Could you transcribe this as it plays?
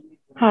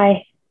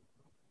Hi.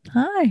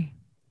 Hi.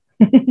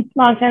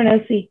 Long time no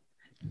see.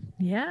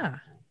 Yeah.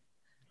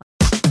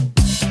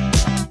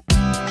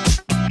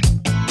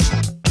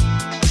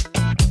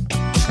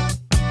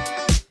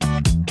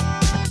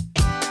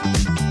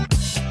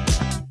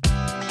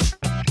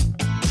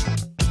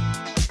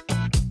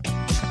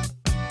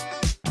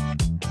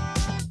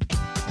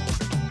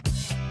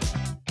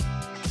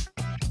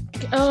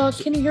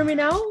 Can you hear me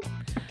now?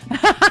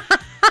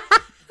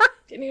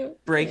 Can you?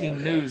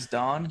 Breaking news,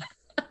 Dawn.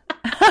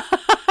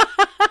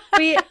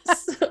 We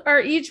are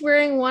each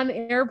wearing one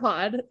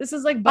AirPod. This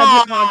is like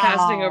budget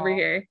podcasting over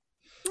here.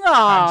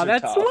 Oh,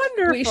 that's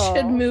wonderful. We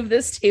should move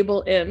this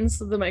table in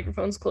so the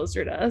microphone's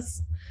closer to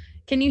us.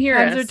 Can you hear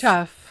Times us? are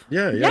tough.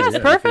 Yeah. Yes,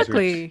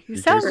 perfectly. You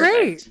sound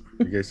great.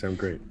 You guys sound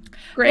great.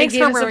 Greg Thanks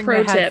gave for us a wearing pro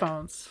the tip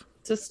headphones.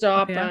 to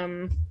stop. Oh,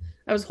 yeah?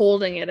 I was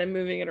holding it and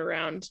moving it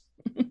around.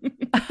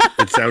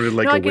 It sounded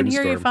like No, a I can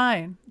windstorm. hear you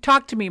fine.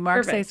 Talk to me,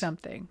 Mark. Perfect. Say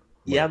something.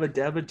 Yabba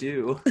dabba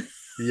do.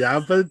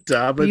 Yabba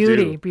dabba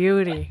Beauty, do.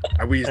 beauty.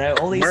 Are we? And I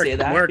only Mark, say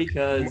that Mark,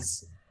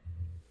 because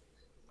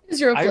Is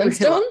your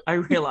Flintstone? I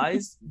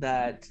realized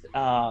that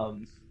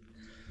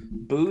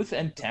Booth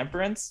and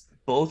Temperance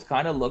both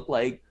kind of look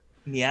like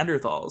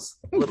Neanderthals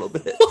a little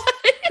bit.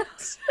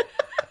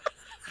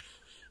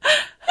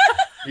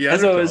 Yeah,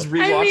 As I was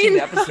rewatching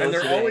the episode and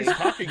they're today, always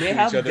talking they to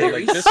have each other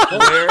very like this.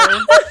 square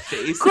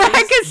faces.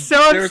 Greg is so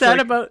There's upset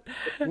like- about.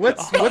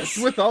 What's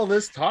with all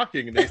this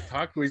talking? And they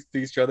talk with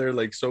each other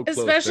like so close.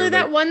 Especially They're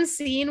that like, one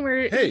scene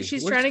where Hey,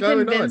 she's what's trying to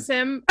going convince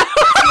him.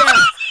 Yeah.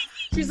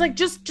 She's like,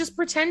 just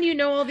pretend you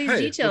know all these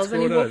Hey, details, what's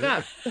and he going woke on?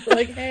 up.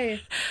 Like, hey,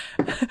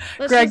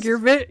 Greg,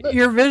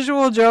 your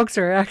visual jokes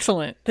are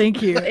excellent.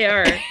 Thank you. They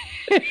are.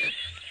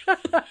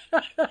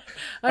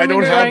 I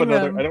don't have enjoying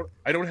another. them.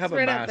 I don't have It's a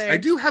right up mask. there. I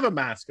do have a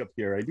mask up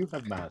here. I do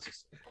have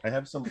masks. I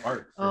have some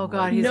art. Oh, from, God,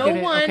 like, he's No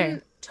getting- one okay.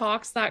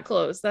 talks that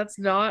close. That's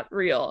not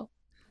real.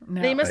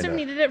 No. They must I have know.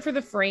 needed it for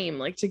the frame,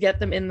 like to get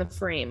them in the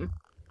frame.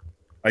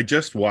 I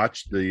just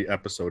watched the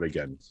episode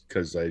again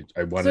because I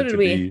wanted did to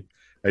we. be.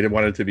 I didn't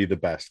want it to be the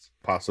best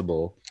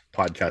possible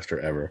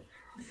podcaster ever.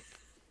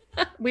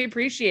 We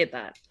appreciate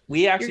that.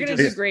 We actually You're gonna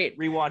do just great.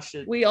 rewatched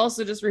it. We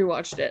also just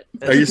rewatched it.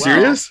 as Are you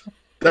well. serious?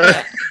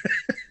 Yeah.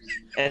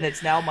 And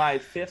it's now my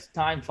 5th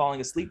time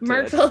falling asleep to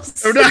Mark it. fell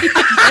Oh, no.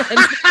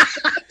 asleep.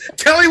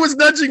 Kelly was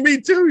nudging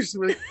me too. She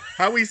was,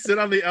 how we sit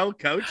on the L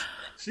couch.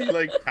 She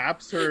like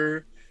taps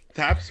her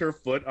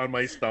foot on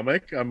my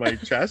stomach, on my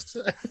chest,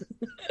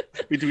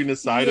 between the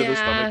side of the Yeah.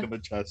 stomach and the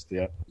chest.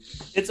 Yeah.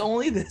 It's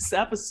only this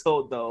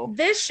episode though.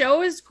 This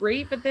show is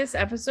great, but this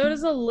episode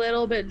is a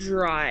little bit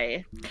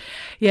dry.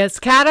 Yes,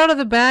 cat out of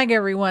the bag,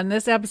 everyone.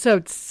 This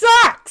episode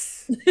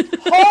sucks.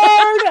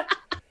 Hard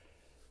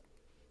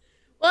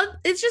Well,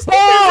 it's just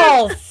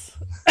because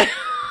balls.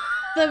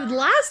 the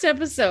last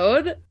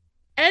episode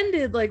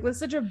ended like with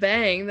such a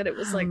bang that it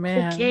was Oh, like,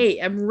 man. okay,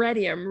 I'm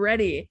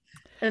ready.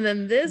 And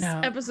then this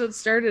No. episode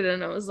started,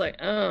 and I was like,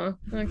 oh,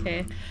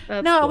 okay.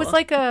 That's No, cool. it was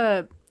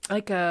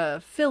like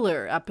a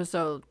filler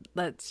episode.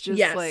 That's just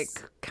Yes. like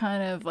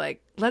kind of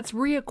like let's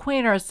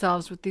reacquaint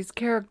ourselves with these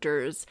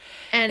characters.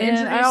 and and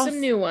I introduce also- some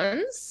new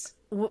ones.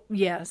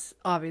 Yes,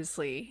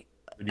 obviously,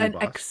 The new an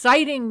boss.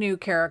 exciting new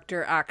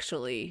character.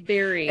 Actually,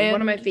 Very And-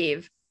 one of my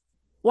fave.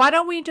 why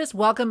don't we just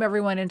welcome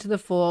everyone into the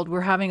fold?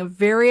 We're having a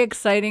very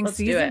exciting Let's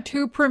do season it.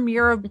 2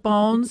 premiere of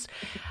Bones.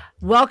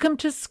 Welcome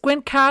to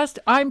Squintcast.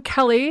 I'm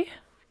Kelly.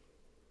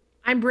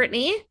 I'm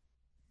Brittany.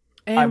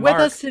 And I'm with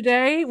Mark. us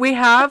today, we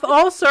have,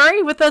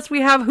 with us, we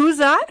have, who's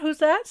that?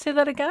 Say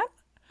that again.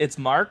 It's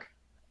Mark.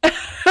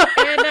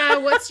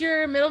 And what's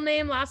your middle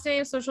name, last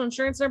name, social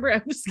insurance number?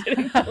 I'm just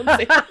kidding. Don't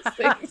say those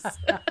things.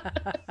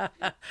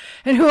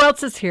 And who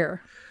else is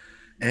here?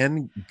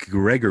 And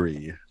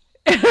Gregory.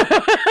 I've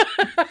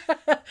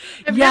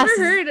Yes.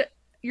 never heard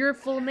your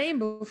full name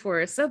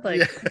before. It said like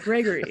Yeah.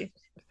 Gregory.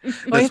 you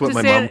That's have what to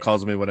my say mom it-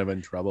 calls me when I'm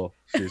in trouble.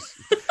 She's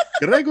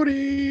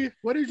Gregory.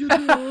 What did you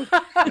do?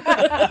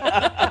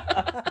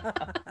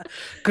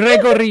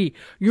 Gregory,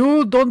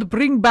 you don't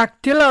bring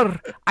back Tiller.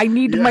 I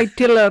need Yeah. my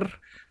Tiller.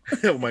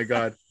 Oh my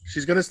God.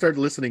 She's gonna start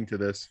listening to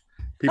this.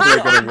 People are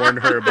gonna warn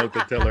her about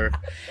the tiller.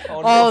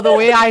 Oh, the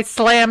way I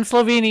slam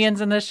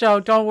Slovenians in this show.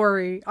 Don't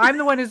worry. I'm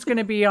the one who's going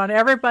to be on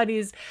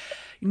everybody's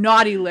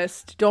naughty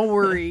list. Don't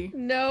worry.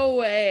 No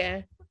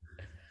way.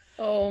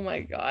 Oh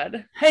my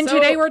god. And So,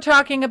 today we're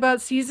talking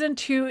about season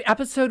 2,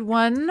 episode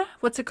 1.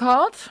 What's it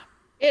called?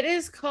 it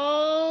is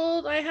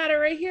called, I had it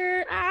right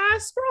here.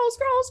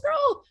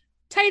 Scroll.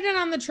 Titan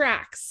on the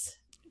tracks.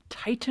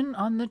 Titan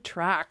on the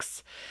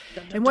Tracks.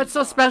 And what's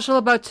so special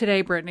about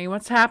today, Brittany?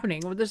 What's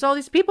happening? Well, there's all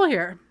these people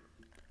here.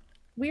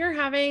 We are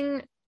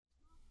having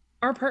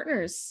our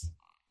partners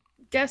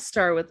guest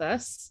star with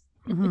us.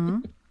 hmm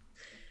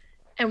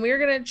And we're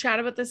going to chat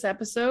about this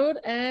episode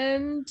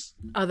and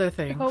Other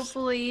things.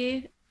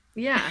 hopefully,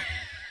 yeah.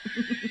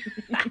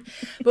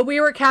 But we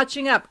were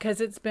catching up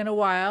because it's been a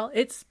while.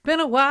 It's been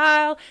a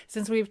while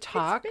since we've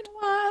talked. It's been a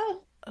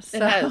while. So-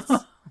 It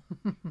has.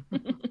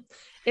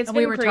 It's and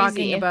been we were crazy.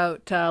 talking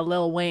about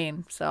Lil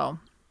Wayne. So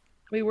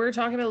we were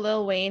talking about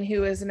Lil Wayne,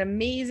 who is an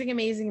amazing,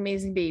 amazing,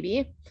 amazing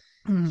baby.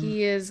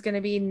 He is going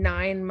to be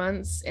 9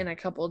 months in a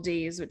couple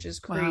days, which is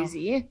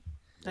crazy.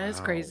 That is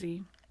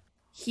crazy.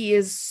 He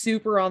is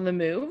super on the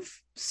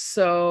move.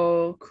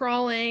 So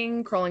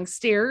crawling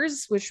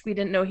stairs, which we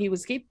didn't know he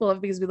was capable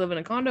of because we live in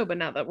a condo, but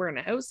now that we're in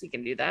a house, he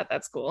can do that.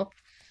 That's cool.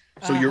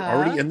 So you're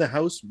already in the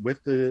house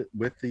with the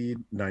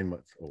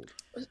 9-month-old.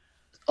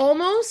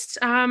 Almost.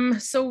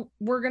 So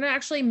we're gonna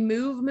actually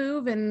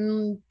move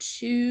in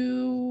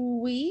 2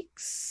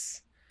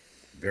 weeks.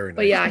 Very nice.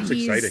 But yeah, it's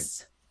exciting.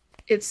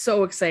 It's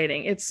so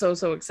exciting. It's so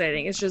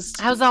exciting. It's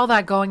just how's all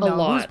that going though?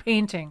 lot. Who's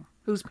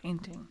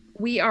painting?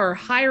 We are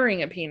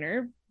hiring a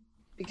painter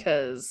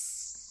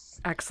because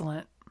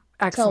Excellent.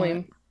 tell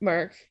me,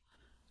 Mark.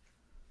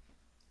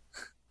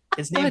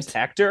 His name's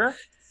Hector,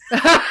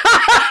 and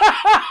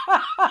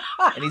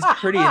he's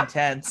pretty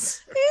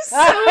intense. He's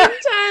so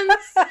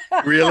intense.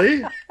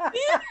 Really?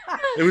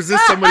 Was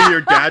this somebody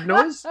your dad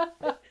knows?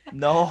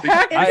 No,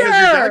 Because your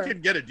dad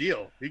can get a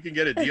deal. He can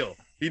get a deal.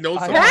 He knows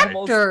I somebody.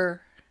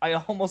 Hector. I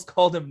almost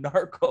called him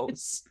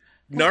Narcos.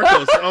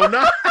 Narcos. Oh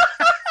no.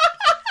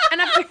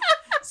 And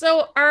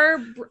so our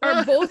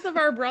both of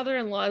our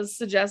brother-in-laws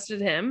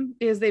suggested him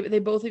because they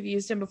both have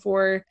used him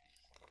before.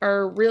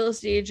 Our real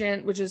estate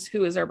agent,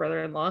 who is our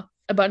brother-in-law,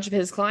 a bunch of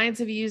his clients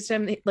have used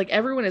him. Like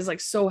everyone is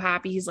like so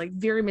happy. He's like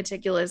very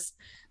meticulous.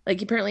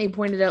 Like apparently he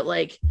pointed out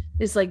like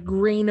this like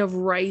grain of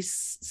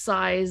rice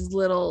sized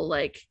little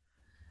like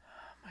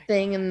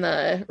thing in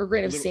the or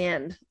grain of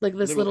sand, like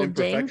this little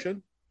ding.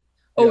 imperfection.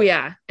 Oh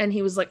yeah. And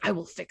he was like, I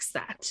will fix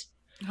that.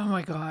 Oh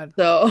my God.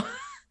 So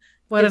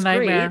What a it's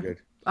great. nightmare. Good.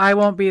 I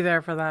won't be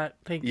there for that.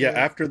 Thank you. Yeah,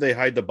 after they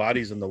hide the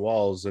bodies in the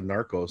walls in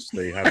Narcos,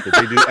 they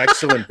do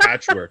excellent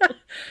patchwork.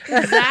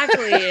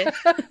 Exactly.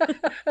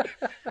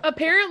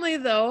 Apparently,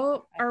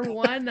 though,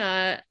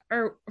 I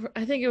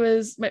think it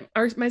was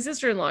my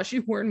sister-in-law. She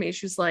warned me.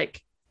 She was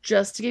like,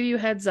 just to give you a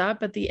heads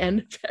up, at the end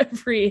of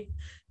every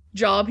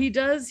job he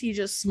does, he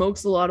just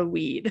smokes a lot of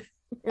weed.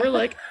 We're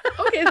like,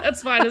 okay,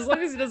 that's fine as long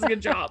as he does a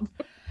good job.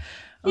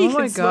 He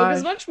can smoke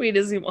as much weed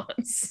as he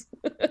wants.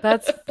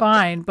 That's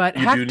fine, but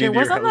Hector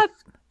wasn't that.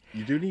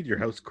 You do need your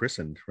house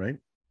christened, right?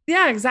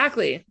 Yeah,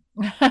 exactly.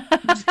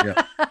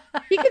 Yeah.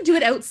 He could do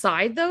it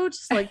outside though,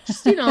 just for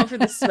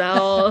the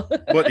smell.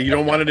 What, you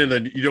don't want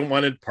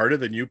it part of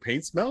the new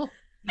paint smell?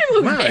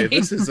 My,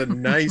 this is a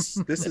nice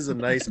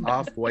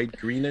off-white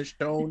greenish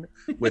tone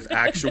with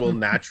actual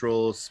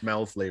natural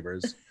smell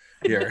flavors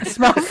here.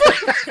 Smell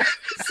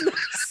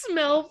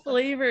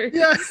flavor.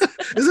 Yeah.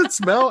 Is it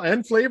smell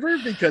and flavor?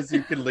 Because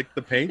you can lick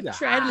the paint.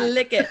 Try to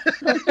lick it.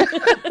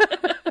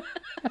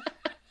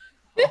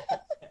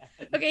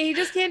 Okay, he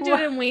just can't do it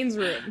in Wayne's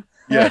room.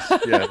 Yes,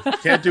 yeah.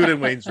 Can't do it in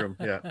Wayne's room.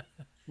 Yeah.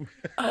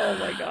 Oh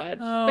my God.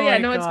 But yeah,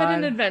 no, it's been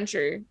an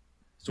adventure.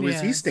 So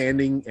is he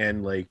standing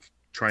and like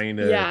trying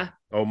to? Yeah.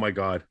 Oh my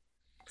God.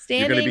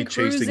 Standing, you're gonna be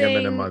chasing him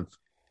in a month.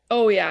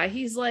 Oh yeah,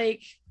 he's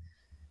like.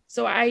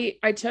 So I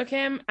took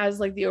him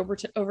as like the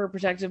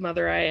overprotective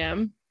mother I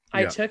am.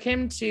 I took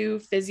him to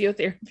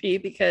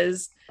physiotherapy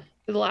because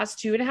for the last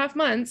 2.5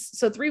 months.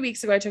 So 3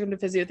 weeks ago, I took him to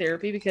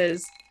physiotherapy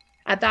because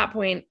at that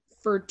point,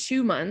 for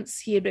 2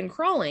 months, he had been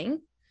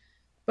crawling,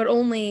 but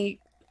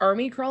only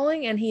army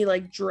crawling, and he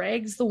like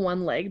drags the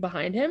one leg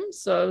behind him.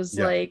 So I was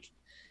like,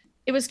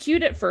 it was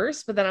cute at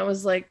first, but then I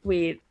was like,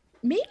 wait,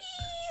 maybe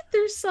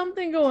there's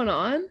something going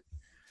on.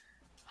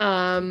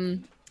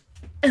 And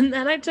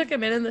then I took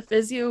him in, and the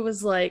physio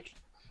was like,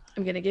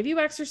 I'm gonna give you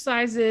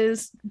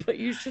exercises, but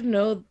you should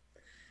know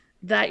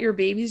that your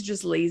baby's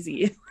just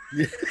lazy.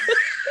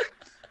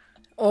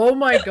 Oh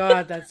my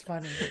God, that's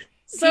funny.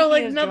 So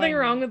like nothing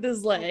wrong with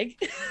his leg.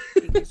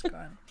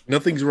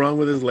 Nothing's wrong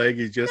with his leg.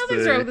 He's just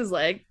nothing's wrong with his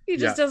leg. He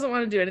just doesn't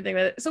want to do anything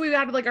with it. So we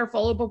had like our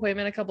follow-up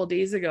appointment a couple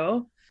days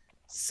ago.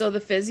 So the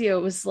physio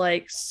was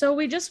like, so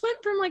we just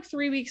went from like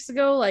 3 weeks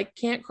ago, like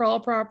can't crawl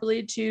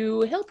properly,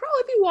 to he'll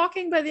probably be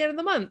walking by the end of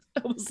the month.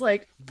 I was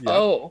like,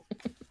 oh,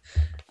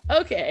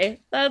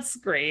 okay, that's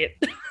great.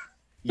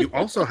 You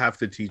also have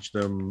to teach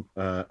them.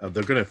 They're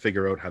going to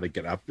figure out how to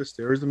get up the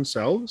stairs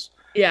themselves.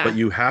 Yeah. But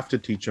you have to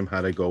teach them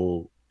how to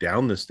go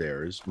down the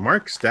stairs.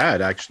 Mark's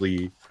dad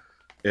actually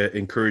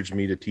encouraged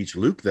me to teach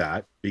Luke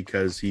that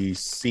because he's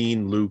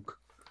seen Luke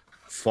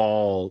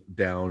fall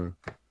down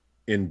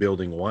in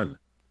building 1.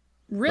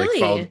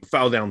 Really? Like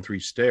fall down 3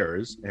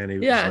 stairs. And he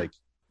was like,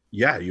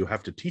 yeah, you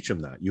have to teach him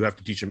that. You have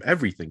to teach him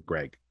everything,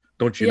 Greg.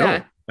 Don't you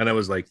know? And I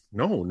was like,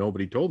 no,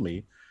 nobody told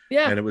me.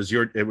 Yeah. And it was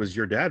your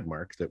dad,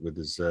 Mark, that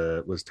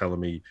was telling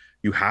me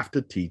you have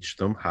to teach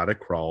them how to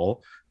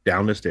crawl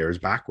down the stairs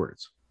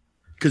backwards.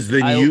 Because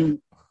then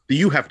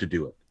you have to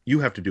do it. You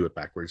have to do it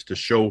backwards to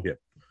show him.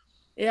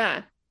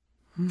 Yeah.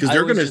 Because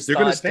they're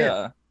gonna stand.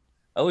 I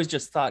always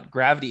just thought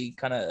gravity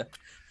kind of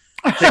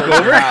take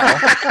over.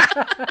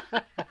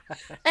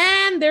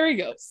 And there he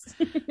goes.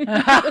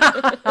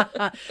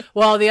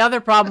 Well, the other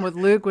problem with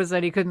Luke was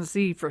that he couldn't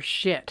see for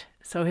shit.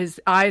 So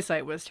his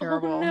eyesight was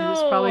terrible. Oh, no. He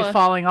was probably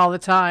falling all the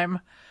time.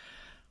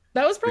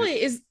 That was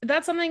probably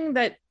that's something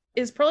that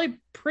is probably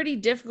pretty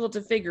difficult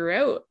to figure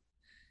out.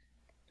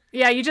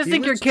 Yeah, you just He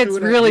think your was kid's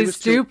 2.5 really he was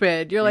two-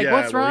 stupid. You're like, Yeah,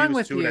 what's well, he wrong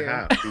was with you?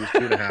 2.5. He was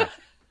 2.5.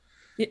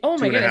 Oh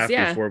my 2.5 goodness,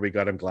 yeah. before we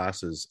got him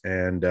glasses,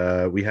 and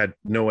we had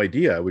no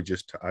idea. I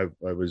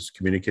was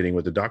communicating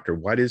with the doctor.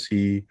 Why does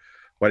he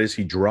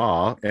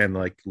draw and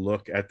like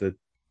look at the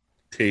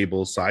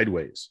table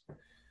sideways?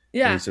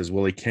 Yeah. And he says,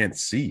 well, he can't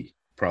see.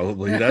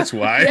 Probably that's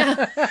why.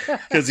 Yeah.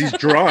 Because he's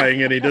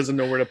drawing and he doesn't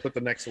know where to put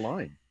the next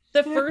line.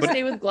 The first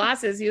day with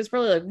glasses, he was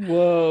probably like,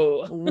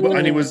 whoa.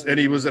 And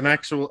he was an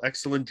actual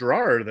excellent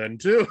drawer then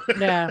too.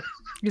 Yeah.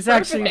 He's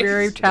actually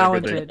very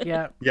talented.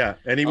 Yeah. Yeah.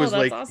 And he was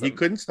like, awesome. he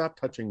couldn't stop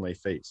touching my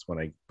face when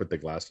I put the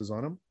glasses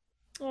on him.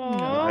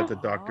 At the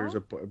doctor's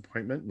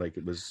appointment. Like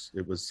it was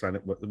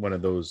one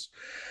of those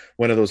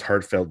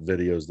heartfelt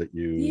videos that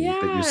you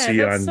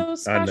see on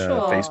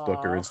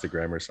Facebook or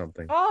Instagram or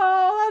something.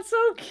 Oh, that's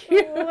so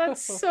cute. Oh,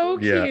 that's so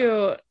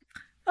cute.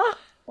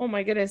 Oh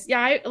my goodness. Yeah,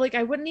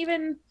 I wouldn't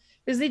even,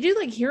 because they do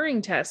like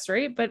hearing tests,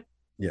 right? But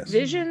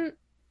vision,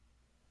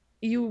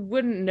 you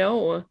wouldn't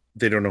know.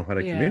 They don't know how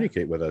to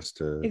communicate with us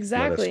to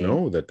let us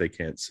know that they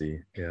can't see.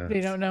 Yeah. They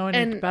don't know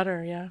any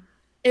better. Yeah.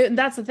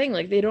 That's the thing.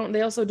 Like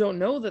they also don't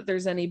know that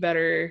there's any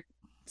better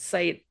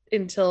sight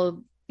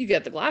until you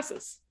get the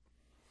glasses.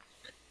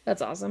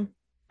 That's awesome.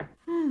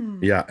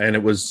 Yeah. And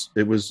it was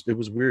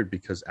weird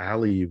because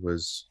Allie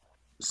was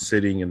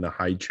sitting in the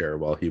high chair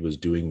while he was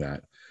doing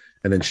that.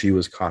 And then she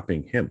was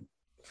copying him.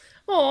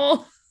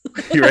 Oh,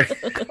 you're right.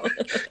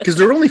 Because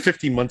they're only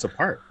 15 months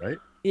apart, right?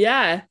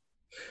 Yeah.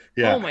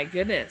 Yeah. Oh my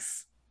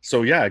goodness.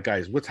 So yeah,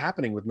 guys, what's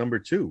happening with number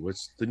 2?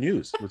 What's the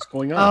news? What's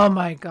going on? Oh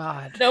my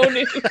God. No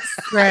news.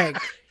 Greg.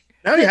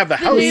 Now you have the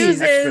house.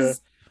 News is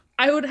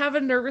I would have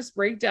a nervous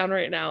breakdown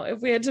right now if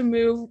we had to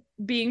move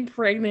being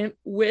pregnant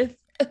with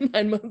a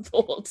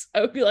 9-month-old.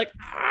 I would be like,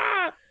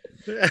 ah.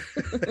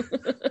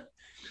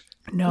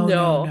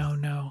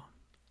 No.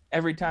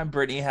 Every time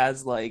Brittany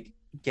has like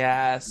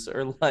gas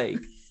or like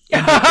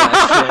it's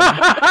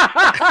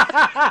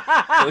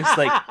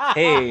like,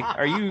 hey,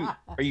 are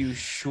you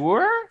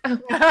sure?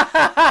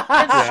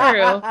 It's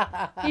true.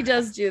 He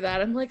does do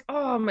that. I'm like,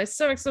 oh, my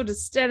stomach's so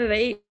distended. I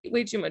ate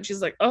way too much.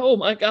 He's like, oh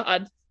my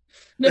God.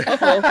 No.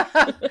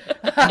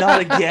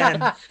 Not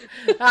again.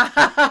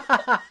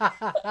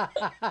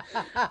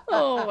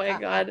 Oh my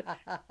God.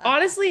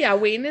 Honestly, yeah,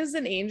 Wayne is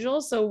an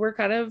angel. So we're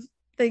kind of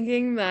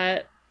thinking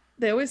that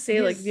they always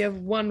say, like, if you have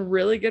one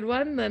really good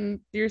one, then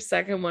your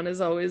second one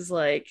is always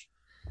like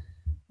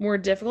more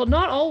difficult.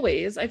 Not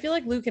always. I feel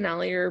like Luke and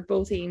Allie are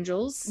both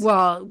angels.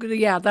 Well,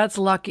 yeah, that's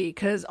lucky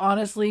because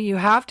honestly, you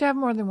have to have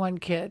more than one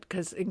kid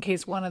because in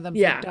case one of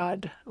them's a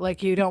dud,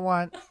 like you don't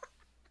want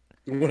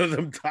one of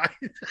them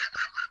died.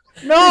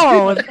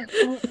 No,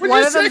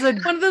 one of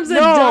them's a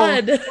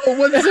dud. Oh,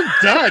 one of them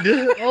dud.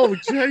 Oh,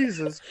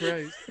 Jesus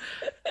Christ!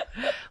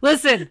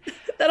 Listen,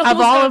 that of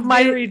all of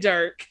my very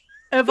dark.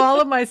 Of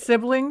all of my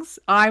siblings,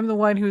 I'm the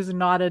one who's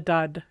not a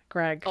dud,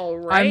 Greg. All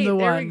right, I'm the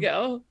there one. we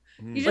go.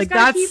 You just like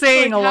that's keep,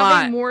 saying like, a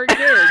lot. More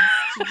kids,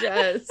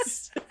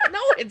 just no,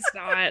 it's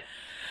not.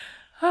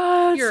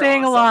 You're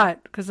saying awesome. A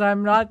lot because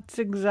I'm not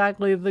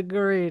exactly the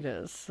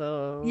greatest.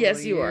 So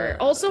yes, you are.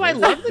 Also, I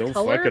love the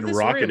color of this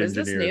room. Is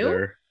this new?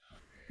 There.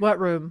 What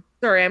room?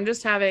 Sorry, I'm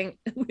just having.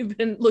 We've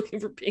been looking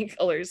for pink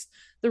colors.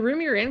 The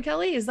room you're in,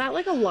 Kelly, is that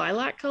like a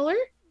lilac color?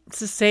 It's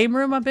the same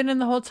room I've been in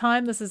the whole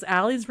time. This is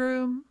Allie's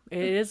room.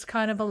 It is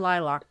kind of a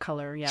lilac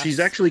color. Yeah, she's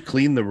actually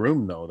cleaned the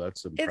room though.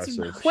 That's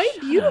impressive. It's quite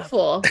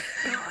beautiful.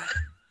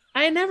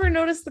 I never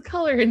noticed the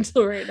color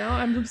until right now.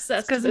 I'm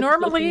obsessed. Because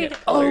normally,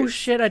 oh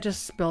shit, I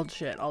just spilled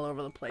shit all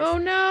over the place. Oh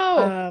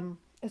no.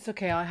 It's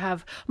okay. I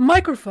have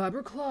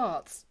microfiber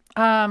cloths.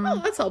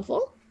 Oh, that's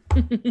helpful.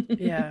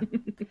 Yeah.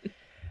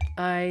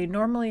 I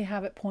normally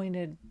have it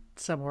pointed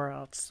somewhere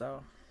else,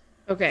 so.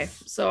 Okay,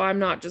 so I'm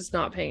not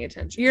paying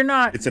attention. You're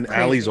not. It's in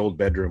Allie's old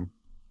bedroom.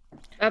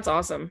 That's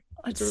awesome.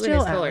 It's really still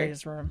nice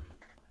Allie's room.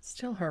 It's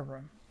still her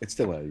room. It's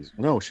still Allie's.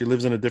 No, she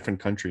lives in a different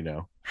country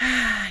now.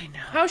 I know.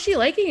 How's she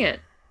liking it?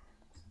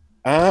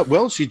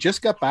 Well, she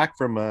just got back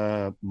from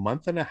a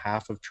month and a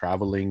half of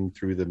traveling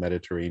through the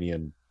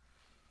Mediterranean.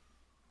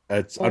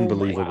 It's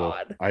unbelievable.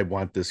 I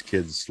want this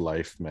kid's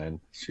life, man.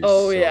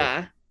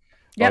 Yeah.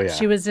 Yep,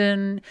 she was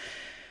in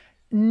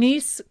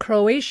Nice,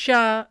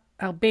 Croatia,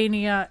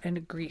 Albania,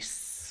 and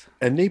Greece.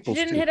 And Naples.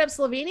 She didn't hit up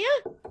Slovenia?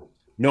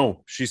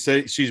 No, she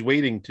said she's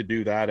waiting to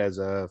do that as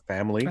a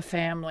family.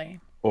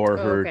 Or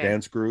her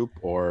dance group,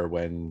 or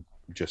when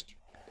just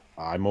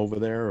I'm over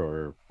there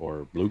or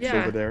Luke's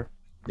over there.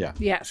 Yeah.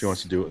 Yes. She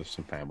wants to do it with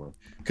some family.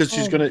 Because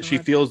she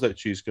feels that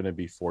she's gonna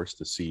be forced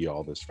to see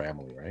all this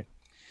family, right?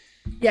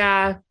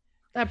 Yeah.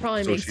 That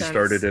probably makes sense. So she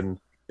started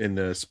in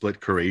the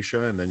split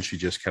Croatia, and then she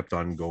just kept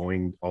on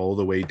going all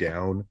the way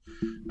down,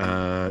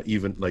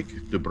 even like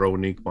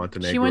Dubrovnik,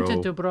 Montenegro. She went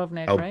to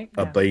Dubrovnik, right?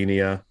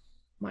 Albania.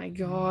 My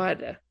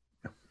God.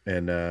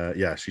 And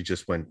she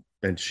just went,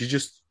 and she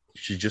just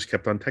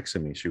kept on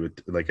texting me. She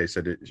would, like I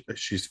said,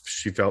 she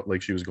felt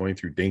like she was going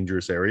through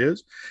dangerous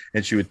areas,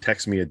 and she would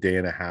text me a day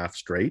and a half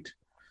straight,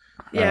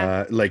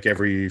 like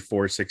every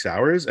 4 or 6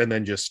 hours, and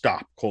then just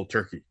stop cold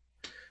turkey.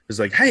 It's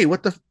like, hey,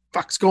 what the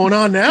fuck's going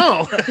on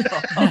now?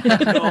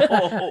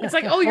 It's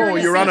like, oh, you're in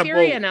a safe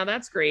area now.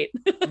 That's great.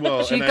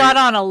 Well, she got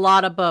on a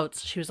lot of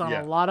boats. She was on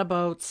a lot of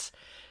boats.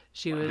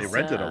 They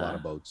rented a lot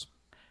of boats.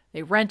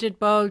 They rented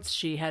boats.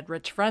 She had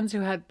rich friends who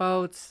had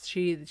boats.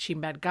 She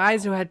met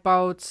guys who had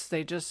boats.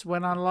 They just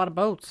went on a lot of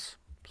boats.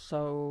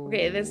 So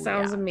okay, this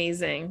sounds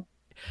amazing.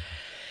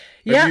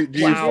 Yeah, do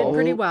you follow,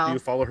 pretty well. Do you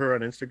follow her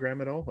on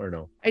Instagram at all, or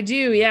no? I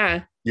do,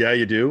 yeah. Yeah,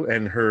 you do.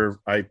 And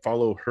I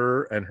follow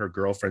her and her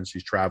girlfriend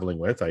she's traveling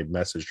with. I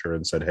messaged her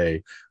and said,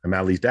 "Hey, I'm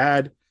Allie's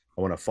dad.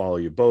 I want to follow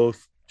you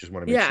both. Just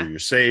want to make sure you're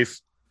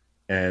safe."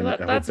 And I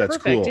hope that's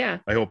perfect, cool. Yeah.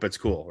 I hope it's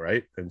cool,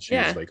 right? And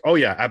she's like, "Oh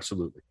yeah,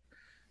 absolutely."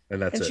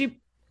 And that's it. She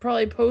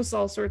probably posts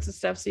all sorts of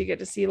stuff, so you get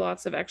to see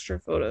lots of extra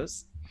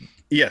photos.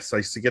 Yes,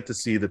 I get to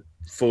see the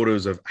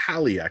photos of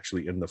Hallie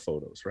actually in the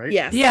photos, right?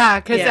 Yes. Yeah,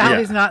 because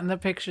Allie's not in the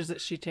pictures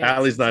that she takes.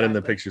 Allie's not in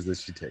the pictures that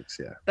she takes,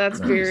 yeah. That's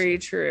very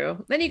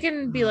true. Then you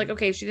can be like,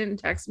 okay, she didn't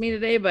text me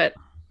today, but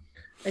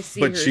I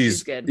see her.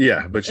 She's good.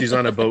 Yeah, but she's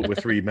on a boat with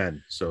 3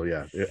 men. So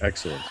yeah,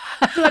 excellent.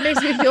 So that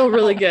makes me feel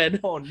really good.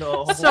 Oh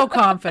no. So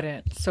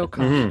confident. So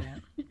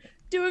confident. Mm-hmm.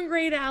 Doing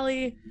great,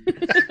 Allie.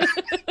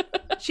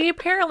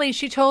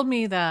 She told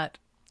me that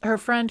her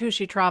friend who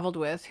she traveled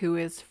with, who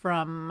is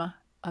from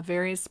a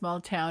very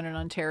small town in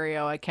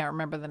Ontario. I can't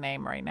remember the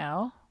name right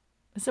now.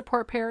 Is it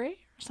Port Perry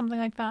or something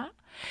like that?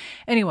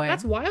 Anyway.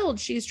 That's wild.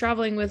 She's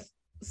traveling with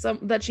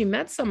that she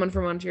met someone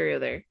from Ontario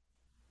there.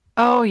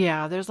 Oh,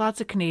 yeah. There's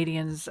lots of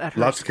Canadians at her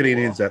Lots school. of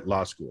Canadians at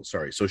law school.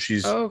 Sorry. So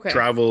she's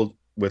traveled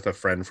with a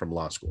friend from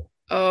law school.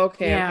 Oh,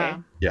 okay. Yeah.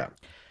 Okay. Yeah.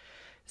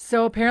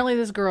 So apparently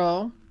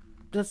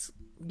this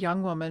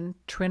young woman,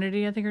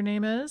 Trinity, I think her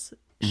name is,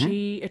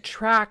 she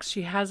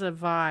has a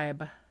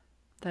vibe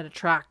that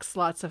attracts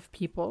lots of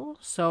people.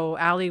 So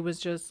Allie was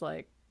just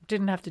like,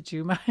 didn't have to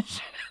do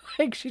much.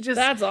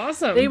 That's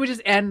awesome. They would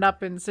just end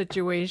up in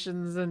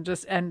situations and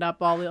just end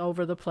up all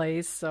over the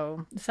place.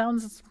 So it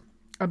sounds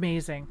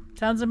amazing.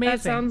 That's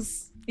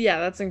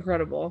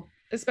incredible.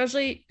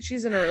 Especially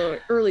she's in her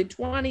early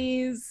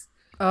 20s,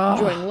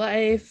 enjoying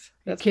life.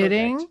 That's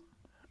kidding. Perfect.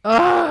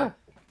 Oh,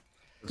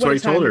 that's what I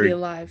told her. To be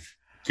alive.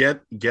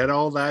 Get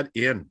all that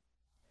in.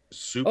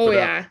 Soup it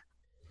up.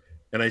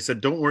 And I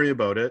said, don't worry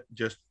about it.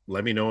 Just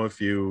let me know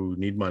if you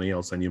need money.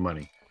 I'll send you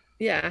money.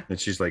 Yeah. And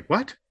she's like,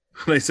 what?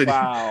 And I said,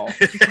 wow.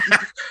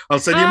 I'll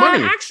send you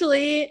money.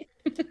 Actually,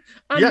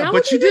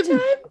 but she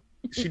didn't.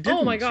 She didn't.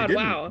 Oh my God.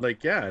 Wow.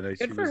 Like, yeah.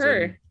 Good for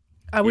her.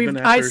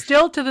 I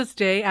still to this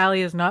day,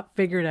 Allie has not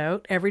figured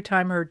out. Every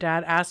time her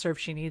dad asks her if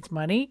she needs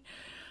money,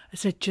 I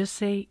said, just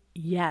say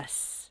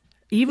yes.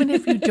 Even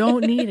if you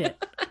don't need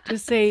it,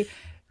 just say,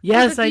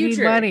 yes, I need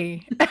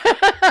money.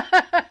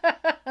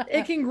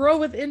 It can grow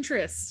with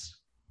interest.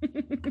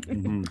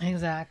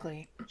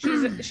 Exactly.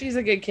 She's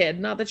a good kid.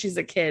 Not that she's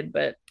a kid,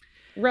 but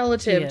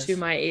relative to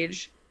my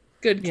age,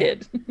 good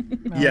kid.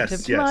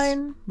 Relative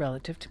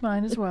to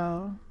mine as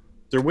well.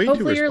 They're way too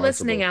responsible. Hopefully you're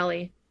listening,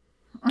 Allie.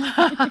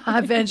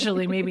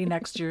 Eventually, maybe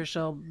next year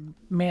she'll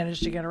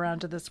manage to get around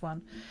to this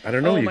one. I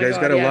don't know. You guys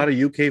got a lot of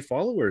UK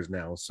followers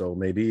now, so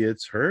maybe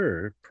it's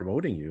her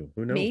promoting you.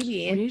 Who knows?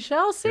 Maybe. We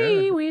shall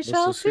see. Yeah, we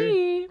shall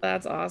see.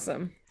 That's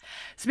awesome.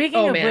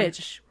 Speaking of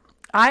which,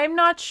 I'm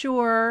not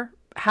sure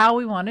how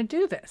we want to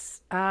do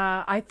this.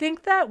 I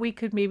think that we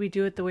could maybe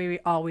do it the way we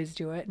always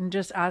do it and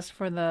just ask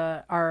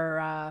for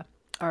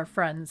our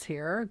friends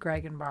here,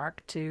 Greg and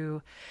Mark,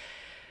 to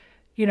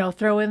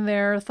throw in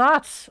their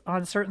thoughts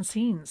on certain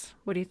scenes.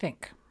 What do you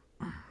think?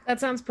 That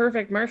sounds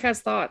perfect. Mark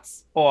has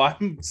thoughts. Oh,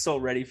 I'm so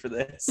ready for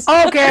this.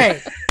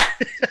 Okay.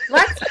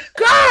 Let's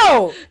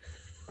go.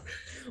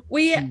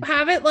 We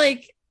have it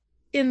like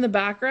in the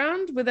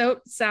background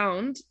without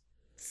sound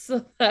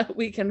so that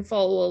we can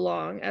follow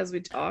along as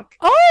we talk.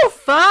 Oh,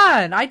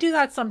 fun. I do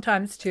that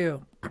sometimes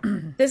too.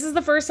 This is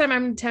the first time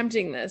I'm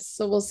attempting this,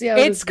 so we'll see how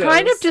it's this goes.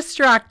 Kind of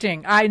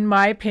distracting. In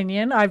my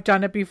opinion, I've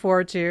done it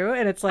before too,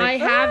 and it's like I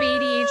have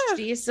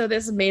ADHD, so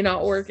this may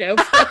not work out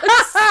for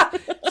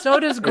us. So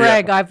does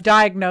Greg. Yeah. I've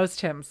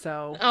diagnosed him,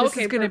 so this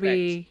is going to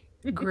be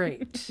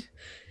great.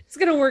 It's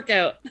going to work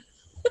out.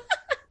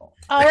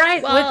 All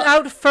right.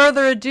 Without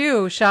further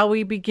ado, shall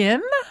we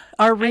begin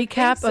our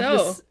recap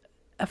of this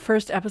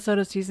first episode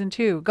of season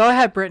 2? Go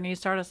ahead, Brittany.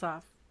 Start us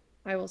off.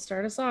 I will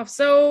start us off.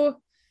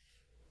 So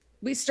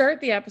we start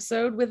the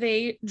episode with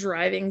a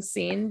driving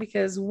scene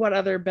because what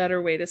other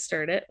better way to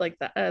start it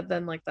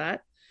than like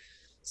that?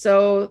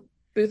 So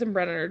Booth and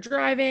Brennan are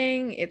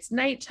driving. It's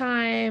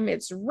nighttime.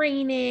 It's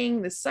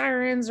raining. The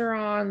sirens are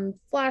on.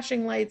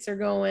 Flashing lights are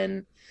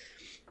going.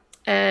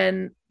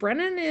 And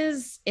Brennan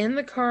is in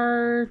the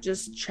car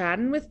just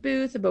chatting with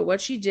Booth about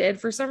what she did.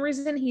 For some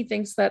reason, he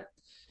thinks that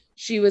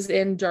she was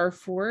in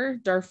Darfur.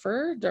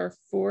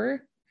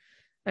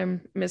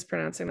 I'm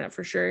mispronouncing that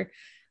for sure.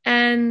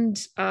 And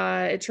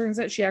it turns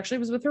out she actually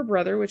was with her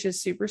brother, which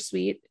is super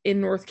sweet, in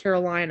North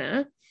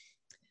Carolina.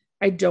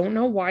 I don't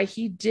know why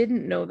he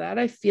didn't know that.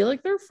 I feel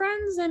like they're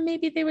friends and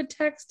maybe they would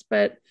text,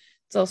 but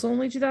it's also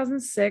only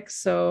 2006,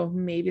 so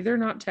maybe they're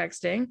not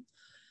texting.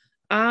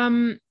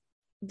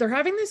 They're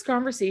having this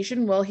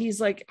conversation while he's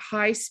like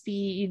high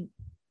speed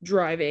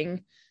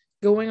driving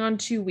going on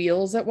two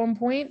wheels at one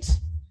point.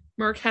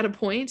 Mark had a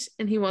point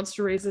and he wants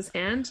to raise his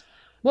hand.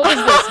 What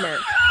was this, Mark?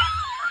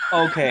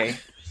 Okay.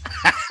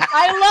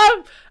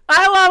 I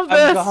love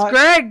this.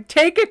 Greg,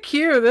 take a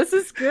cue. This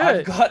is good.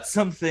 I've got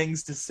some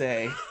things to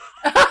say.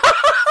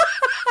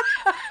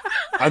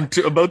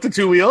 About the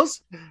two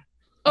wheels?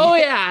 Oh,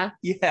 yeah.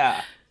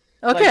 Yeah.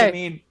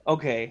 Okay.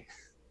 Okay.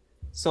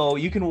 So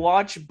you can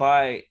watch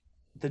by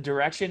the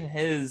direction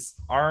his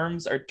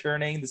arms are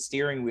turning the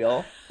steering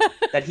wheel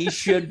that he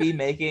should be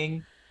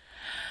making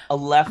a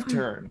left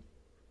turn.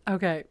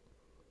 Okay.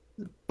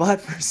 But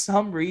for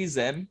some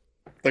reason,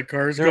 the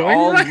car's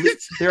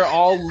they're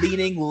all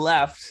leaning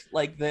left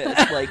like this,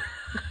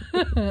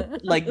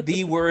 like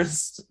the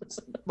worst,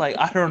 like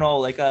I don't know,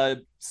 like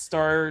a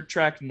Star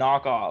Trek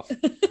knockoff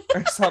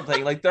or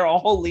something. Like they're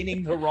all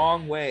leaning the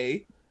wrong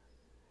way.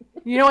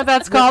 You know what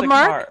that's called,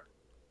 Mark? Car.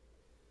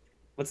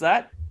 What's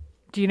that?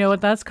 Do you know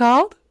what that's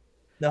called?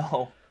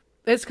 No.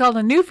 It's called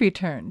a Newfie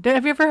turn.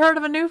 Have you ever heard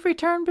of a Newfie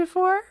turn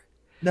before?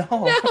 No.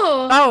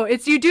 Oh,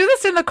 you do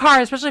this in the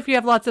car, especially if you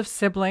have lots of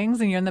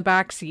siblings and you're in the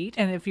back seat.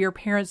 And if your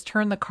parents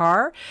turn the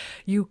car,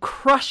 you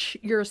crush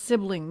your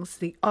siblings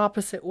the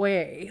opposite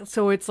way.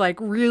 So it's like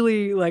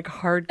really like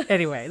hard.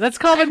 Anyway, that's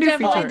called a Newfie turn. I've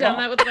definitely done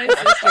that with my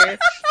sister.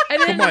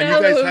 Come on,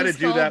 you guys had to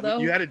do that. Though.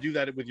 You had to do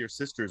that with your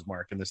sisters,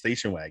 Mark, in the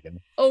station wagon.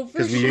 Oh, for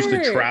sure. Because we used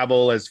to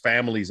travel as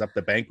families up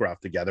the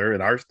Bancroft together,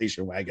 and our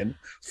station wagon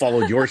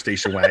followed your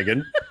station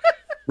wagon,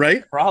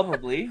 right?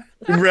 Probably.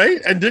 Right?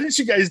 And didn't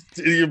you guys?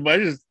 You might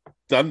have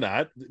done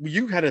that.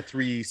 You had a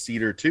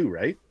 3-seater too,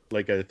 right?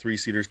 Like a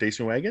 3-seater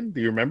station wagon.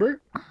 Do you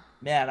remember?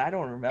 Man, I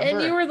don't remember.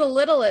 And you were the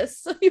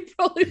littlest, so you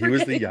probably he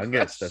was the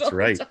youngest. That's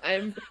right.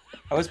 I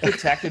was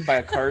protected by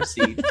a car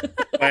seat.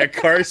 By a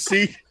car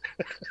seat.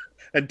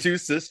 And 2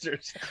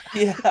 sisters.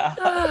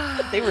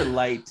 Yeah. They were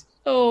light.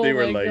 Oh, they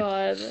were my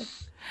light. God.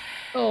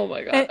 Oh,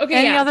 my God.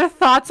 Okay, any other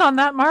thoughts on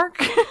that, Mark?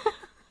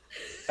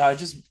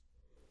 Just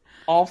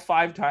all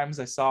 5 times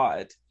I saw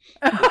it.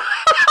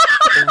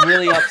 It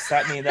really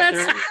upset me that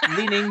they're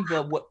leaning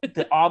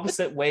the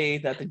opposite way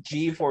that the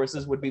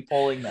G-forces would be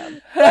pulling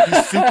them.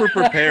 He's super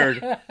prepared.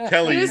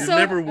 Kelly, you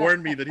never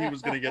warned me that he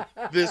was going to get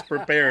this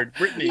prepared.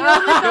 Brittany,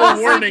 no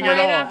warning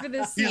at all.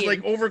 He's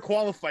like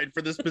overqualified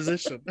for this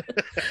position.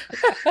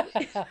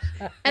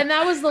 And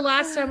that was the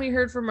last time we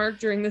heard from Mark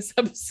during this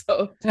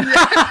episode.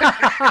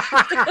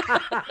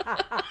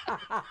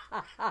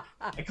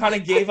 I kind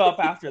of gave up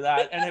after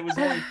that, and it was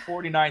only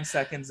 49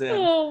 seconds in.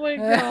 Oh my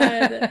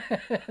God.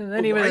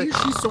 Then he was why is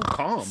she so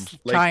calm?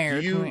 Like,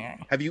 tired.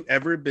 Have you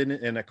ever been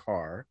in a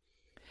car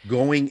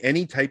going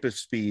any type of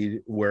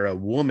speed where a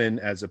woman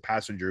as a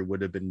passenger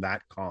would have been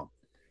that calm?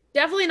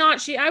 Definitely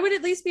not. I would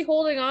at least be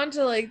holding on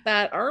to like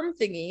that arm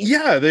thingy.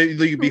 Yeah,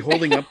 you'd be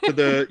holding up to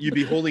the. You'd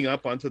be holding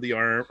up onto the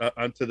arm,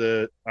 onto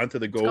the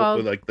go,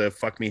 called, like the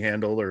fuck me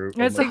handle, or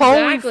it's like,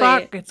 holy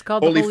fuck. It's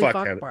called holy the fuck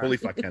handle. Holy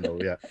fuck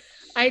handle. Yeah.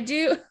 I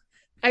do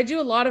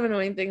a lot of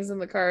annoying things in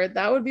the car.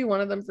 That would be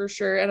one of them for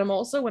sure. And I'm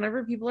also,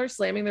 whenever people are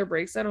slamming their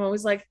brakes on, I'm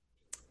always like,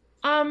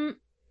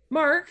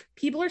 Mark,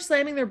 people are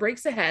slamming their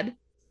brakes ahead.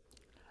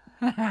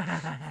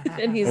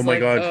 And he's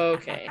like,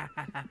 okay.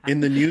 In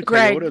the new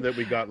Toyota that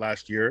we got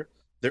last year,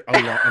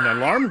 an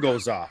alarm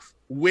goes off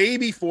way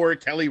before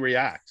Kelly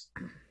reacts.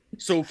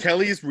 So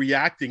Kelly's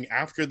reacting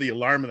after the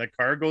alarm in the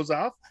car goes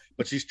off,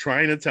 but she's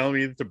trying to tell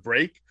me to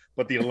brake,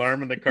 but the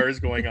alarm in the car is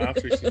going off.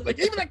 So she's like,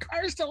 even the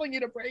car is telling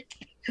you to brake.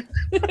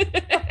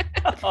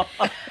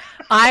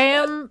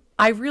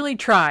 I really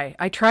try.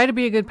 I try to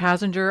be a good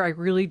passenger. I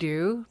really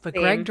do. But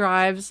Same. Greg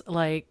drives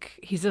like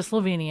he's a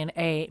Slovenian.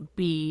 A,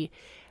 B,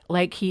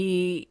 like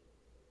he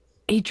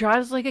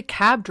drives like a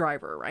cab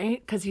driver,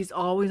 right? Because he's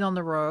always on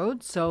the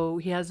road, so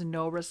he has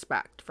no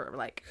respect for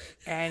like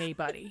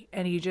anybody,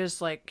 and he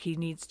just like he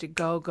needs to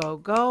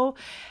go,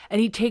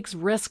 and he takes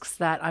risks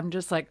that I'm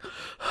just like,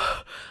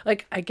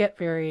 like I get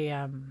very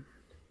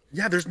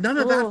Yeah, there's none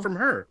of that from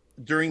her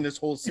during this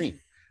whole scene.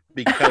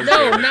 Because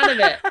none of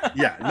it.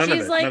 Yeah,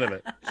 none of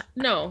it.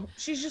 No,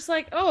 she's just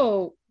like,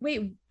 oh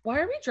wait, why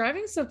are we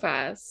driving so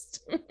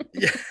fast?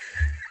 Yeah.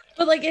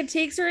 But like it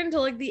takes her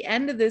until like the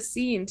end of this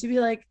scene to be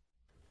like,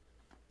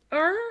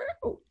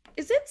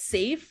 is it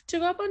safe to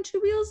go up on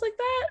 2 wheels like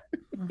that?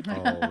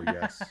 Oh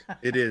yes,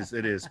 it is,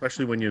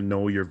 especially when you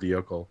know your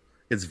vehicle.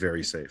 It's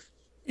very safe.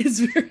 It's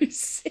very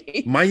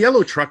safe. My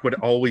yellow truck would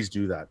always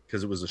do that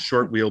because it was a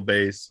short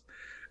wheelbase.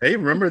 Hey,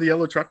 remember the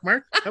yellow truck,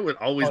 Mark? That would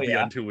always be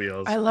on 2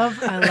 wheels. I love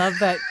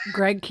that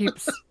Greg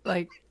keeps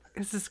like,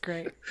 this is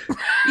great.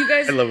 You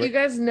guys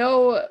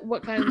know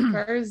what kind of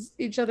cars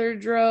each other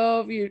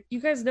drove. You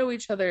guys know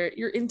each other.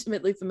 You're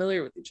intimately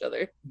familiar with each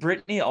other.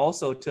 Brittany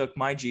also took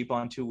my Jeep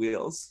on 2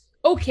 wheels.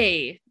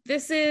 Okay,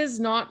 this is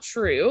not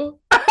true.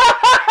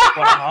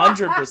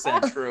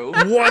 100% true.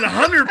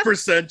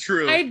 100%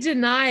 true. I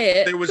deny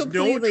it. There was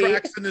completely. no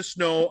tracks in the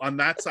snow on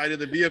that side of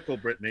the vehicle,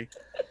 Brittany.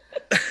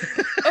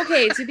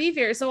 Okay, to be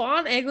fair, so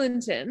on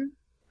Eglinton.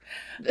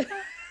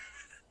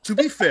 To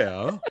be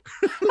fair.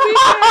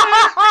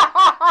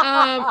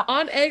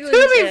 On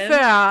Eglinton. To be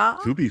fair.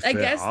 To be fair. I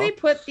guess they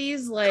put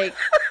these like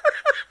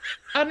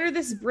under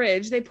this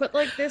bridge, they put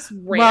like this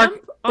ramp.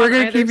 Mark, we're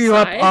going to keep you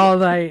up all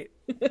night.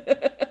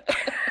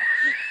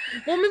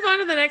 We'll move on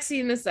to the next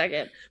scene in a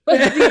second.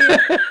 But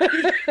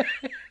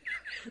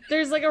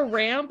there's like a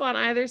ramp on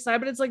either side,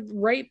 but it's like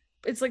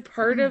it's like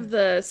part of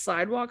the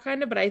sidewalk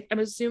kind of, but I'm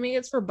assuming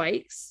it's for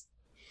bikes.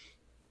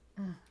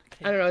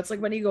 Okay. I don't know. It's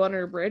like when you go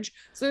under a bridge.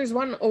 So there's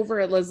one over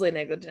at Leslie and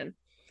Eglinton.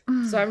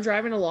 So I'm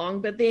driving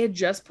along, but they had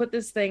just put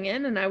this thing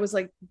in, and I was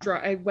like,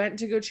 I went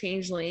to go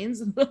change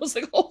lanes, and I was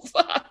like, oh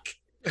fuck.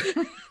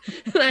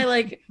 And I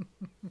like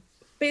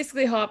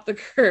basically hopped the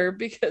curb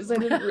because I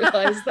didn't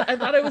realize that I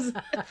thought it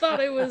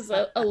was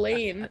a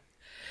lane,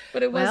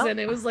 but it wasn't.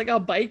 It was like a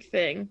bike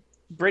thing.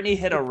 Brittany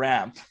hit a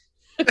ramp.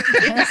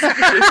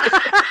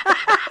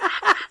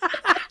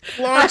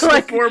 Launched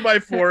like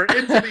 4x4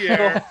 into the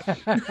air.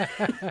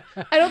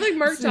 I don't think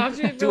Mark talked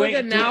to me for like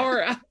an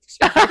hour after.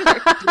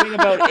 Doing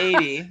about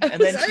 80, and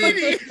then she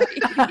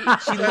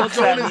looks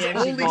at me and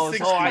she goes,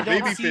 60, "Oh, I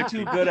don't see 50.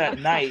 Too good at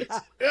night."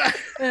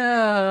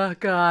 Oh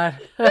God.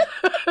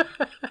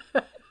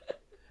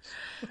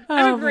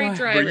 I'm a great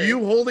driver. Were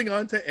you holding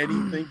on to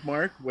anything,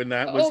 Mark, when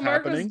that was happening?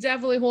 Mark was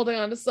definitely holding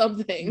on to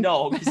something.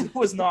 No, because it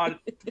was not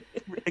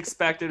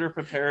expected or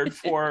prepared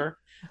for.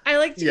 I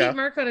like to keep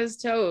Mark on his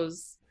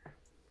toes.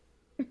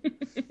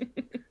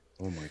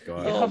 Oh my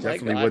God. Oh,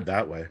 definitely would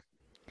that way.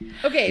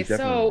 Okay,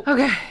 so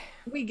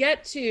we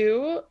get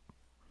to,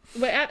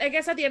 I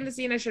guess at the end of the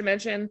scene, I should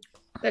mention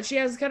that she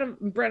has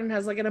Brennan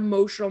has like an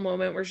emotional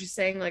moment where she's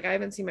saying like, I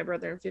haven't seen my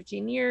brother in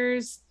 15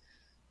 years.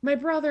 My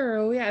brother,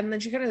 oh yeah. And then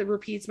she kind of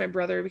repeats my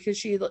brother because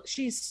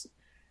she's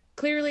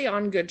clearly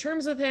on good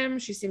terms with him.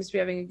 She seems to be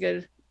having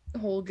a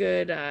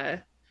good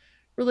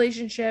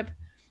relationship.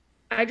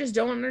 I just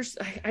don't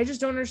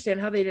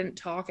understand how they didn't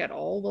talk at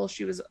all while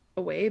she was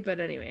away. But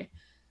anyway,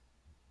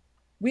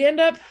 we end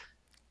up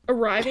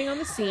arriving on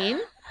the scene.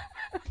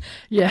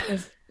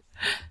 Yes.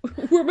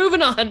 We're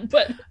moving on,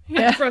 but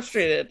I'm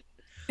frustrated.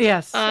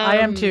 Yes, I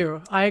am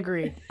too. I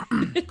agree.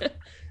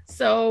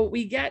 So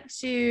we get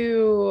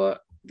to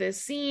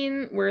this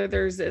scene where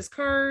there's this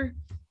car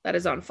that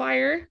is on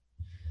fire.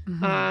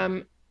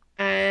 Mm-hmm.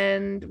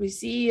 And we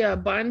see a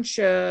bunch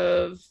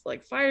of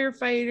like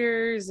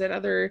firefighters and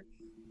other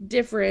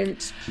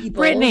different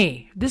people.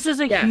 Brittany, this is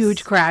a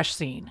huge crash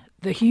scene.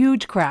 The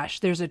huge crash.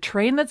 There's a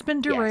train that's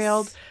been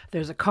derailed. Yes.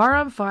 There's a car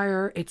on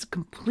fire. It's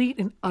complete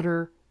and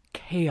utter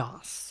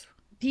chaos.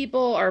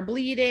 People are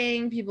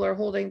bleeding. People are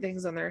holding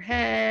things on their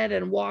head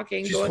and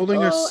walking. She's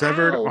holding her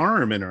severed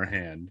arm in her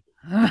hand.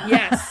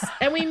 Yes.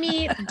 And we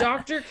meet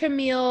Dr.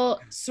 Camille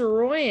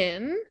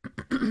Soroyan.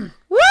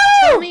 Woo!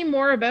 Tell me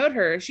more about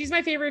her. She's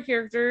my favorite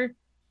character.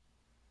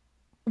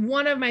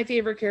 One of my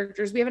favorite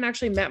characters. We haven't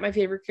actually met my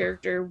favorite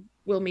character.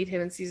 We'll meet him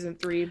in season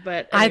 3,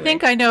 but anyway. I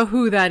think I know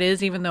who that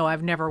is, even though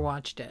I've never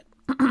watched it.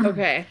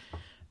 Okay.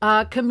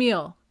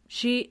 Camille.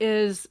 She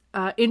is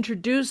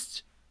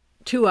introduced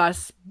to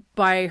us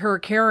by her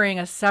carrying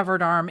a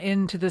severed arm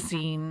into the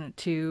scene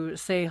to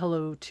say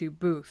hello to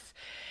Booth.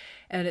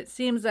 And it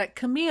seems that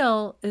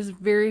Camille is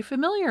very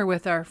familiar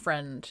with our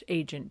friend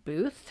Agent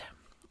Booth.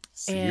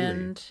 Seely.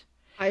 And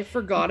I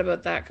forgot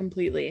about that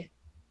completely.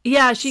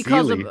 Yeah, she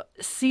calls him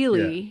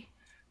Seely. Yeah.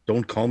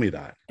 Don't call me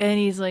that. And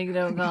he's like,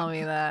 don't call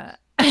me that.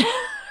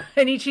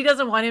 And she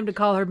doesn't want him to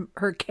call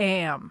her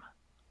Cam.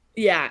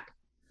 Yeah.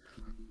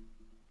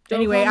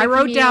 Anyway, I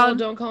wrote Camille, down.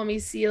 Don't call me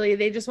Seely.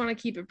 They just want to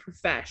keep it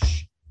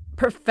profesh.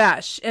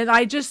 And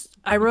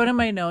I wrote in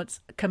my notes,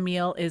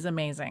 Camille is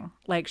amazing.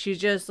 Like, she's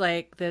just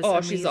like this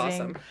amazing, she's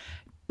awesome.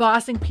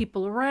 Bossing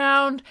people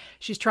around.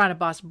 She's trying to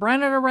boss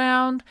Brennan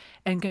around,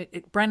 and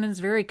Brennan's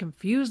very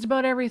confused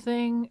about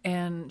everything.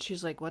 And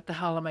she's like, what the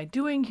hell am I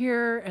doing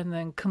here? And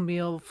then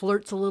Camille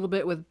flirts a little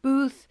bit with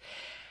Booth.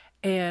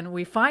 And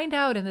we find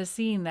out in the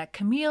scene that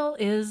Camille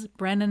is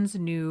Brennan's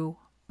new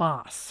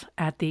boss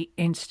at the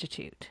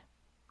Institute.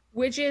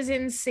 Which is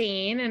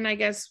insane. And I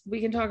guess we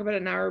can talk about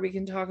it now or we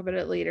can talk about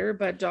it later.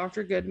 But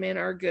Dr. Goodman,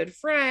 our good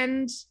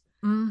friend,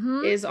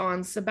 is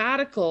on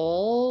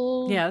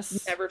sabbatical.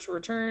 Yes. Never to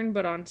return,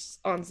 but on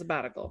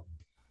sabbatical.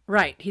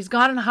 Right. He's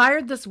gone and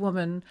hired this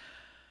woman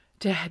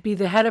to be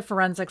the head of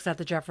forensics at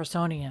the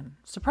Jeffersonian.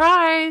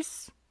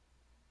 Surprise!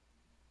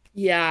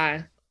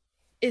 Yeah.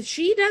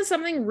 She does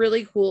something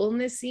really cool in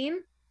this scene.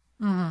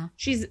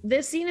 Mm-hmm.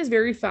 This scene is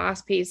very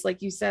fast paced.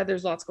 Like you said,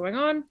 there's lots going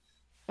on.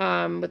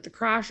 With the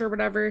crash or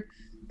whatever,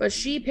 but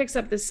she picks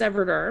up the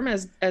severed arm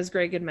as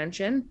Greg had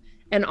mentioned,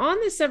 and on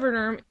the severed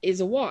arm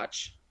is a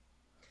watch.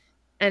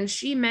 And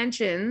she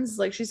mentions,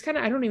 like, she's kind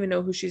of, I don't even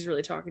know who she's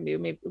really talking to,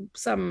 maybe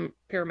some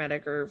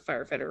paramedic or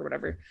firefighter or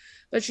whatever,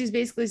 but she's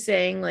basically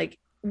saying, like,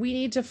 we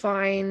need to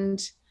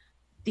find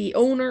the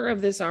owner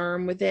of this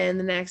arm within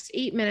the next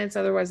 8 minutes,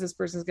 otherwise this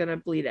person's gonna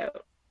bleed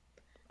out.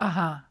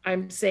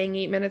 I'm saying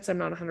 8 minutes. I'm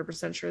not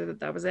 100% sure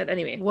that was it.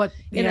 Anyway,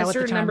 in a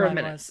certain number of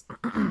minutes.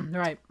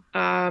 Right.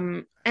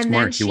 And Smart.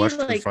 then she you watched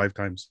like it 5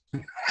 times.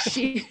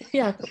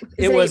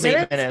 It was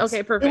 8 minutes.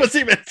 Okay, perfect. It was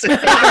 8 minutes.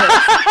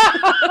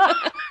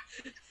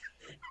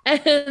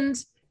 And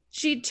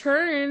she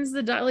turns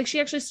the like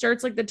she actually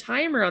starts like the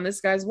timer on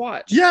this guy's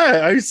watch.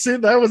 Yeah, I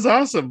said that was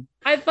awesome.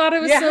 I thought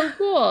it was so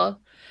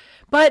cool.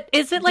 But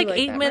is it like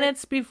 8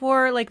 minutes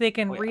before like they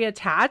can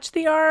reattach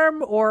the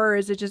arm, or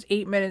is it just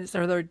 8 minutes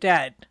or they're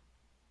dead?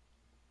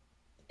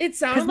 It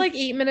sounded like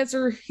 8 minutes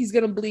or he's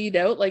gonna bleed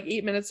out, like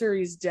 8 minutes or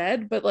he's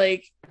dead, but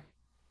like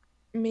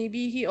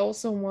maybe he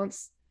also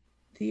wants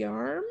the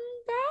arm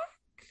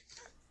back.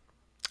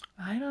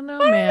 I don't know,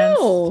 man.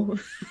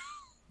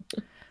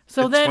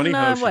 So it's then funny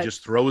how she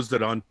just throws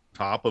it on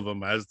top of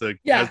him as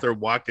they're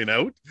walking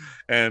out,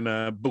 and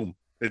boom,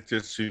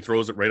 she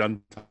throws it right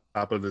on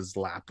top of his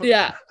lap.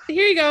 Yeah,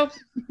 here you go.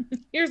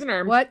 Here's an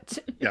arm. What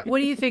do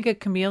you think of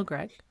Camille,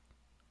 Greg?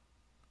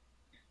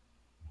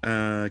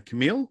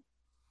 Camille?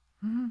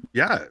 Mm-hmm.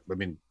 Yeah, I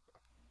mean,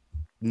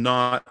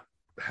 not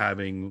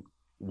having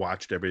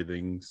watched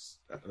everything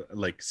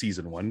like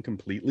season 1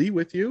 completely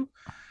with you,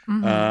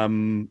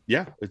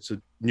 yeah, it's a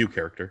new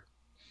character.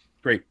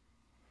 Great.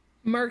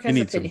 Mark has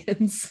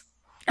opinions.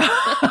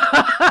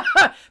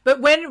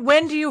 But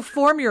when do you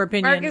form your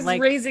opinion? Mark is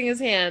raising his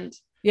hand.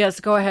 Yes,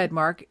 go ahead,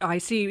 Mark. I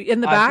see in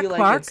the back,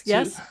 Mark.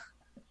 Yes.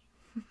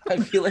 I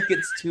feel like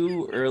it's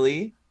too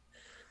early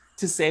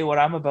to say what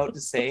I'm about to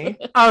say.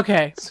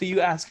 Okay. So you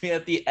ask me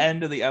at the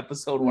end of the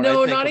episode what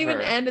No, I think not of even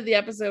her. End of the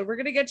episode. We're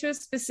gonna get to a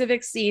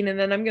specific scene, and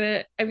then I'm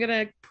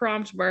gonna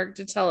prompt Mark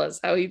to tell us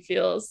how he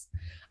feels.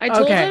 I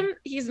told him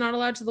he's not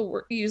allowed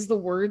to use the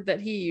word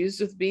that he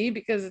used with me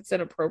because it's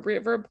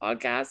inappropriate for a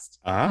podcast.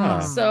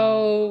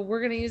 So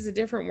we're gonna use a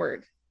different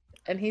word,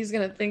 and he's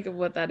gonna think of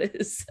what that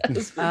is.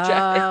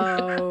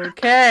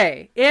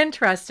 Okay,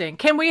 interesting.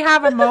 Can we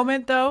have a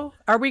moment though?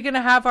 Are we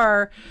gonna have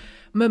our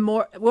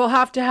we'll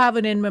have to have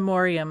an in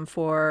memoriam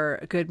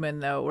for Goodman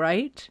though,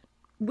 right?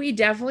 We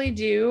definitely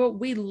do.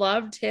 We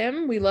loved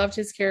him. We loved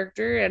his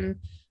character, and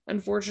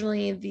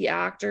unfortunately the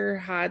actor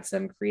had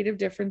some creative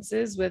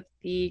differences with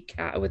the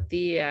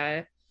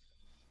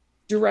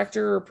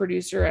director or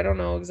producer. I don't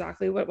know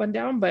exactly what went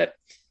down, but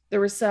there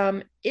were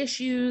some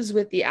issues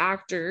with the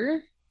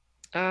actor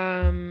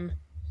and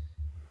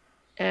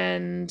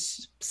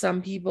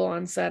some people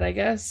on set, I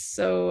guess.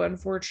 So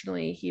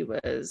unfortunately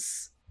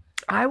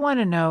I want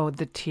to know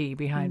the tea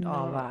behind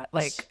all that.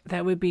 Like,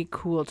 that would be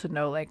cool to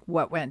know, like,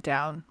 what went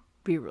down.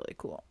 Be really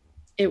cool.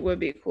 It would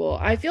be cool.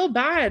 I feel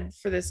bad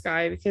for this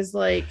guy because,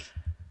 like,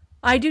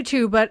 I do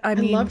too, but I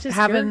mean, loved his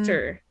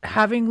character.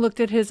 Having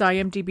looked at his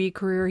IMDb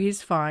career,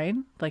 he's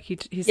fine. Like,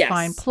 he's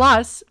fine.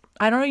 Plus,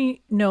 I don't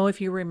know if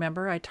you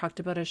remember, I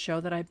talked about a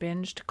show that I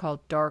binged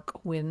called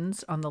Dark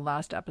Winds on the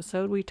last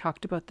episode. We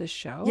talked about this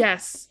show.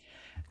 Yes.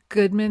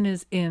 Goodman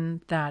is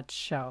in that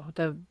show.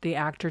 The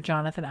actor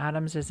Jonathan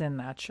Adams is in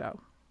that show.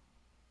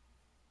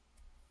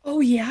 Oh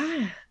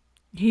yeah,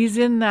 he's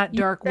in that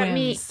Dark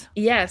Winds.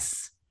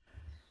 Yes.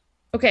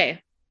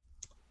 Okay.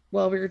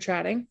 While we were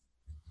chatting,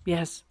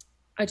 yes,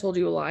 I told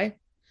you a lie.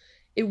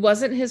 It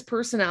wasn't his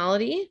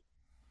personality,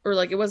 or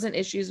like it wasn't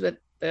issues with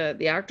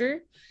the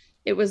actor.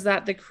 It was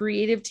that the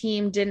creative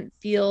team didn't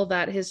feel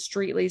that his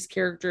straight-laced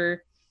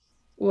character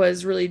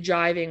was really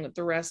jiving with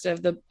the rest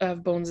of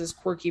Bones's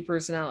quirky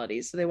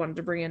personality. So they wanted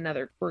to bring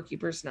another quirky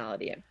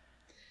personality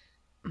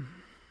in.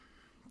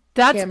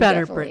 That's Cam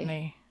better,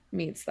 Brittany.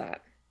 Meets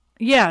that.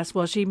 Yes,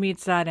 well, she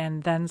meets that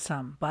and then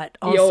some. But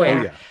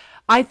also,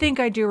 I think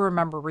I do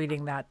remember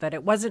reading that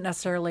it wasn't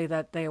necessarily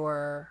that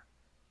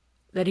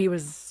he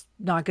was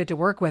not good to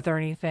work with or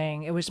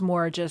anything. It was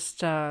more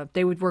just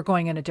were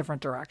going in a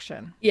different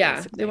direction. Yeah,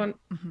 basically. They went,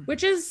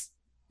 which is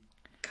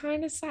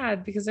kind of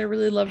sad because I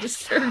really loved his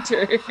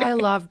character. I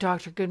love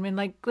Dr. Goodman.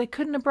 Like, they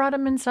couldn't have brought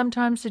him in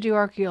sometimes to do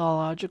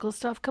archaeological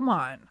stuff. Come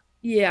on.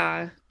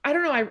 Yeah, I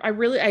don't know.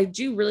 I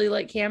do really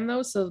like Cam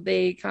though, so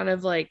they kind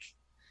of like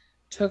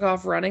took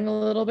off running a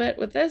little bit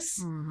with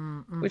this,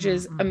 which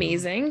is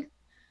amazing.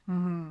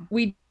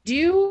 We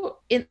do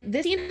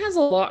this scene has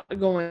a lot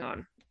going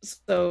on,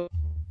 so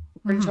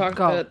we're gonna talk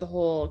about the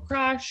whole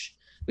crash.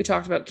 We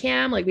talked about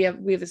Cam, like we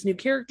have this new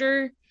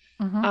character.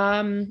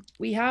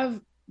 We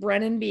have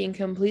Brennan being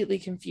completely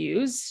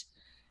confused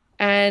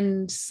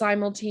and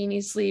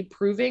simultaneously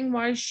proving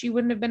why she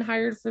wouldn't have been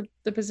hired for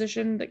the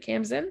position that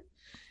Cam's in.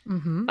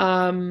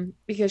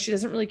 Because she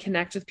doesn't really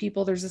connect with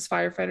people. There's this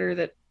firefighter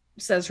that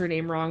says her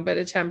name wrong, but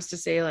attempts to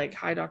say like,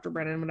 "Hi, Dr.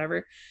 Brennan,"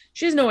 whatever.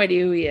 She has no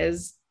idea who he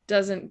is.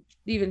 Doesn't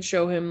even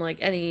show him like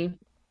any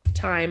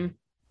time.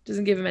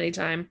 Doesn't give him any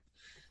time.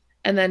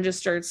 And then just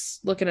starts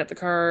looking at the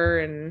car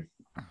and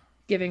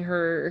giving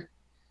her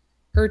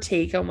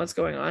take on what's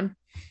going on.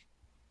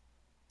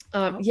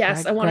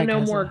 Yes, Greg, I want to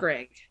know more,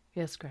 Greg.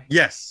 Yes, Greg.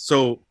 Yes.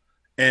 So,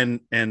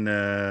 and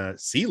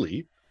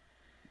Seeley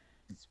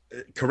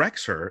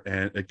corrects her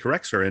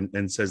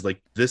and says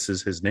like, this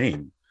is his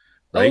name.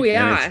 Right? Oh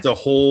yeah. And it's the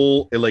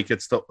whole, like,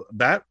 it's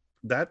that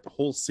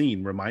whole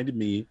scene reminded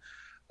me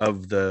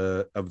of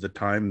the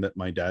time that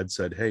my dad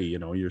said, "Hey,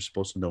 you're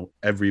supposed to know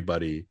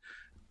everybody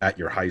at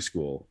your high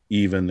school,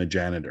 even the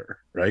janitor,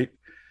 right?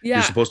 Yeah.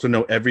 You're supposed to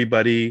know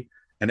everybody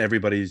and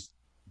everybody's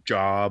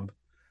job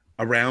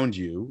around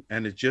you."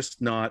 And it's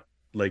just not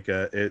like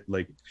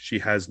like she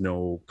has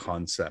no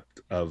concept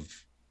of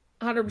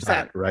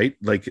 100%. Right?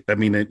 Like, I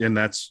mean, and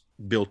that's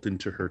built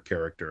into her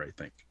character, I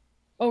think.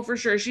 Oh, for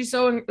sure. She's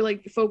so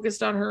like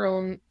focused on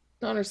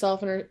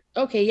herself and her.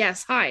 Okay,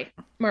 yes. Hi,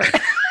 Mark.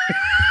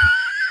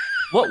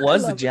 What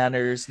was the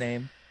janitor's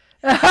name?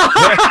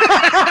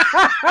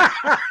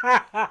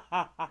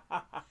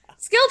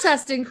 Skill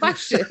testing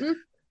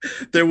question.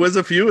 There was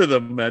a few of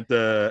them at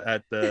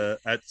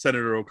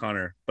Senator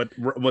O'Connor,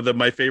 but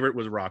my favorite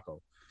was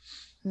Rocco.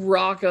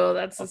 Rocco,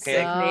 that's a sick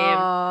name.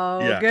 Oh,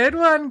 yeah. Good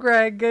one,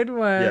 Greg. Good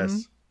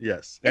one.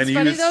 Yes. It's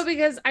funny though,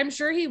 because I'm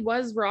sure he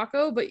was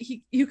Rocco, but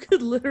you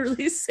could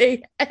literally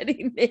say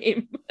any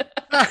name.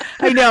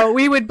 I know,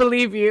 we would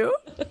believe you.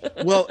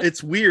 Well,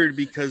 it's weird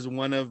because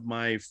one of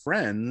my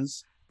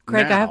friends,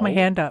 Greg, I have my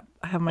hand up.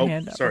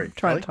 Sorry, I'm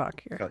trying to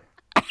talk here. Kelly.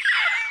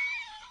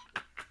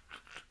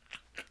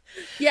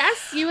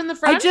 Yes, you in the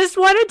front. I just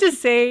wanted to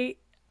say,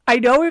 I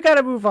know we've got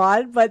to move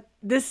on, but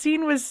this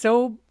scene was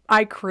so,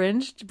 I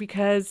cringed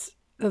because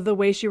of the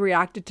way she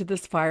reacted to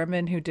this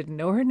fireman who didn't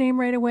know her name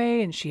right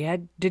away, and she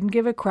didn't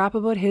give a crap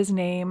about his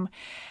name.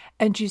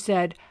 And she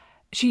said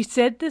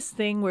this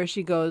thing where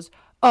she goes,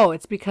 "Oh,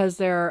 it's because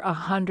there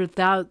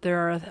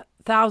are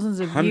thousands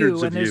of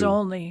you, and there's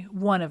only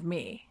one of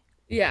me."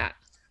 Yeah.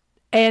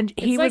 And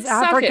he was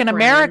African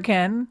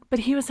American, but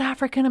he was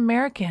African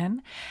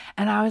American,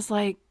 and I was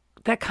like,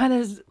 that kind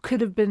of could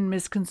have been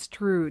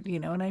misconstrued, you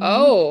know what I mean?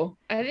 Oh,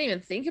 I didn't even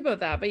think about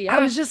that, but yeah. I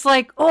was just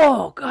like,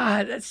 oh,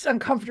 God, it's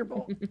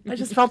uncomfortable. I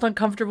just felt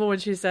uncomfortable when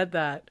she said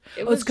that.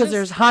 It's because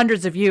there's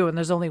hundreds of you and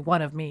there's only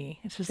one of me.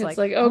 It's just like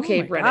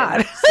okay, oh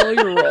Brennan, slow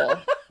your roll.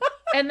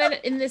 And then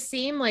in the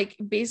same,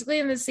 basically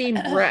in the same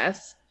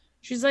breath,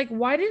 she's like,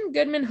 why didn't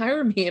Goodman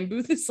hire me? And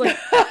Booth is like,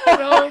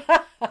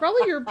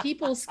 probably your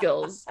people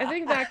skills. I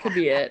think that could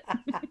be it.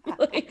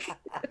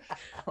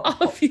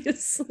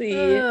 Obviously.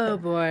 Oh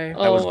boy.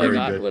 Oh my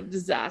God, what a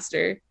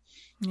disaster.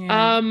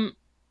 Yeah.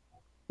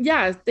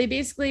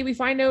 We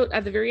find out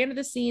at the very end of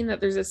the scene that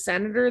there's a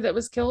senator that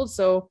was killed.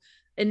 So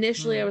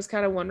initially I was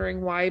kind of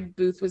wondering why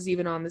Booth was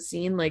even on the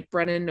scene. Like,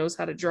 Brennan knows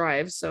how to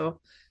drive, so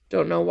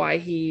don't know why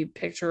he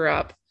picked her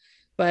up.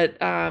 But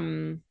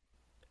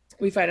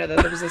we find out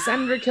that there was a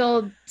senator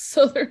killed.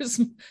 So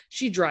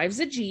she drives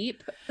a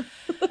Jeep.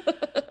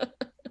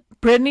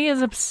 Brittany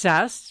is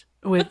obsessed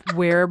with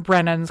where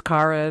Brennan's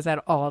car is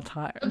at all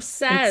times.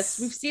 Obsessed.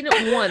 We've seen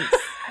it once.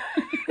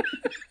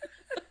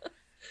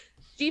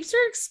 Jeeps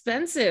are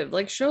expensive.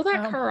 Like, show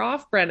that car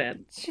off,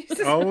 Brennan.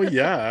 Oh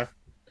yeah.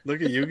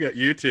 Look at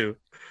you two.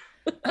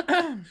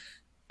 I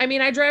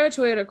mean, I drive a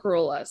Toyota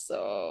Corolla,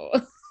 so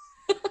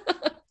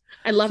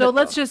I love it. So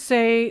let's just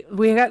say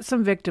we got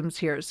some victims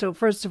here. So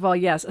first of all,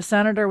 yes, a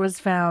senator was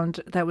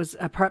found that was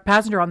a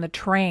passenger on the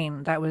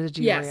train that was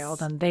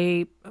derailed, and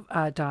they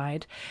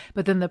died.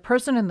 But then the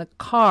person in the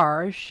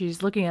car,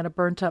 she's looking at a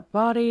burnt up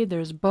body.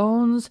 There's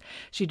bones.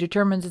 She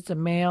determines it's a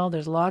male.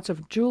 There's lots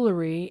of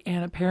jewelry,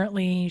 and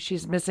apparently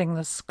she's missing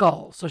the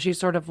skull. So she's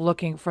sort of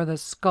looking for the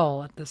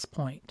skull at this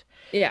point.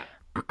 Yeah.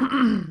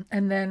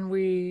 And then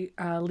we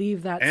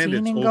leave that scene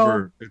and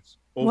it's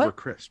over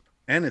crisp.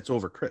 And it's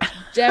over crisp.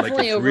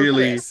 Definitely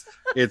crisp.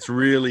 It's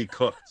really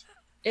cooked.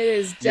 It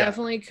is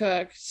definitely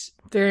cooked.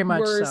 Very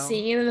much We're so.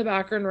 seeing it in the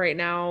background right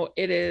now.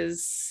 It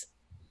is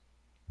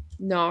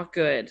not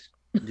good.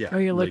 Yeah. Oh,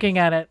 you're looking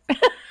at it.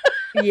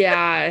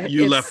 Yeah.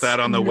 You left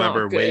that on the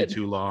Weber way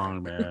too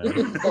long, man.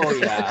 Oh,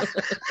 yeah.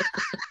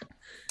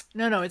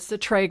 No, it's the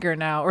Traeger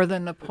now, or the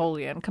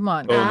Napoleon. Come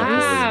on.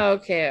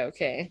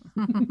 Okay.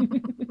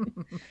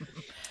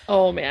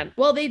 Oh, man.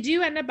 Well, they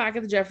do end up back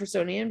at the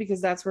Jeffersonian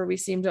because that's where we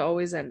seem to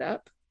always end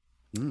up.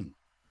 Mm.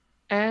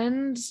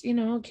 And,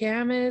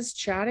 Cam is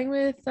chatting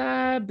with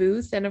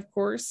Booth. And, of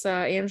course,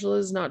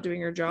 Angela's not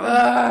doing her job.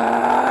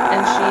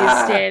 And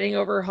she's standing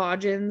over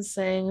Hodgins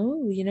saying,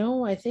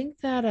 oh, I think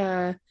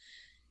that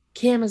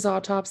Cam is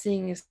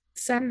autopsying a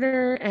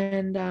senator.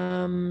 And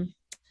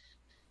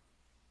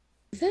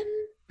then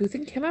Booth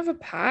and Cam have a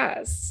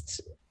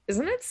past.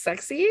 Isn't it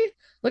sexy?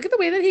 Look at the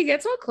way that he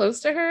gets all close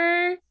to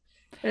her.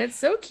 And it's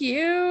so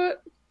cute.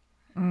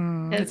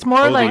 It's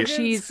more like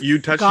she's you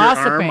touch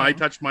gossiping. Your arm, I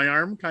touch my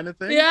arm kind of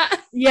thing. Yeah.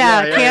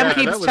 Cam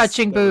keeps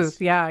touching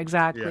Booth. Yeah,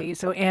 exactly. Yeah.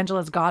 So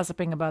Angela's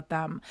gossiping about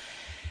them.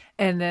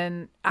 And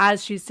then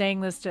as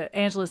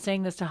Angela's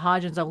saying this to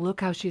Hodgins, oh, look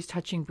how she's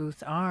touching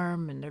Booth's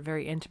arm, and they're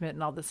very intimate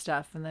and all this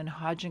stuff. And then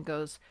Hodgins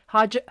goes,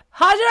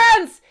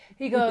 Hodgins!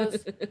 He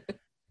goes,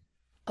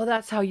 oh,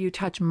 that's how you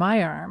touch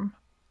my arm.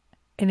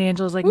 And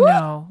Angela's like,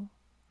 no,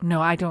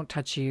 I don't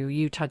touch you.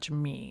 You touch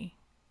me.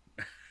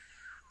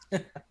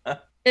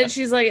 And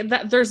she's like,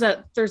 there's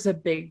a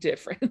big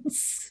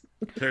difference.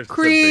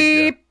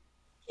 Creep.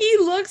 He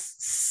looks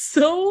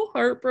so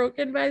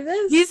heartbroken by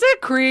this. He's a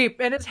creep,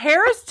 and his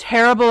hair is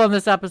terrible in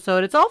this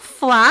episode. It's all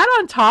flat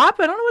on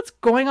top. I don't know what's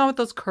going on with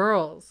those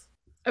curls.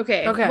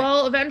 Okay.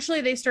 Well,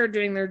 eventually they start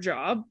doing their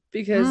job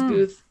because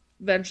Booth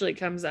eventually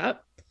comes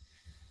up.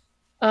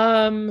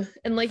 And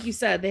like you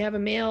said, they have a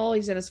male.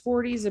 He's in his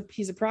 40s.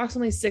 He's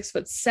approximately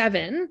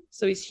 6'7",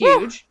 so he's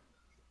huge.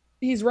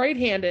 He's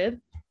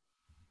right-handed.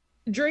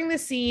 During the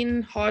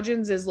scene,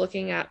 Hodgins is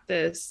looking at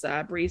this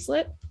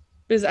bracelet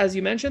because as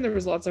you mentioned, there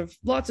was lots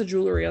of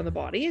jewelry on the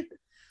body,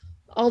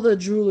 all the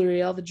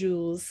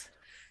jewels,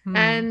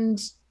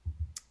 and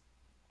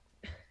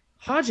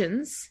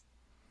Hodgins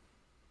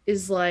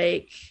is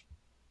like,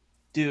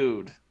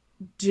 dude.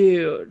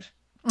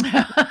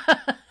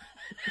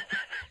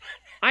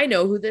 I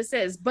know who this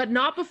is, but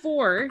not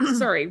before.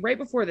 Sorry, right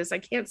before this. I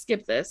can't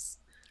skip this.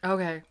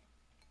 Okay.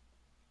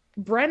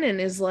 Brennan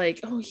is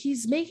like, oh,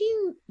 he's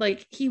making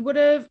like he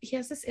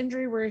has this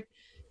injury where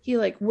he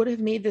like would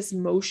have made this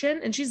motion,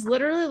 and she's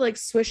literally like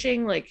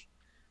swishing, like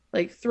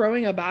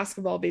throwing a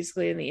basketball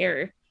basically in the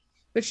air,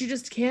 but she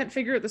just can't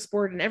figure out the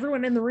sport, and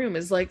everyone in the room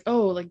is like,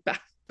 oh, like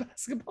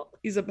basketball.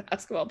 He's a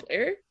basketball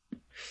player.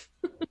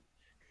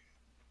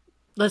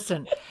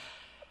 Listen,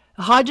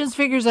 Hodgins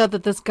figures out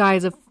that this guy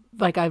is a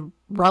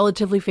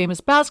relatively famous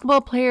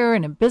basketball player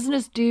and a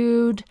business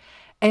dude.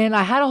 And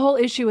I had a whole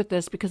issue with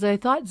this because I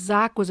thought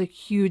Zach was a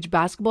huge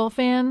basketball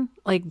fan,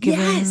 like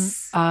given,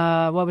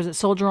 what was it,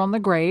 Soldier on the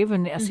Grave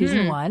in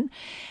season 1.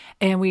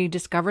 And we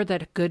discovered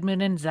that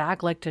Goodman and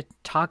Zach like to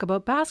talk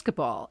about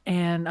basketball.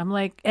 And I'm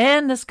like,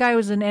 and this guy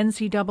was an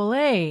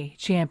NCAA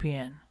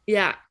champion.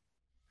 Yeah.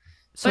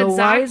 So but why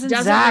Zach isn't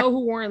doesn't Zach know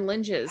who Warren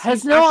Lynch is.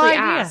 Has He no actually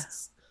idea.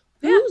 Asks,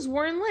 who's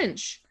Warren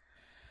Lynch?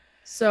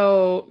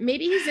 So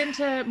maybe he's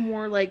into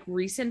more like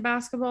recent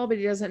basketball, but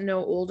he doesn't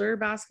know older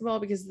basketball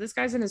because this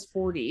guy's in his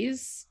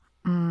 40s.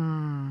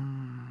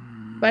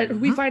 But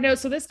we find out,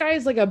 so this guy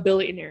is like a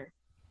billionaire.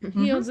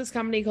 He owns this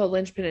company called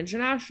Lynchpin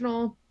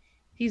International.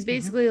 He's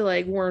basically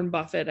like Warren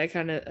Buffett. I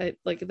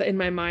like in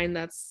my mind,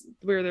 that's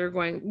where they're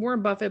going.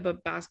 Warren Buffett,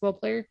 but basketball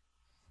player.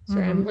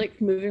 Sorry, I'm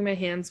like moving my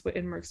hands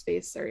in Mark's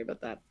face. Sorry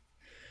about that.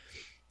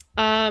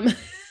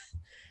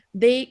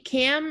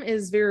 Cam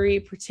is very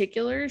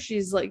particular.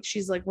 She's like,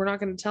 we're not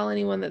going to tell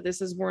anyone that this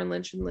is Warren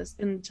Lynch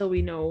until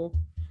we know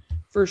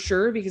for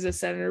sure because a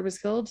senator was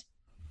killed.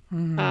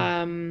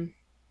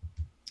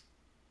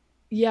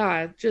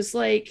 Yeah, just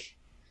like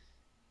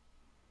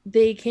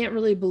they can't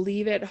really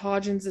believe it.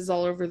 Hodgins is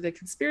all over the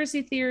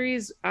conspiracy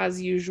theories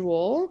as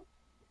usual.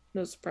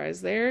 No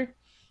surprise there.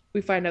 We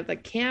find out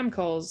that Cam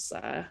calls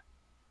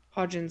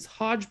Hodgins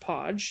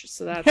hodgepodge.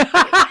 So that's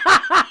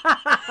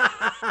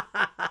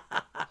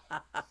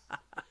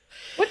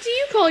What do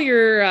you call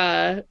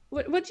your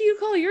what do you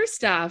call your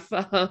staff,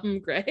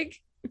 Greg?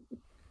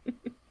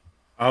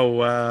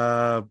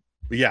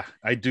 Yeah,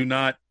 I do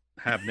not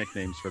have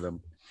nicknames for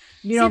them.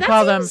 You don't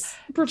call them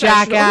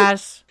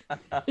jackass.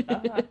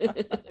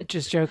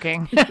 Just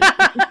joking.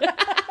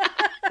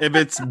 If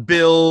it's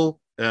Bill,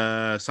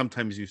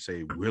 sometimes you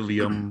say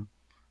William,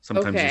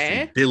 sometimes you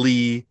say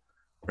Billy,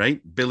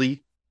 right?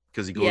 Billy,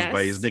 because he goes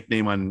by his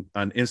nickname on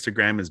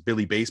Instagram is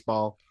Billy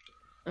Baseball.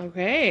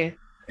 Okay.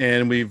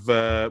 And we've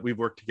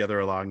worked together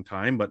a long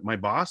time, but my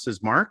boss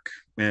is Mark,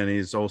 and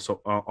he's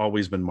also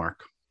always been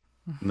Mark.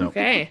 No.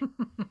 Okay.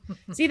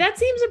 See, that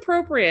seems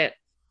appropriate.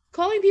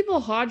 Calling people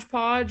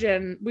hodgepodge,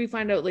 and we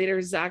find out later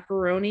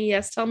Zacharoni.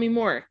 Yes, tell me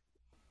more.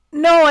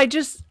 No,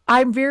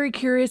 I'm very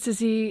curious to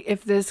see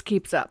if this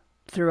keeps up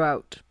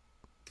throughout.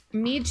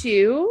 Me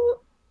too.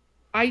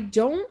 I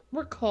don't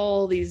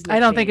recall these nicknames. I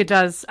don't think it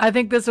does. I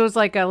think this was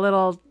like a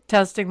little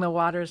testing the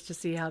waters to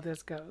see how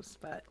this goes.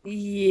 But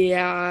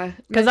yeah,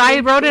 because I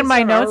wrote in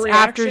my notes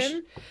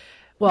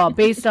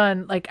based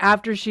on like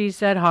after she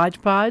said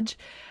hodgepodge,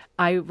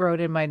 I wrote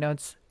in my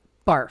notes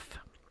barf.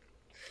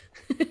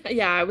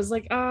 Yeah, I was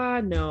like,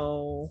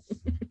 no,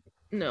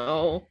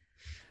 no,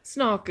 it's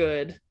not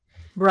good.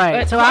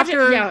 Right. But so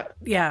after,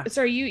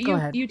 sorry,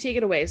 you take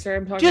it away. Sorry,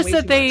 I'm talking. Just way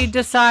that too they much.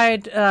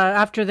 decide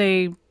after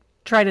they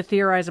try to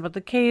theorize about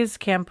the case,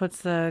 Cam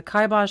puts the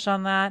kibosh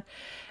on that,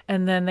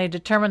 and then they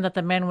determine that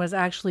the man was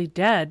actually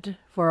dead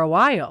for a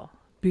while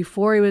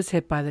before he was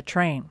hit by the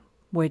train,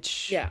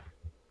 which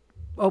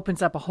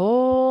opens up a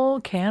whole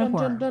can of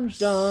worms. Dun,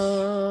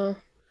 dun, dun.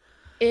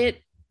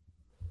 It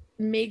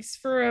makes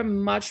for a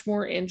much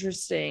more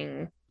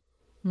interesting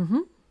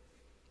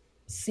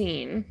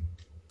scene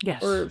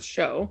or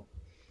show.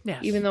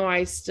 Yes. Even though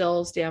I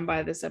still stand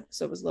by this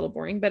episode was a little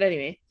boring, but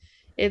anyway,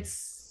 it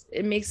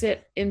makes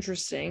it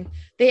interesting.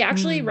 They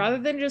actually, rather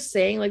than just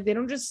saying, like, they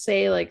don't just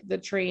say like the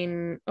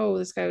train, oh,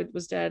 this guy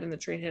was dead and the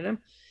train hit him.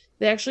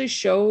 They actually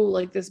show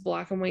like this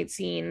black and white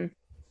scene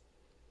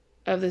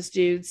of this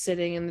dude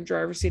sitting in the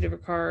driver's seat of a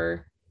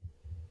car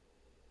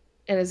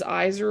and his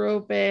eyes are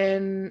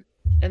open,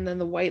 and then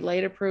the white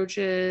light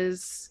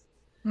approaches,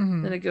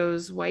 then it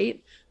goes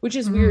white, which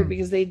is weird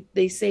because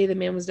they say the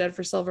man was dead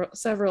for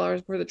several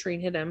hours before the train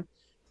hit him,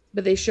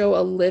 but they show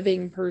a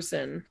living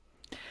person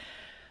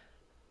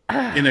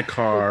in a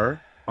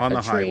car on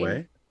the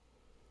highway,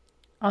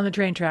 on the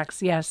train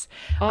tracks. Yes,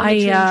 on the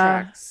train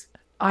tracks.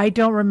 I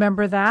don't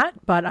remember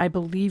that, but I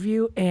believe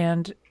you.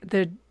 And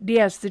the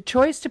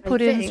choice to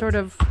put in sort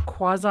of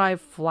quasi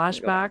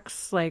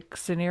flashbacks like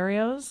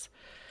scenarios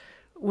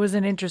was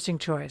an interesting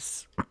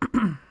choice.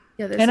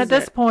 And at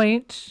this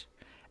point,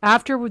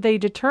 after they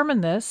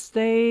determine this,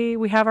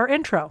 we have our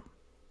intro.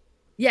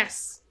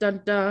 Yes.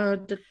 Dun,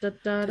 dun, dun, dun,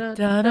 dun, dun,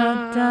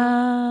 dun,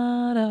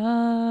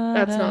 dun.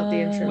 That's not the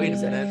intro. Wait a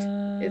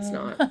minute. It's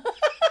not.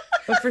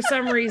 But for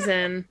some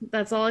reason,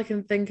 that's all I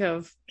can think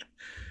of.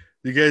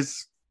 You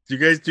guys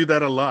do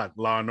that a lot,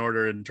 Law and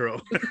Order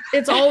intro.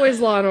 It's always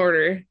Law and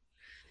Order.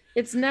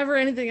 It's never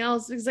anything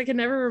else because I can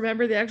never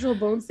remember the actual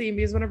Bones theme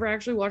because whenever I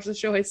actually watch the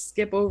show, I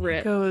skip over it.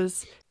 It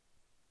goes.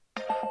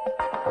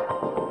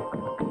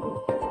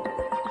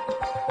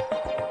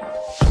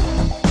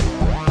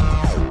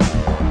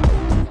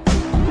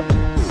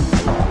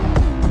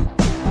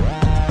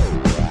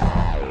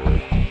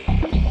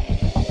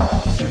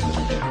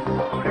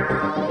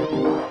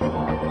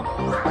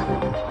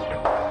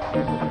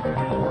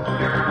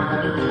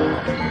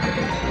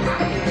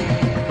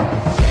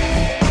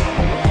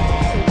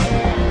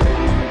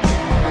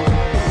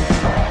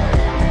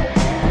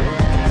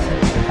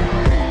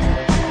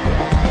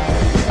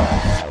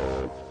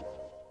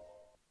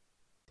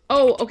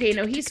 Oh, okay.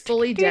 No, he's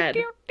fully dead.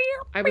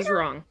 I was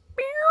wrong.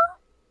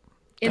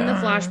 In the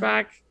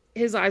flashback,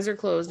 his eyes are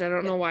closed. I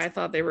don't know why I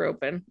thought they were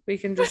open. We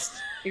can just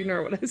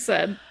ignore what I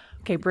said.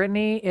 Okay,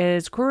 Brittany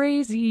is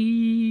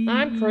crazy.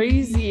 I'm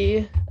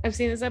crazy. I've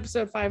seen this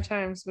episode 5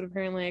 times, but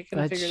apparently I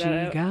couldn't figure that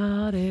out. But she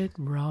got it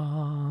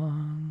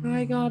wrong.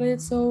 I got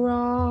it so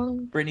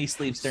wrong. Brittany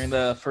sleeps during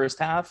the first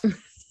half. And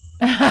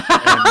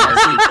Mark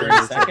sleeps during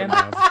the Second.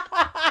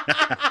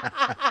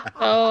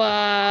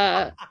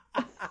 So,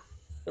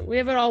 we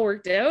have it all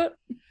worked out.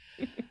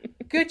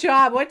 Good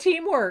job. What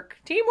teamwork?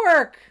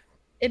 Teamwork.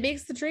 It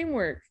makes the dream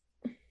work.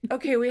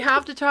 Okay, we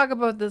have to talk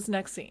about this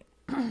next scene.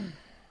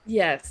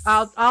 Yes.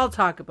 I'll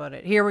talk about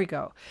it. Here we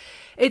go.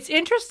 It's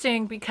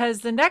interesting because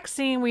the next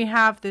scene we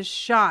have this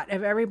shot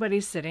of everybody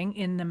sitting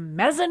in the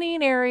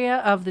mezzanine area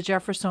of the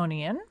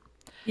Jeffersonian.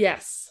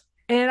 Yes.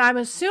 And I'm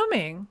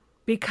assuming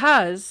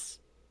because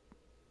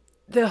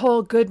the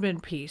whole Goodman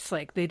piece,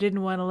 like they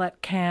didn't want to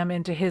let Cam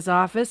into his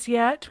office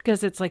yet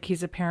because it's like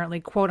he's apparently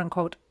quote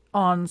unquote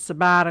on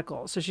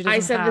sabbatical. So she doesn't I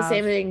said the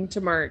same thing to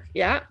Mark.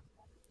 Yeah.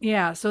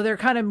 Yeah. So they're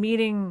kind of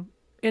meeting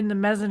in the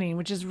mezzanine,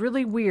 which is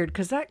really weird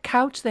because that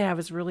couch they have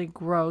is really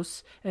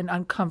gross and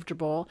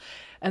uncomfortable.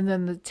 And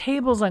then the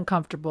table's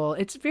uncomfortable.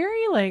 It's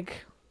very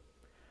like,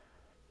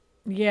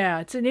 yeah,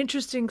 it's an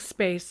interesting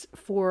space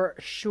for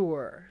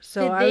sure.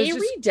 So did they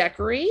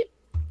redecorate?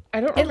 I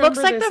don't remember. It looks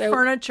like the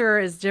furniture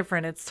is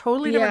different. It's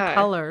totally different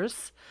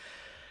colors.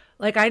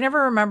 Like I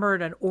never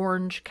remembered an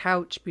orange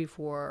couch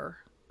before.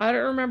 I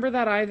don't remember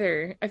that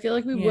either. I feel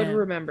like we would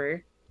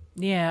remember.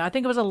 Yeah, I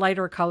think it was a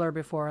lighter color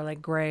before,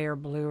 like gray or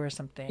blue or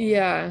something.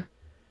 Yeah.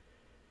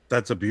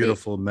 That's a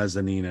beautiful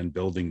mezzanine and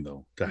building,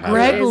 though. To have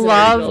Greg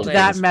loved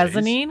that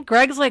mezzanine.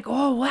 Greg's like,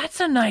 "Oh, that's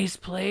a nice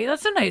place.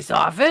 That's a nice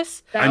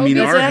office." I mean,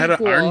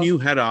 our new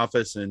head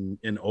office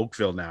in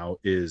Oakville now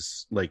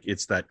is like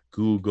it's that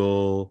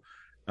Google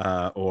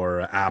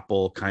or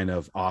Apple kind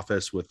of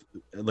office with,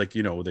 like,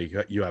 you know,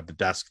 you have the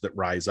desk that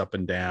rise up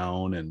and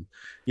down, and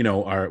you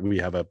know, we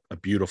have a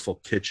beautiful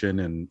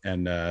kitchen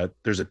and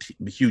there's a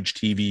huge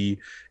TV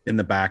in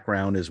the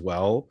background as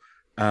well.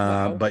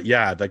 Wow. But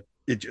yeah, like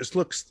it just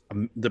looks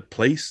the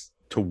place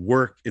to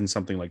work in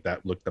something like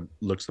that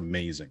looks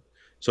amazing.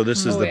 So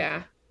this is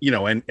you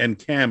know, and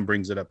Cam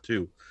brings it up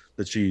too,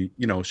 that she,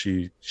 you know,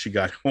 she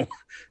got home,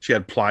 she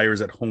had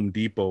pliers at Home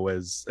Depot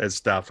as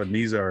stuff, and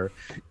these are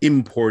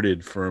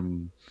imported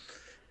from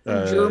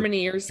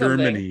Germany or something.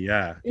 Germany,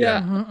 yeah.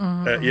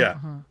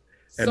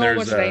 And so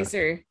much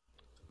nicer.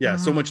 Yeah,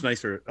 so much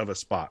nicer of a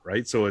spot,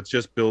 right? So it's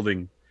just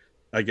building.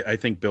 I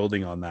think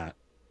building on that.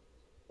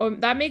 Oh,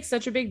 that makes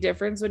such a big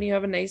difference when you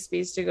have a nice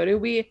space to go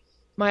to.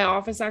 My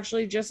office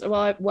actually just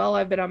while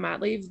I've been on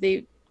mat leave,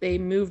 they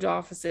moved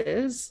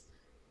offices.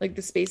 Like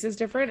the space is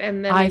different,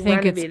 and then I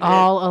think it's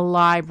all a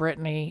lie,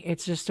 Brittany.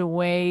 It's just a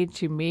way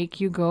to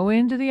make you go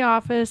into the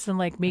office and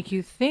like make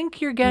you think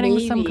you're getting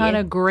some kind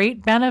of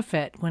great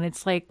benefit when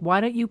it's like,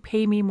 why don't you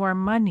pay me more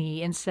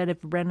money instead of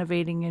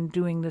renovating and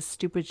doing this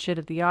stupid shit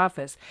at the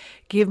office?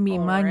 Give me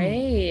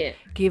money. Right.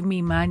 Give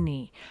me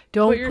money.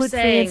 Don't put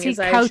fancy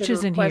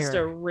couches in here. Request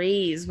a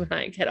raise when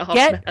I get off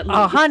mat leave.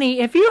 Honey,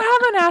 if you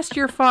haven't asked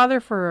your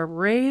father for a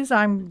raise,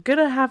 I'm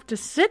gonna have to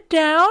sit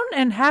down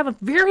and have a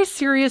very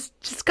serious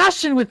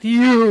discussion with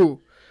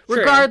you. Sure.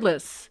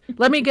 Regardless,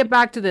 let me get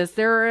back to this.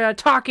 They're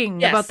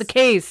talking about the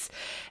case,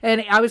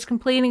 and I was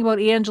complaining about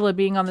Angela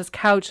being on this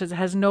couch that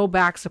has no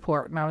back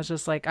support, and I was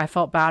just like, I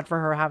felt bad for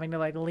her having to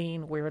like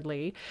lean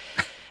weirdly.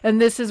 And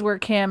this is where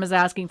Cam is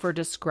asking for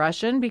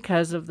discretion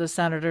because of the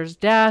senator's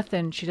death,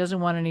 and she doesn't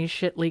want any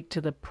shit leaked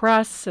to the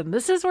press. And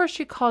this is where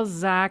she calls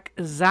Zach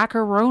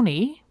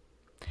Zaccaroni.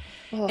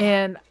 Oh.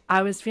 And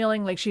I was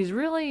feeling like she's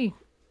really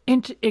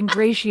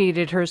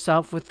ingratiated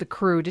herself with the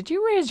crew. Did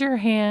you raise your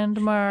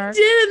hand, Mark? I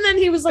did, and then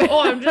he was like,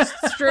 "Oh, I'm just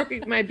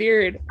stroking my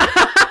beard."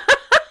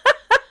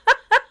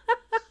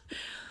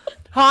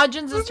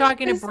 Hodgins is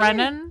talking to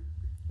Brennan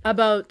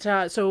about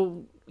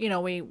so you know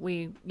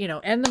we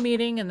end the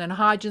meeting, and then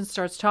Hodgins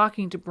starts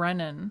talking to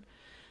Brennan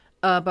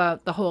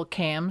about the whole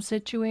Cam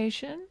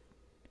situation.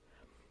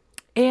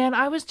 And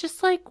I was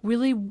just like,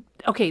 really,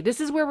 okay,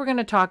 this is where we're going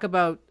to talk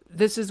about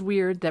this is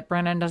weird that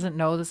Brennan doesn't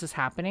know this is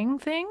happening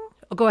thing.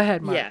 Go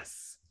ahead, Mark.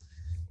 Yes.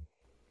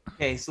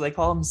 Okay, so they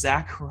call him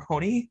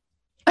Zaccaroni.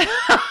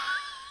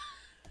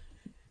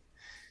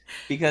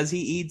 because he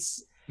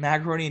eats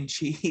macaroni and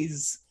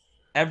cheese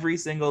every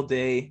single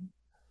day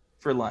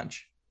for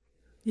lunch.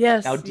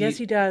 Yes,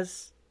 he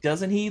does.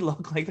 Doesn't he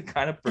look like the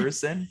kind of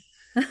person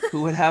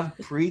who would have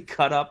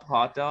pre-cut up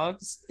hot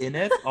dogs in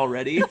it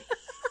already?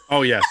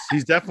 Oh yes,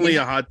 he's definitely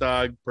a hot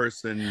dog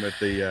person with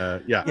the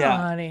Oh,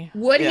 honey.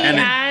 Would he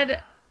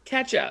add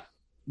ketchup?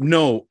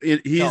 No,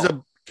 he's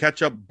a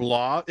ketchup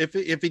blob.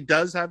 If he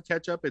does have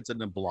ketchup, it's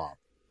in a blob.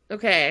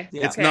 Okay.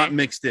 Yeah. It's not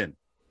mixed in.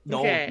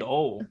 No.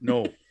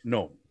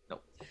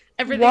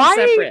 Everything's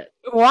separate.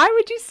 Why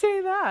would you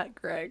say that,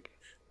 Greg?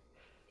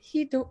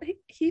 He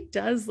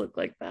does look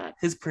like that.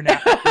 His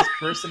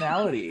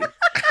personality.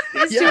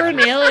 These two are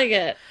nailing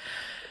it.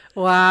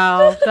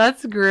 Wow,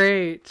 that's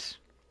great.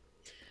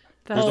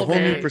 There's a whole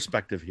new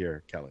perspective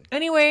here, Kelly.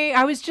 Anyway,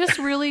 I was just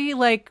really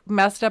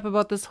messed up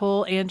about this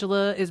whole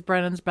Angela is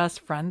Brennan's best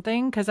friend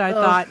thing, because I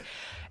thought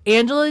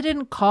Angela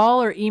didn't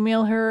call or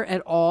email her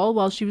at all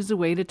while she was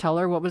away to tell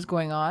her what was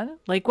going on.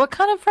 Like, what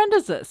kind of friend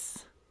is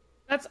this?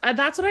 That's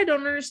what I don't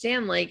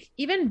understand. Like,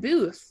 even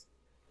Booth.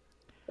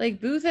 Like,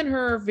 Booth and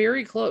her are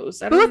very close.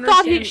 Booth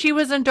thought she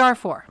was in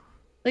Darfur.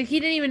 Like, he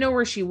didn't even know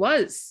where she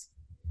was.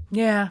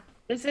 Yeah.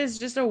 This is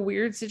just a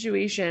weird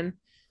situation.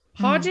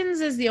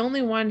 Hodgins is the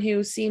only one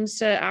who seems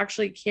to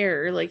actually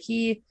care. Like,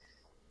 he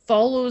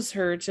follows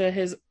her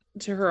to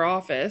her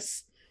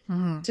office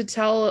to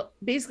tell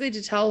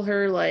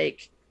her,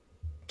 like,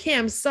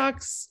 Cam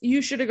sucks.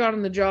 You should have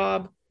gotten the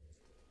job.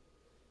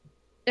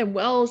 And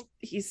while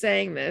he's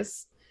saying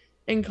this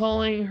and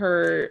calling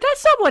her...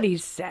 That's not what he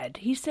said.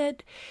 He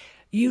said...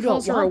 You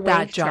don't want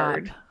that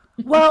job.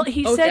 Well,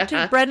 he said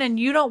to Brennan,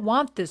 you don't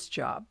want this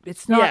job.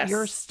 It's not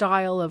your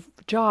style of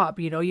job.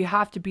 You know, you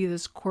have to be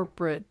this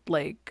corporate,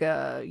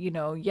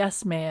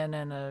 yes man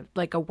and a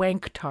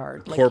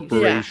wank-tard.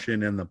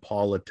 Corporation and the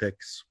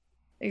politics.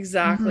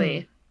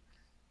 Exactly.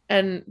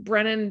 And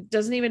Brennan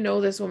doesn't even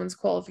know this woman's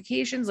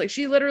qualifications. Like,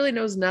 she literally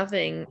knows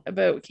nothing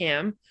about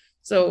Cam.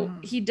 So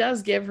he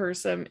does give her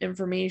some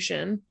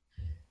information,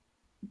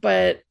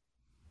 but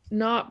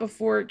not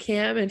before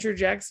Cam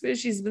interjects, because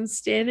she's been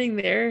standing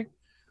there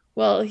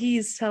while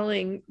he's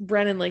telling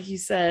Brennan, like you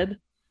said,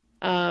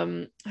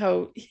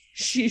 how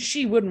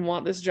she wouldn't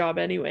want this job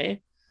anyway.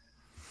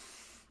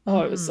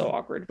 Oh, it was so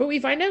awkward. But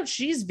we find out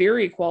she's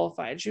very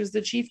qualified. She was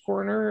the chief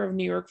coroner of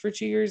New York for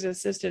 2 years,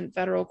 assistant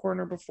federal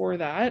coroner before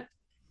that.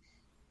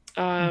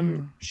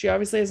 She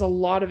obviously has a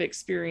lot of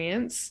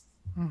experience.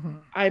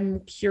 I'm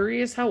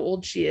curious how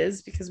old she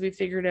is, because we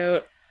figured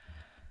out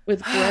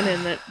with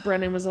Brennan that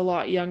Brennan was a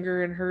lot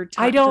younger, and her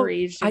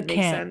age didn't make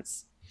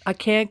sense. I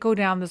can't go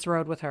down this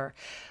road with her.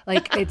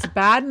 Like, it's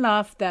bad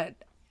enough that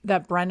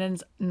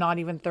Brennan's not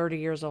even 30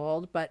 years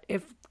old, but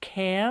if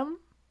Cam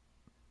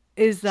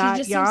is that young,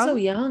 she just seems so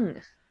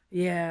young.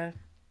 Yeah.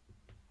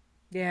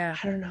 I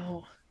don't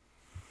know.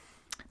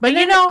 But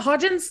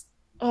Hodgins.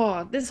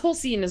 Oh, this whole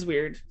scene is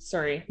weird.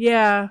 Sorry.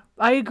 Yeah,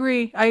 I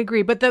agree.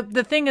 But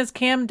the thing is,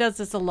 Cam does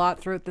this a lot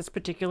throughout this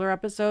particular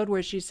episode,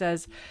 where she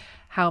says,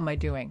 "How am I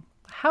doing?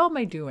 How am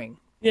I doing?"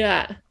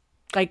 Yeah.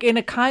 Like, in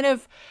a kind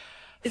of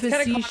facetious,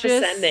 kind of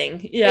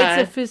condescending. Yeah.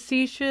 It's a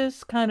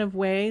facetious kind of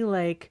way.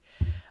 Like,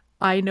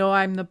 I know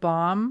I'm the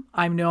bomb.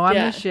 I know I'm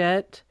the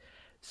shit.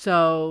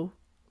 So,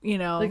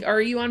 like,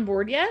 are you on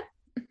board yet?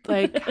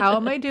 Like, how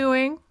am I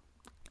doing?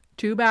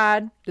 Too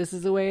bad. This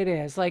is the way it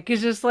is. Like,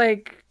 it's just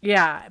like,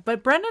 yeah.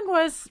 But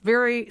Brendan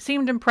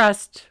seemed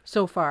impressed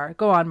so far.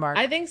 Go on, Mark.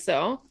 I think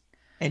so.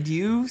 And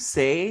you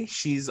say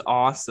she's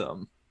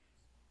awesome.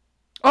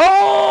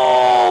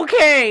 Oh,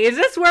 okay. Is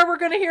this where we're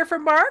going to hear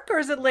from Mark, or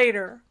is it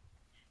later?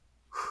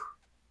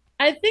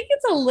 I think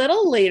it's a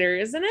little later,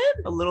 isn't it?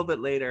 A little bit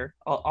later.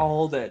 I'll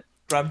hold it.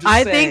 But I'm just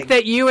saying. Think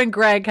that you and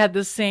Greg had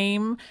the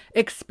same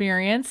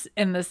experience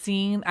in the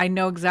scene. I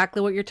know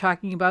exactly what you're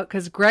talking about,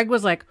 because Greg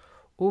was like,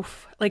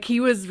 oof. Like, he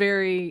was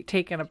very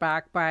taken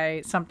aback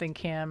by something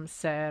Cam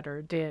said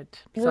or did.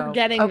 We're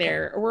getting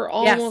there. We're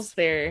almost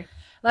there.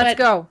 Let's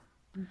go.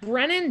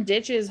 Brennan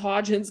ditches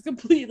Hodgins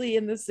completely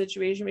in this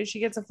situation. Maybe she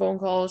gets a phone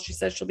call. She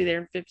says she'll be there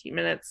in 15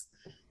 minutes.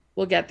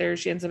 We'll get there.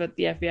 She ends up at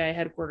the FBI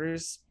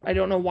headquarters. I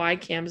don't know why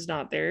Cam's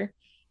not there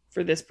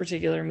for this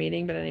particular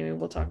meeting, but anyway,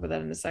 we'll talk about that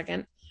in a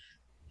second.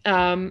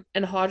 And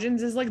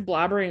Hodgins is like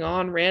blabbering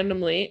on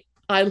randomly.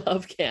 I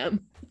love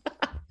Cam.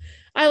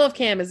 I love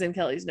Cam is in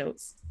Kelly's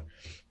notes.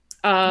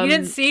 You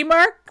didn't see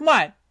Mark? Come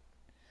on.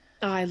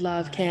 I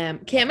love Cam.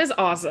 Cam is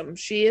awesome.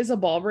 She is a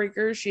ball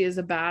breaker. She is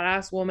a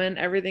badass woman.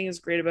 Everything is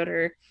great about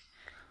her.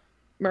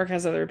 Mark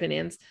has other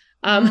opinions.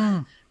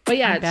 But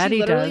yeah, she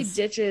literally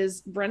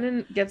ditches.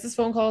 Brennan gets his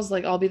phone calls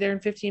like, I'll be there in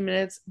 15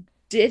 minutes,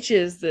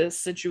 ditches this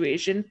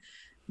situation.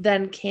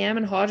 Then Cam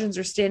and Hodgins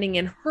are standing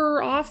in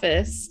her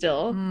office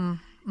still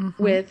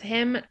with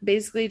him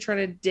basically trying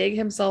to dig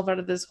himself out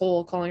of this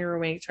hole, calling her a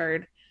wank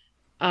tard.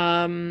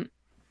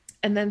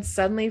 And then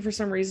suddenly, for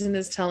some reason,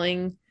 is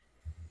telling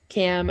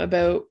Cam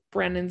about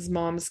Brennan's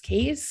mom's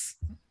case,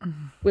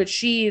 which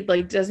she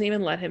like doesn't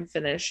even let him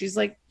finish. She's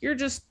like, you're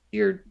just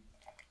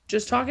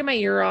talking my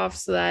ear off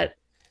so that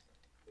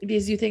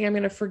because you think I'm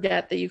gonna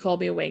forget that you called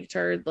me a wank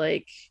tard.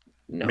 Like,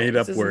 No, made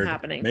this up isn't word.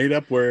 happening. Made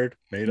up word.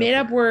 Made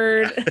up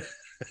word.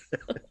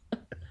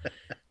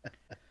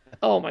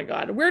 Oh my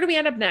God. Where do we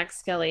end up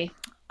next, Kelly?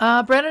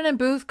 Brennan and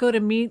Booth go to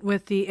meet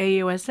with the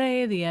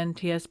AUSA, the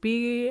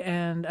NTSB,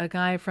 and a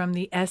guy from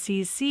the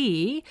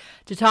SEC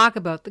to talk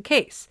about the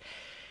case.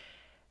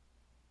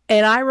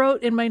 And I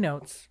wrote in my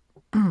notes,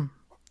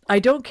 I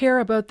don't care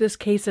about this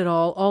case at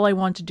all. All I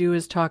want to do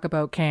is talk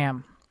about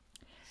Cam.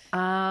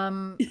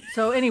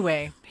 So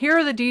anyway, here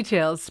are the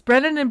details.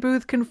 Brennan and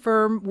Booth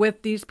confirm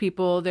with these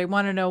people. They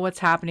want to know what's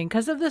happening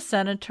because of the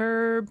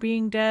senator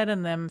being dead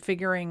and them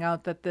figuring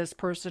out that this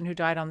person who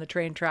died on the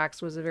train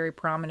tracks was a very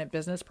prominent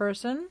business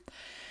person.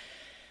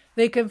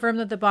 They confirm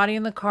that the body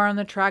in the car on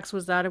the tracks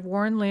was that of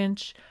Warren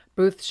Lynch.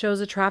 Booth shows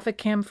a traffic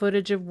cam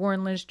footage of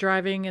Warren Lynch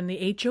driving in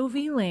the HOV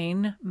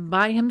lane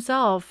by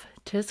himself.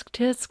 Tisk,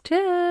 tisk,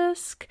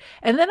 tisk.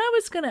 And then I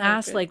was going to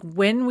ask, like,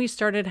 when we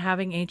started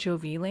having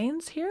HOV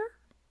lanes here?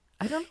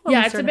 I don't know.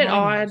 Yeah, it's a bit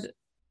odd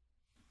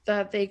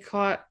that they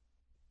caught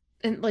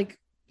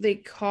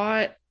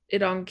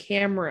it on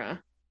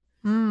camera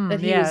that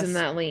he was in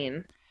that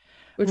lane,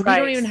 which we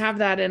don't even have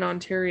that in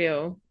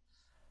Ontario.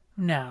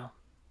 No.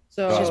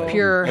 So it's just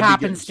pure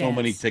happenstance. So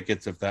many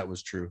tickets if that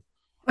was true.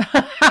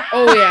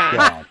 Oh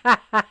yeah.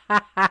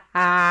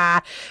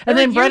 And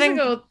then Brennan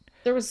ago,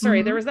 there was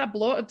that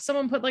blow up.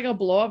 Someone put like a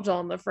blow up doll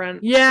in the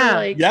front.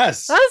 Yeah.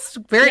 Yes. That's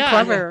very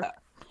clever.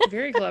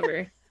 Very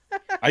clever.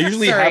 I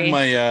usually have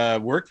my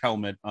work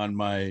helmet on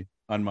my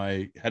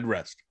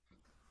headrest.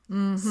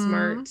 Mm-hmm.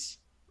 Smart.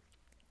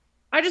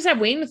 I just have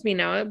Wayne with me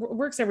now. It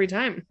works every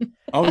time.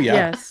 Oh yeah.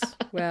 Yes.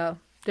 Well,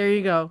 there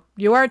you go.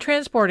 You are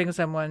transporting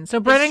someone. So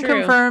Brennan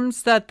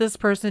confirms that this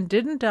person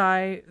didn't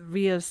die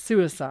via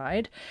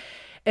suicide,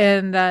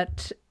 and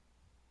that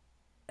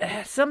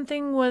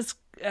something was.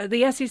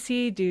 The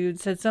SEC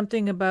dude said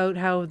something about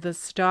how the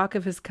stock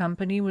of his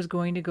company was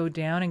going to go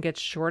down and get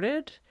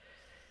shorted.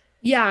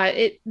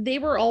 Yeah, they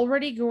were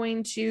already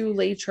going to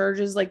lay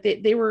charges. Like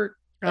they were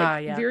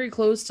very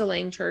close to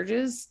laying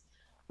charges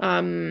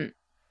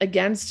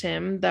against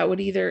him that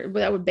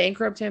would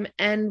bankrupt him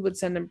and would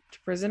send him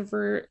to prison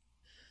for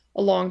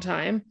a long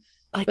time.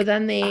 Like, but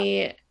then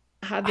they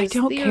had this I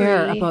don't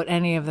care about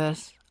any of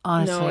this,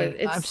 honestly.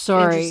 No, I'm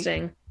sorry.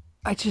 Interesting.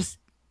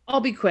 I'll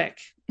be quick.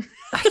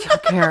 I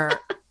don't care.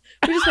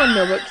 We just want to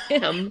know about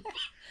Kim.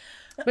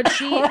 But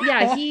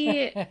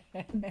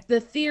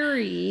the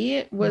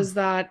theory was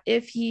that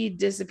if he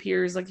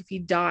disappears, like if he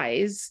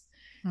dies,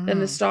 then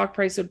the stock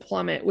price would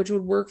plummet, which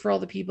would work for all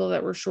the people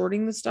that were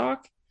shorting the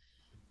stock.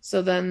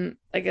 So then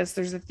I guess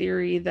there's a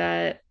theory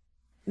that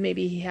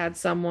maybe he had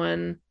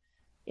someone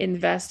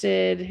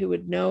invested who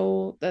would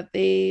know that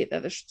the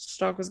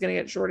stock was going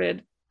to get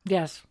shorted.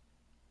 Yes.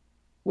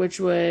 Which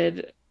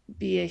would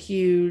be a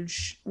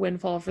huge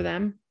windfall for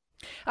them.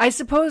 I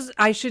suppose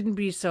I shouldn't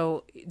be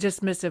so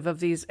dismissive of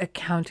these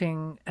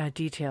accounting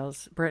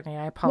details, Brittany.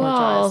 I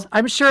apologize. Well,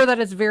 I'm sure that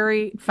it's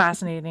very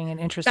fascinating and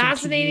interesting.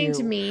 Fascinating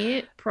to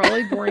me,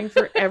 probably boring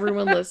for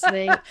everyone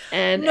listening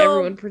and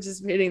everyone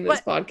participating in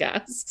this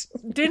podcast.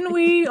 Didn't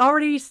we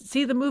already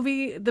see the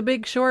movie The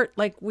Big Short?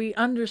 Like, we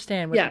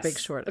understand what The Big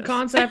Short is. The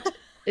concept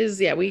is,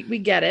 we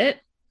get it.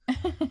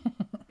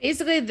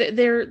 Basically,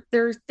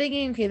 they're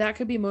thinking, okay, that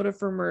could be motive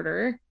for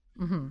murder.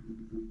 Mm-hmm.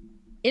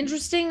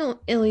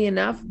 Interestingly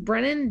enough,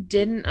 Brennan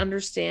didn't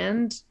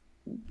understand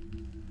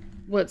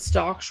what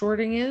stock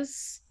shorting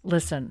is.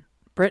 Listen,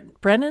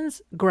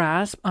 Brennan's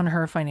grasp on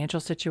her financial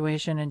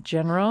situation in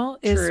general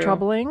is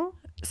troubling.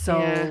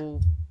 So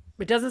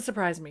it doesn't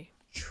surprise me.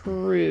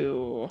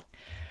 True.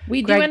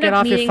 We Greg, do end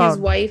up meeting his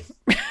wife.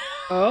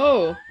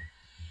 Oh.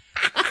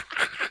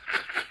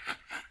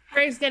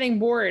 Greg's getting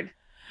bored.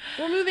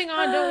 We're moving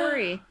on. Don't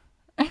worry.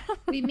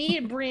 We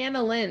meet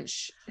Brianna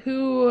Lynch,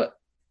 who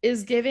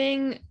is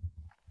giving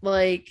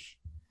like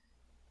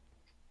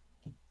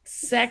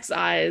sex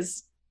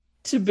eyes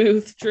to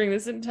Booth during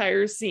this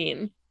entire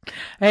scene.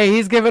 Hey,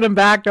 he's giving him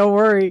back. Don't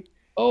worry.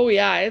 Oh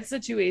yeah, it's a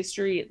two-way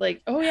street.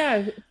 Like, oh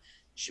yeah,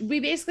 we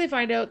basically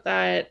find out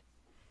that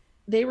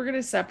they were going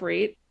to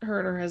separate, her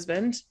and her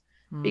husband,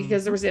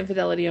 because there was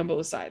infidelity on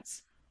both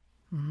sides.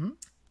 Mm-hmm.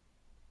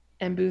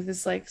 And Booth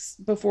is like,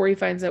 before he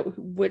finds out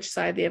which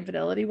side the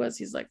infidelity was,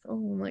 he's like, oh,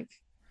 like,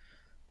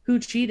 who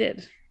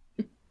cheated?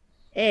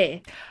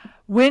 Hey.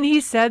 When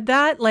he said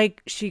that,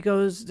 like, she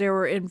goes,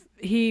 on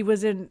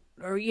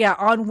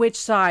which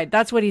side?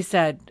 That's what he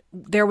said.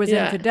 There was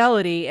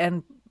infidelity,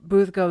 and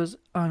Booth goes,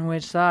 on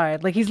which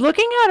side? Like, he's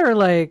looking at her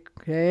like,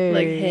 hey.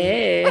 Like,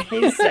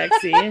 hey,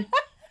 sexy.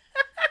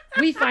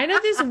 We find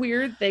out this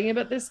weird thing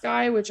about this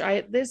guy,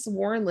 this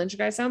Warren Lynch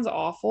guy sounds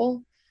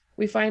awful.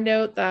 We find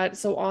out that,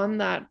 so on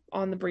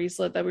the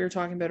bracelet that we were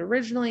talking about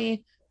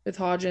originally with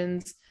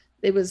Hodgins,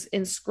 it was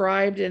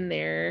inscribed in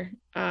there,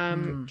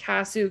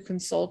 Casu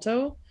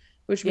Consulto,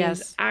 which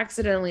means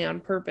accidentally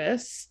on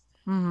purpose.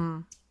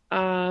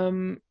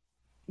 Mm-hmm.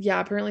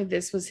 Apparently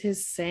this was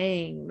his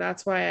saying.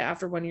 That's why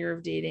after 1 year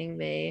of dating,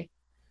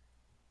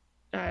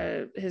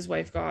 his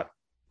wife got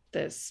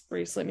this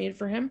bracelet made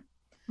for him.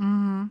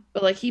 Mm-hmm.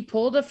 But like, he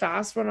pulled a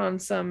fast one on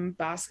some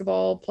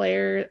basketball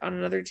player on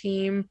another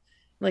team,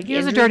 Like he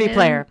was a dirty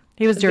player.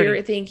 He was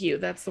dirty. Thank you.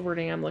 That's the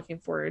wording I'm looking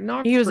for.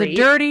 He was a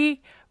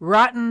dirty,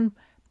 rotten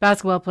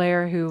basketball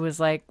player who was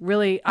like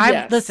really.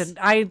 Listen.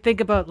 I think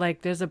about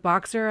like there's a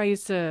boxer I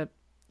used to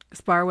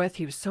spar with.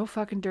 He was so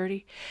fucking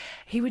dirty.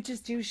 He would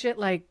just do shit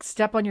like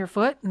step on your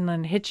foot and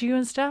then hit you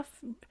and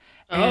stuff.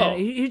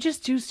 And you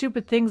just do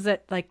stupid things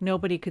that like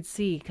nobody could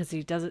see because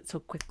he does it so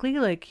quickly.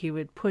 Like he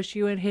would push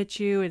you and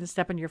hit you and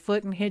step on your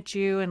foot and hit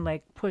you and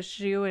like push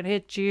you and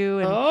hit you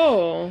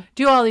and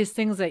do all these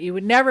things that you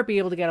would never be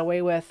able to get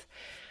away with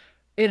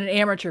in an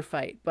amateur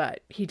fight. But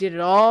he did it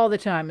all the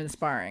time in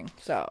sparring.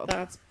 So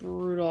that's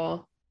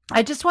brutal.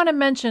 I just want to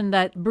mention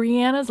that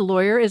Brianna's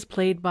lawyer is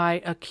played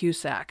by a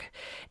Cusack.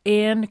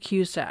 Anne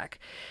Cusack.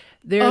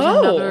 There's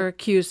another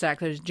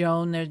Cusack. There's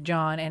Joan, there's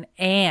John, and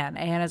Anne.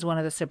 Anne is one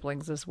of the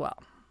siblings as well.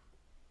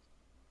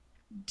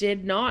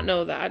 Did not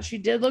know that. She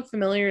did look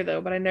familiar though,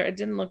 but I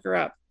didn't look her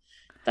up.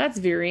 That's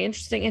very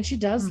interesting. And she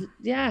does,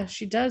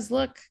 she does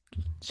look.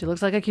 She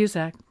looks like a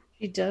Cusack.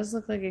 She does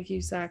look like a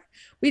Cusack.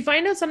 We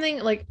find out something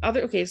like so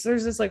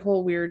there's this like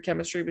whole weird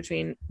chemistry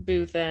between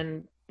Booth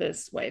and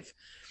this wife.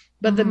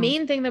 But the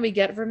main thing that we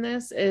get from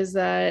this is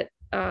that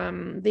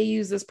they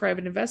use this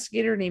private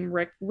investigator named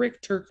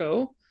Rick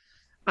Turco.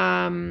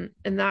 And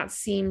that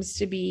seems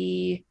to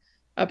be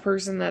a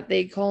person that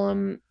they call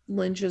him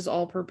Lynch's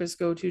all-purpose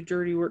go-to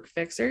dirty work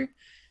fixer.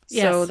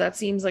 So that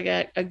seems like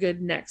a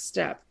good next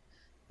step.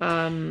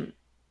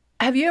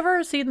 Have you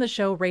ever seen the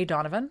show Ray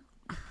Donovan?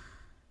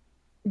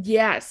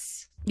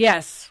 Yes.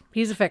 Yes,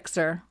 he's a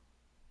fixer.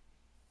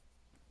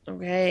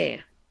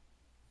 Okay.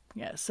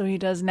 Yeah, so he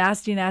does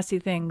nasty, nasty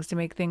things to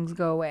make things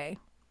go away.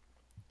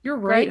 You're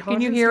right. Right?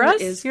 Can you hear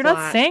us? You're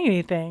not saying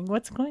anything.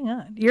 What's going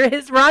on?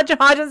 Roger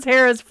Hodgson's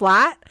hair is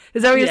flat.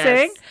 Is that what you're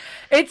saying?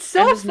 It's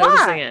so I'm just flat.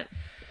 noticing it.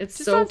 It's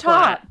just so on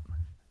flat. top.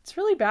 It's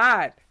really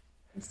bad.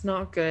 It's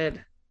not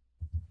good.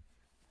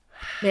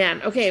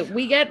 Man, okay,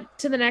 we get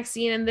to the next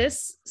scene, and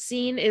this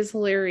scene is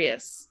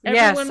hilarious.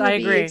 Everyone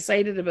would be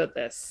excited about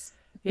this.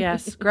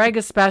 Yes, Greg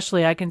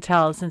especially, I can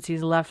tell since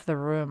he's left the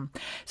room.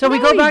 So we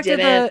go back to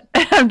the...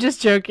 I'm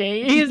just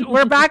joking.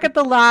 We're back at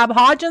the lab.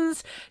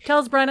 Hodgins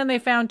tells Brennan they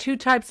found 2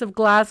 types of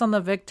glass on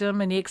the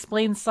victim, and he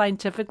explains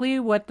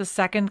scientifically what the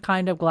second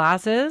kind of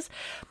glass is.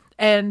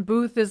 And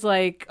Booth is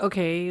like,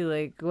 okay,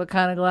 like, what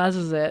kind of glass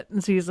is it?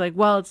 And so he's like,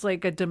 well, it's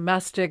like a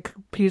domestic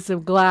piece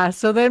of glass.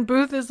 So then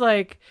Booth is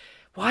like,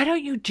 why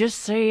don't you just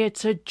say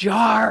it's a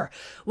jar?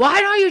 Why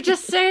don't you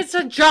just say it's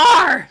a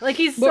jar? Like,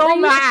 he's so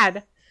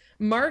mad.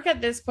 Mark at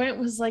this point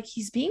was like,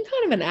 he's being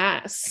kind of an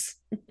ass.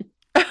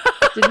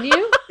 Didn't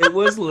you? It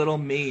was a little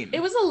mean.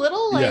 It was a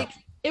little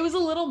it was a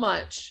little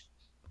much.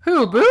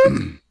 Who,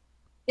 Booth?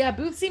 Yeah,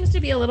 Booth seems to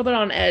be a little bit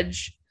on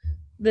edge.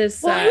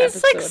 He's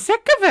episode. Like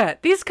sick of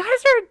it. These guys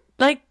are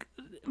like,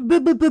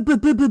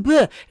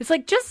 it's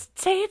like, just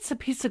say it's a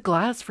piece of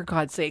glass for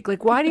God's sake.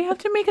 Like, why do you have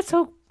to make it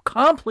so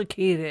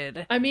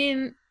complicated? I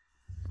mean,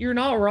 you're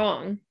not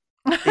wrong.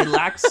 They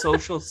lack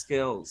social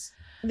skills.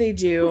 They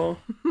do.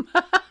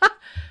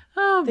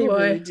 Oh boy. They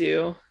really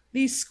do.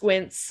 These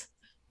squints.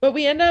 But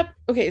we end up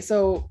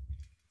so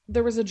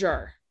there was a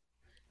jar.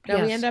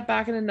 Now we end up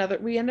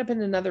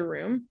in another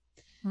room.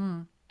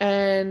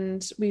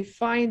 And we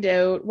find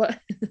out what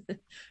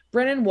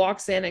Brennan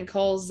walks in and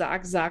calls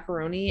Zach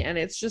Zaccaroni, and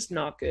it's just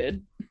not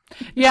good.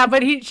 Yeah,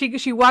 but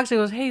she walks and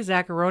goes, "Hey,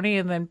 Zaccaroni,"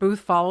 and then Booth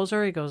follows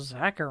her. He goes,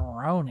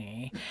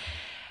 "Zaccaroni."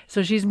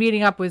 So she's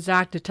meeting up with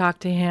Zach to talk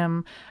to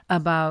him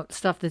about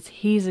stuff that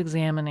he's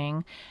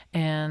examining,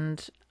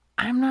 and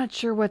I'm not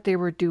sure what they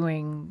were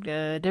doing.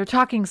 They're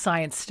talking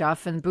science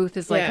stuff, and Booth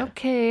is like,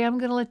 okay, I'm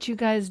going to let you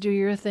guys do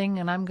your thing,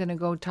 and I'm going to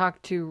go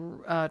talk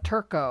to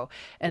Turco.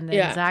 And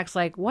then Zach's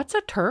like, what's a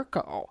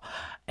Turco?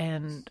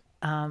 And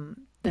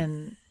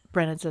then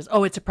Brennan says,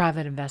 oh, it's a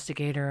private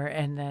investigator.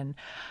 And then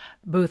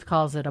Booth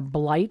calls it a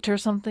blight or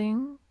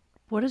something.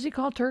 What does he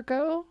call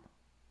Turco?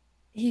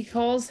 He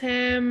calls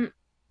him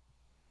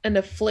an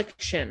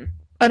affliction.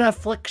 An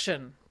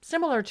affliction.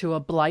 Similar to a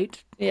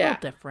blight. A little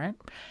different.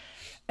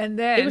 And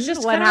then it was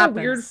just kind of a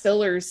weird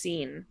filler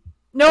scene.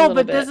 No,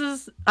 but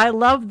I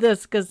love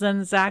this because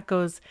then Zach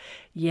goes,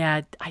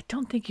 yeah, I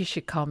don't think you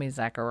should call me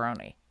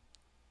Zaccaroni.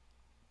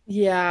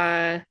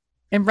 Yeah.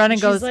 And Brennan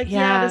goes, like,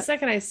 yeah, the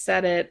second I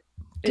said it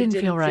didn't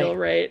feel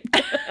right.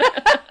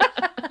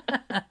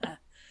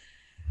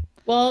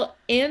 Well,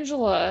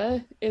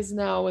 Angela is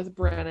now with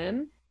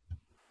Brennan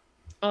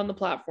on the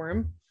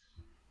platform.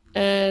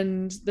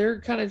 And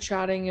they're kind of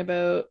chatting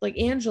about, like,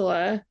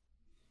 Angela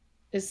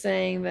is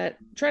saying that,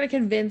 trying to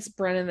convince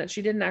Brennan that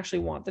she didn't actually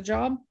want the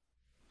job.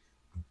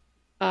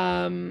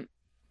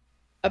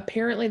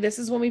 Apparently this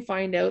is when we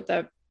find out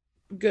that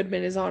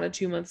Goodman is on a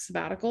 2-month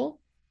sabbatical,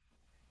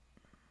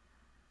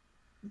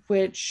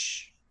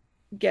 which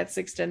gets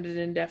extended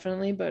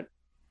indefinitely, but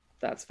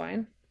that's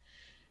fine.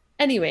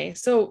 Anyway,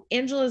 so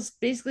Angela's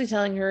basically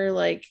telling her,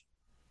 like,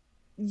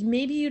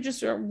 maybe you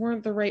just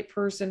weren't the right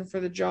person for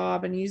the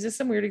job, and uses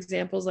some weird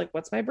examples like,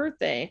 what's my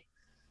birthday?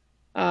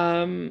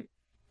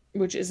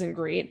 which isn't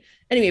great.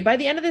 Anyway, by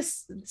the end of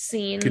this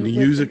scene, can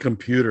you use a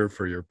computer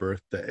for your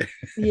birthday?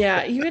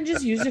 Yeah, you can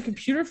just use a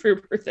computer for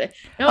your birthday.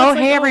 Now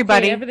hey,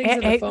 everybody. Okay, everything's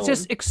in the phone.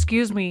 Just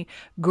excuse me.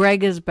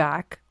 Greg is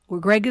back.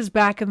 Greg is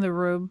back in the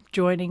room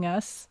joining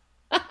us.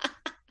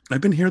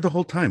 I've been here the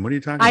whole time. What are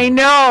you talking about? I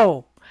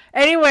know.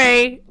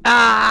 Anyway,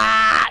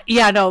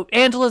 no,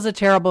 Angela's a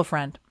terrible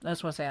friend.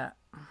 That's what I say.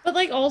 But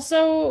like,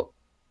 also,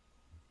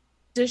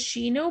 does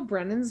she know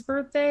Brennan's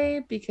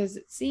birthday? Because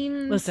it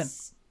seems listen,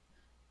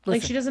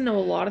 like she doesn't know a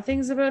lot of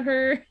things about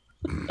her.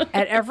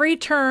 At every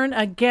turn,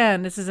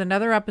 again, this is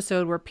another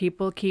episode where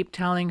people keep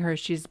telling her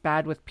she's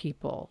bad with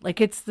people.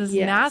 Like, it's this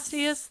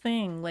nastiest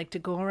thing, like, to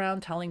go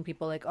around telling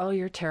people, like, oh,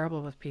 you're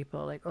terrible with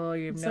people. Like, oh,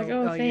 you're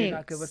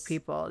not good with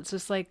people. It's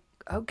just like,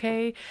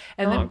 okay.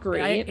 And then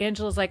great.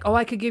 Angela's like, oh,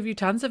 I could give you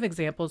tons of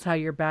examples how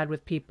you're bad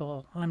with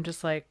people. And I'm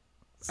just like,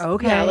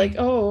 okay. Yeah, like,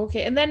 oh,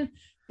 okay. And then,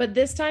 but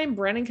this time,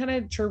 Brennan kind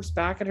of chirps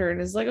back at her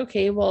and is like,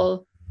 okay,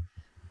 well,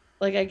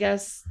 like, I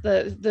guess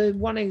the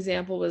one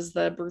example was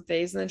the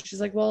birthdays. And then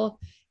she's like, well,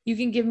 you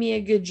can give me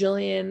a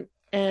gajillion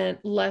and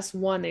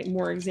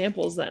more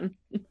examples then.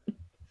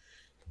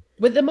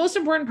 But the most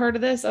important part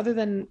of this, other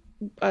than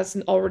us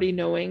already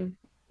knowing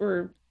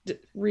or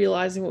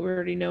realizing what we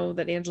already know,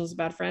 that Angela's a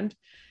bad friend,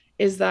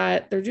 is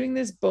that they're doing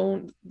this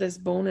bone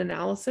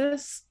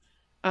analysis.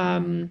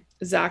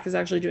 Zach is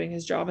actually doing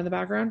his job in the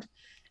background.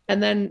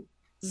 And then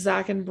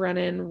Zach and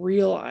Brennan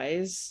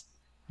realize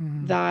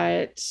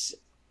that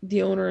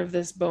the owner of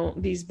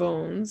these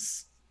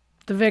bones,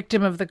 the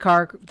victim of the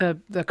car, the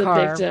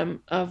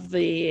victim of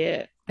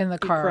the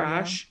car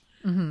crash,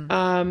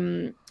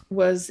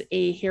 was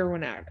a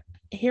heroin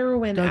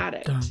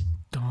addict,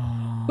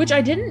 which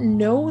I didn't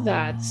know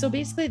that. So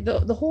basically,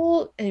 the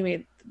whole,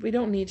 anyway, we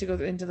don't need to go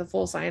into the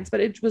full science,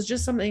 but it was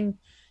just something.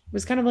 It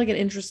was kind of like an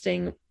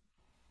interesting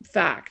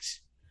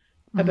fact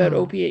about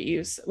opiate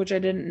use, which I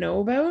didn't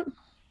know about.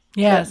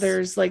 Yes, that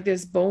there's like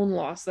this bone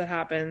loss that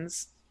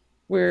happens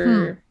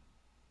where.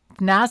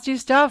 Nasty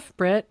stuff,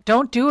 Britt.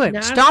 Don't do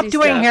it. Stop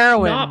doing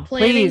heroin. Not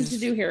planning please. To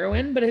do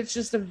heroin, but it's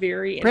just a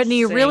very Brittany,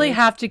 you really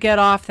have to get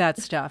off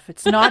that stuff.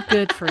 It's not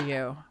good for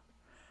you.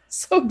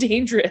 So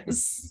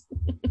dangerous.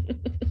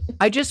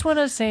 I just want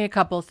to say a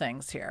couple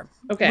things here.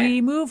 Okay.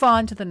 We move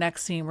on to the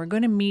next scene. We're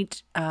going to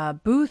meet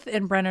Booth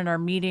and Brennan are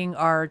meeting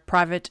our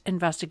private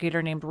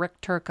investigator named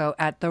Rick Turco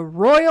at the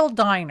Royal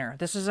Diner.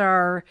 This is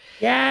our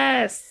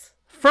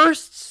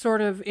first sort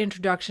of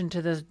introduction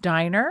to this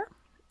diner.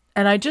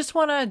 And I just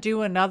want to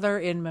do another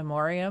in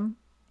memoriam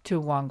to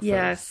Wong Fu.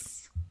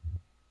 Yes.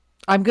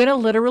 I'm going to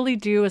literally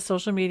do a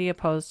social media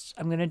post.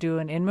 I'm going to do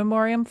an in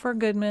memoriam for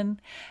Goodman,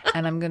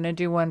 and I'm going to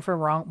do one for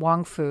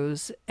Wong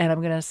Fu's. And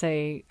I'm going to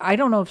say, I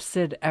don't know if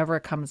Sid ever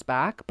comes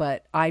back,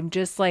 but I'm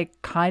just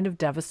like kind of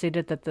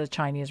devastated that the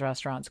Chinese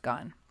restaurant's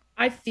gone.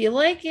 I feel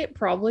like it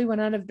probably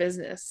went out of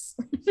business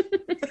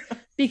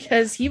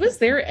because he was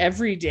there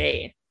every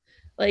day.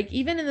 Like,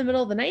 even in the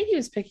middle of the night, he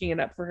was picking it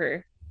up for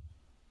her.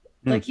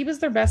 Like, he was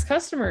their best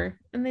customer,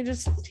 and they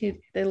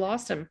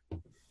lost him.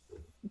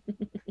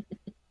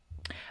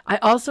 I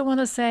also want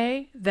to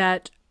say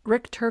that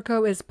Rick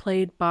Turco is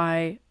played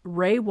by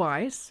Ray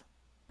Wise,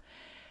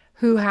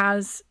 who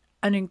has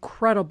an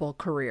incredible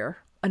career.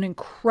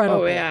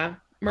 Oh yeah,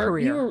 Mark,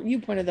 career. You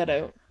pointed that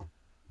out.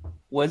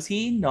 Was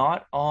he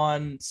not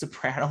on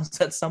Sopranos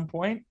at some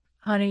point?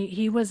 Honey,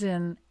 he was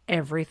in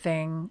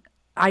everything.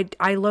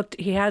 I looked,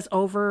 he has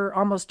over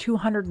almost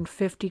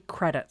 250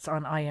 credits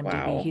on IMDb.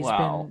 Wow, He's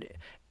been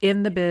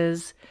in the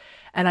biz.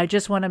 And I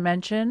just want to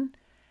mention,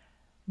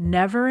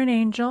 never an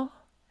Angel,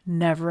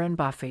 never in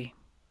Buffy.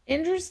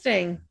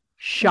 Interesting.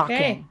 Shocking.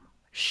 Okay.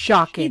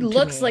 Shocking. He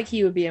looks like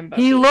he would be in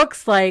Buffy. He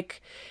looks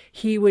like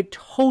he would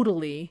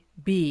totally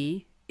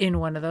be in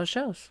one of those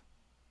shows.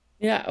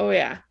 Yeah. Oh,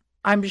 yeah.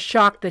 I'm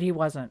shocked that he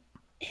wasn't.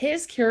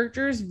 His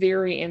character is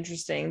very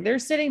interesting. They're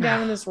sitting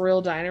down in this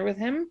royal diner with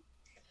him,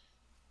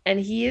 and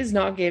he is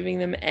not giving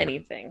them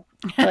anything.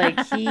 Like,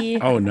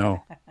 oh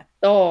no.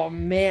 Oh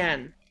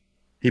man.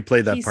 He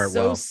played that part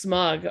well. He's so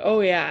smug. Oh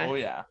yeah. Oh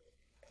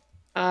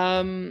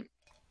yeah.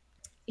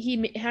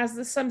 He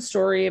has some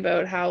story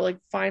about how, like,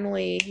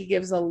 finally he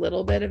gives a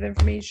little bit of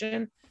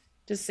information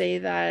to say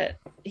that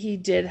he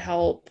did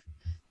help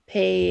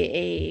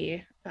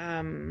pay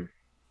a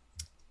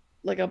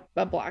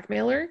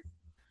blackmailer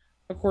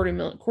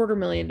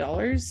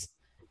 $250,000,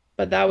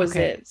 but that was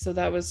it. So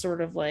that was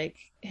sort of like,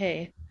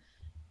 hey,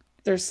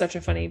 there's such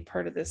a funny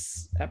part of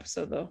this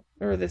episode though,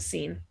 or this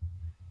scene.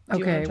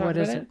 Okay, what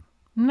is it?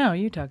 No,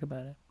 you talk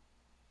about it.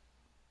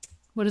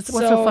 What's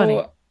so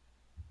funny?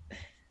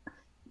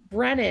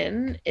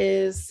 Brennan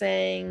is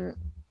saying,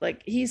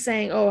 like, he's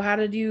saying, oh, how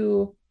do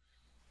you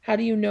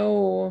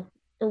know,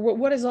 or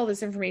what is all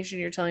this information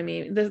you're telling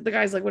me? The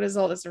guy's like, what is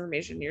all this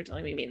information you're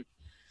telling me mean?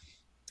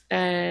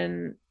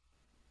 And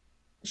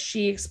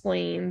she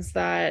explains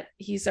that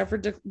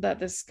that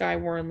this guy,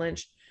 Warren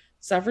Lynch,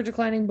 suffered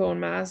declining bone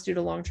mass due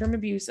to long-term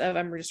abuse of,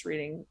 I'm just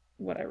reading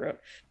what I wrote.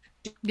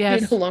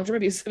 Yes. Long-term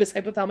abuse of his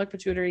hypothalamic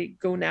pituitary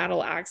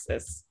gonadal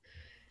axis.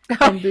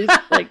 And Booth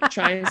like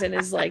chimes in,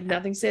 is like,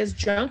 nothing says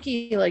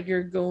junkie like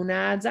your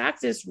gonads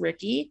axis,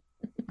 Ricky.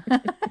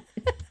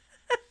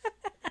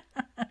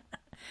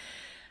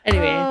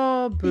 Anyway,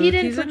 oh, Booth. He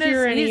didn't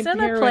procure any he's in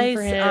a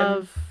place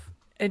of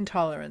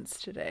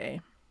intolerance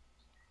today.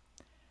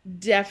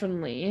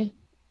 Definitely.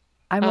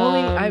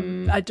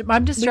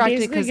 I'm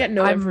distracted because get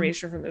no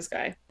information from this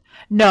guy.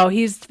 No,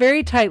 he's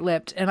very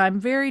tight-lipped, and I'm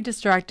very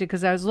distracted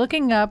because I was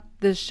looking up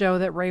this show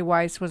that Ray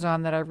Weiss was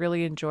on that I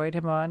really enjoyed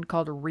him on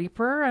called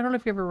Reaper. I don't know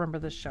if you ever remember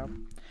this show.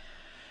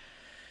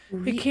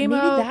 It came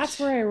out. Maybe that's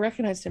where I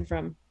recognized him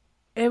from.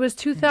 It was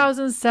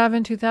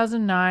 2007,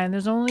 2009.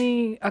 There's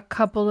only a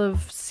couple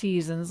of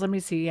seasons. Let me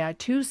see. Yeah,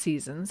 2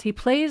 seasons. He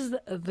plays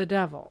the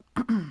devil.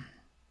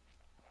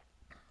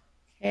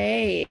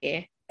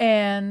 Hey.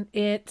 And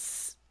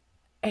it's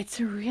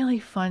a really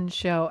fun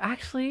show.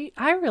 Actually,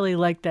 I really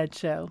like that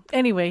show.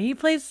 Anyway, he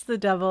plays the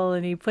devil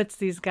and he puts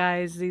these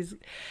guys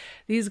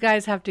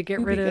have to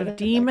get rid of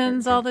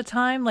demons all the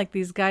time. Like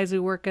these guys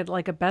who work at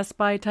like a Best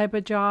Buy type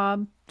of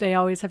job. They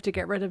always have to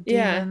get rid of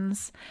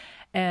demons.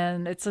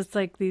 And it's just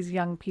like these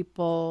young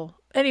people.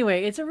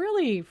 Anyway, it's a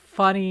really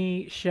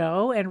funny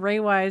show. And Ray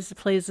Wise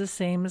plays the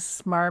same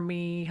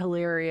smarmy,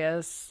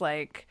 hilarious,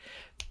 like,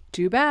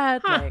 too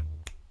bad. Like,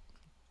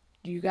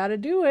 you got to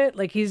do it.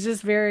 Like, he's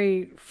just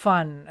very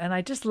fun. And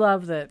I just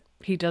love that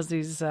he does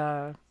these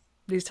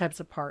types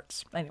of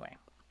parts. Anyway.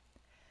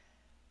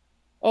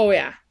 Oh,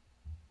 yeah.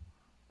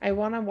 I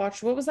want to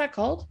watch. What was that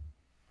called?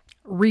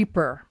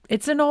 Reaper.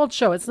 It's an old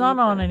show. It's not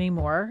on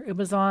anymore. It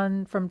was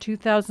on from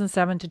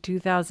 2007 to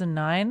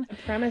 2009. The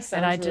premise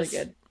sounds really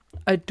good.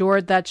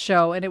 Adored that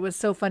show. And it was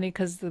so funny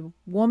because the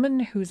woman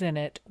who's in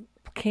it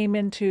came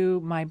into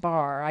my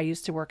bar. I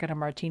used to work at a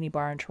martini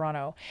bar in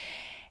Toronto.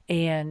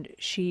 And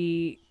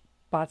she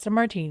bought some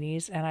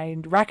martinis. And I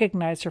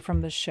recognized her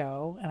from the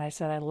show. And I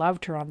said I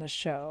loved her on the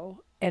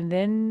show. And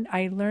then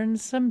I learned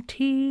some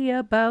tea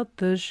about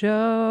the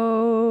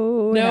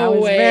show. No and I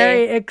was way.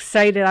 very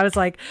excited. I was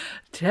like,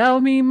 tell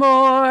me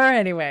more.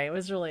 Anyway, it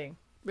was really,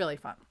 really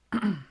fun.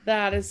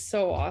 That is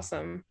so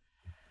awesome.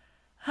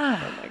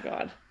 Oh my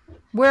God.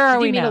 Where are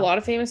we now? Did you meet a lot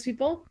of famous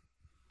people?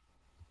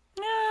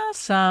 Yeah,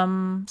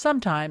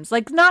 sometimes.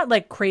 Like, not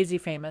like crazy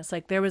famous.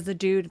 Like, there was a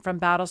dude from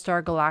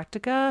Battlestar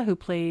Galactica who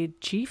played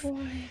Chief.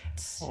 What?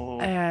 Oh.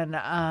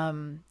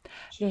 And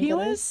he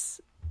was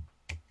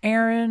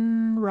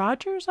Aaron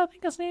Rodgers, I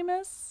think his name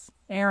is.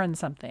 Aaron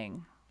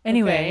something.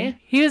 Anyway,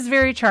 He was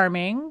very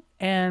charming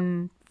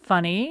and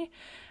funny.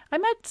 I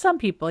met some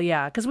people,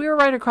 yeah, because we were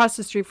right across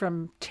the street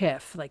from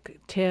TIFF, like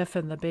TIFF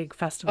and the big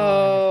festival.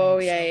 Oh,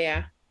 and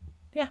yeah.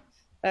 Yeah.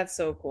 That's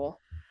so cool.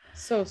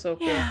 So cool.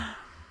 Yeah.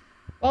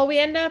 Well, we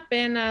end up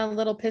in a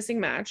little pissing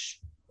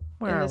match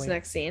in this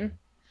next scene.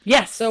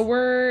 Yes. So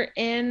we're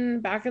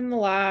back in the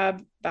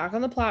lab, back on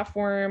the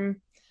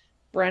platform.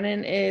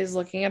 Brennan is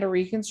looking at a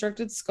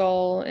reconstructed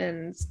skull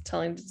and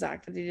telling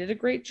Zach that he did a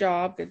great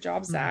job. Good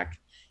job, Zach.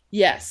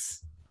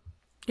 Yes.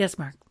 Yes,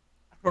 Mark.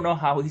 I don't know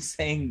how he's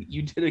saying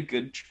you did a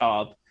good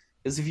job.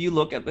 Because if you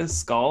look at this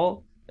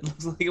skull, it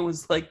looks like it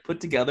was like put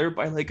together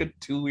by like a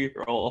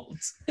 2-year-old.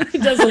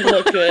 It doesn't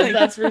look good,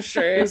 that's for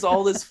sure. There's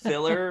all this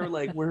filler,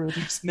 like where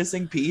there's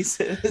missing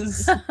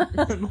pieces.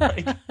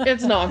 Like,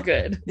 it's not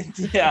good.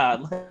 Yeah,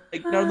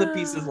 like none of the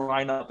pieces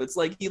line up. It's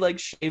like he like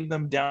shaved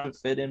them down to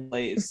fit in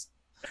place.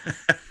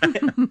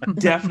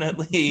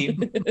 Definitely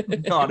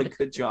not a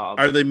good job.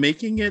 Are they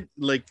making it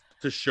like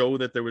to show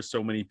that there was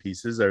so many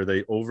pieces? Are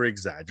they over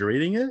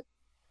exaggerating it?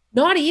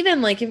 Not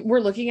even. Like, if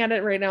we're looking at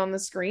it right now on the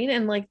screen,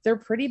 and like they're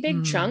pretty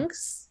big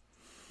chunks.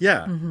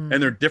 Yeah. And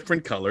they're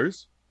different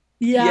colors.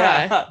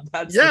 Yeah.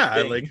 That's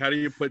like how do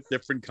you put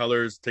different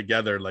colors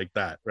together like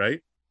that,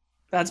 right?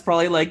 That's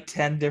probably like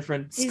 10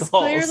 different skulls. He's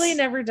clearly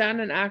never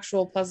done an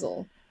actual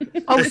puzzle.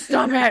 Oh,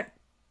 stop it.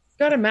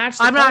 Got to match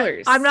the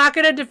colors. I'm not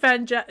going to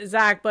defend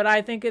Zach, but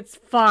I think it's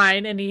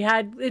fine. And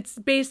it's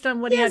based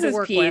on what he had to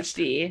work with.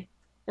 PhD,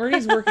 or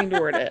he's working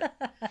toward it.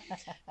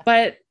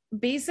 But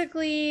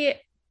basically,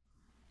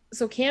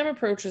 so Cam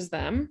approaches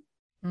them,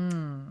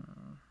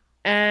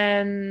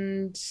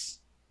 and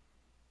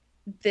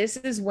this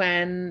is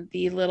when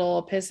the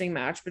little pissing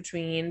match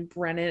between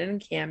Brennan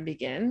and Cam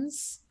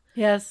begins.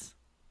 Yes.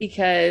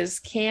 Because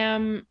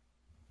Cam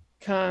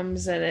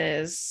comes and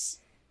is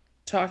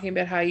talking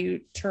about how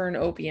you turn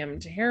opium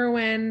to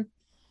heroin,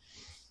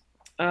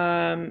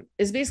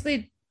 is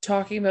basically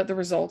talking about the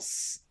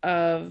results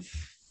of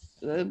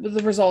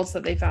the results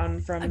that they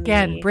found from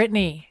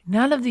Brittany,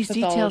 none of these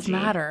details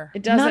matter.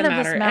 It doesn't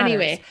matter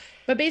anyway.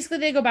 But basically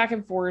they go back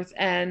and forth,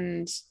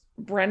 and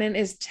Brennan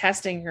is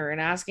testing her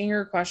and asking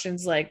her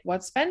questions like,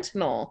 what's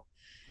fentanyl?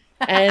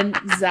 And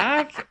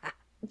Zach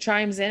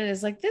chimes in and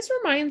is like, this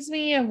reminds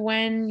me of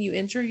when you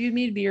interviewed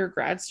me to be your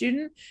grad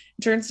student.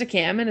 Turns to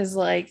Cam and is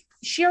like,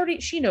 she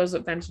knows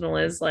what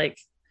fentanyl is. Like,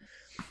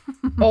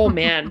 oh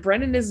man,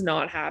 Brennan is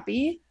not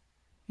happy.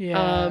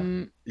 Yeah.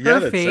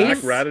 That face.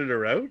 Zach ratted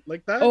her out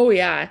like that. Oh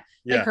yeah.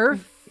 Like her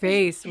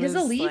face. His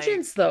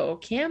allegiance though.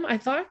 I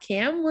thought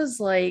Zach, was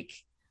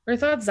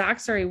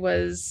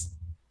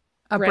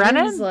Brennan's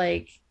Brennan's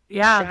like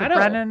Yeah, Shadow. the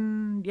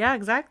Brennan. Yeah,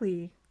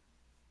 exactly.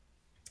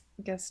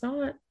 Guess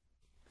not.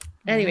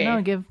 Anyway,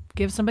 know,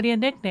 give somebody a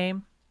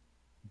nickname.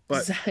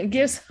 But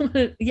give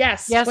someone.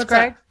 Yes. Yes,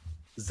 Greg. Up?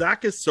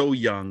 Zach is so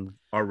young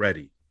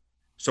already.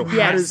 So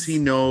how does he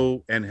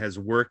know and has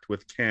worked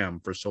with Cam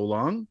for so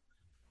long?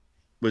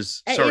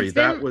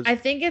 I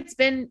think it's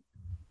been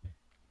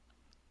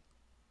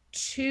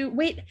 2.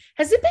 Wait,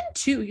 has it been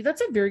 2?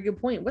 That's a very good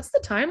point. What's the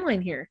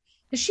timeline here?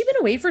 Has she been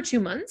away for 2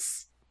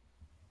 months?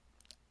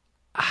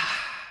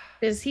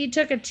 Because he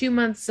took a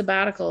 2-month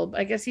sabbatical.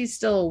 I guess he's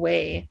still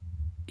away.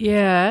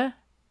 Yeah.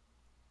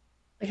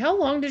 Like, how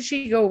long did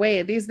she go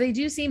away? They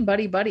do seem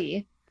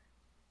buddy.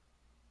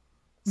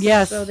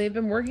 Yes. So they've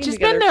been working She's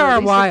together been there for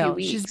a while.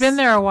 few She's been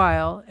there a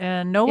while,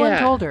 and no one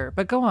told her.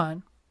 But go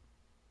on.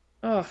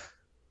 Oh,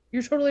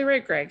 you're totally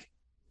right, Greg.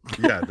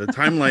 Yeah, the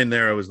timeline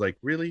there, I was like,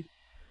 really?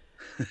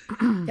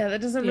 Yeah,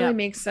 that doesn't really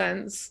make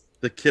sense.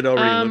 The kid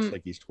already looks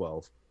like he's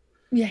 12.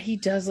 Yeah, he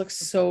does look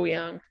so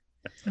young.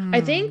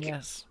 I think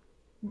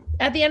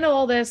at the end of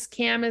all this,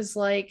 Cam is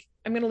like,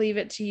 I'm going to leave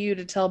it to you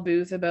to tell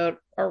Booth about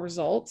our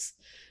results.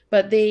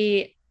 But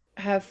they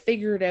have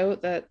figured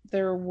out that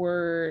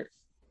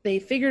they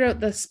figured out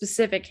the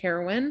specific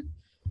heroin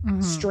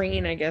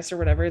strain, I guess, or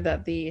whatever,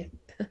 that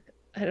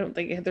I don't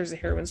think there's a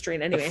heroin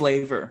strain anyway. The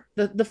flavor.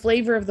 The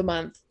flavor of the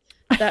month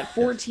that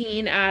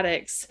 14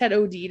 addicts had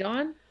OD'd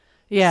on.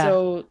 Yeah.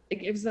 So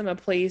it gives them a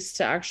place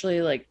to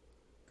actually, like,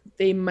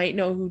 they might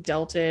know who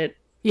dealt it.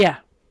 Yeah.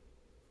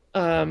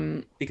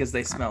 Because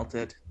they smelt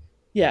it.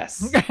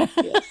 Yes. Yes.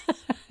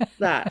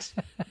 That.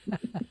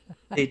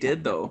 They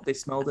did, though. They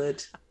smelled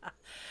it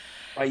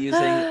by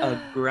using a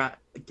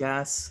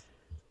gas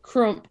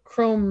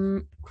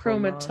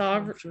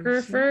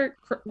chromatographer.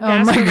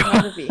 Oh my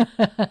God.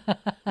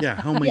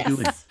 Yeah, how am I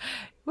doing?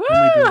 Woo!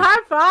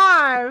 High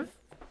five!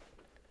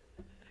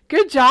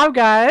 Good job,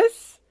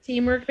 guys.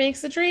 Teamwork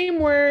makes the dream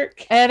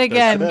work. And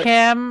again,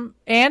 Cam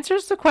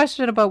answers the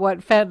question about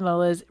what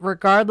fentanyl is,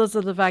 regardless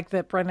of the fact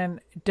that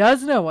Brennan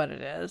does know what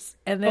it is.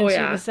 And then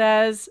she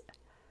says,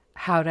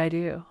 "How'd I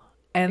do?"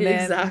 And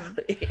then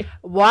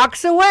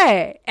walks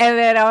away. And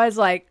then I was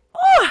like,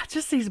 oh,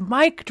 just these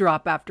mic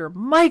drop after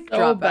mic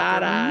drop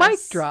after mic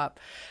drop.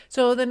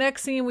 So the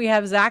next scene, we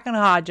have Zach and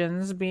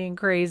Hodgins being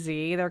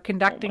crazy. They're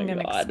conducting an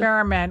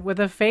experiment with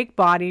a fake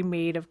body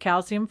made of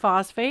calcium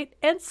phosphate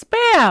and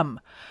Spam.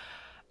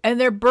 And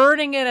they're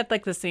burning it at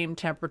like the same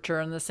temperature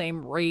and the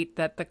same rate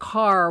that the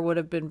car would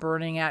have been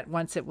burning at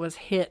once it was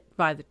hit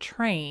by the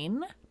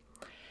train.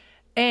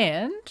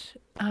 And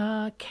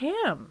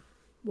Cam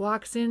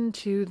walks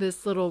into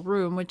this little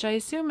room, which I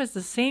assume is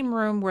the same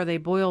room where they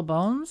boil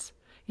bones.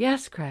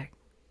 Yes, Craig.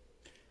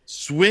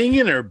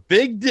 Swinging her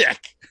big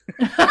dick.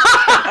 I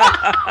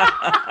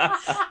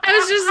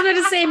was just going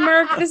to say,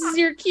 Mark, this is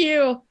your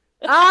cue.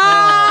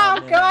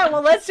 Oh, God.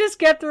 Well, let's just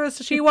get through.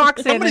 So she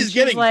walks in and she's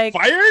getting like,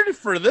 fired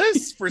for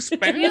this? For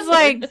Spam? He's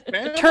like,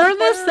 turn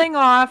this thing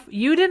off.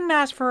 You didn't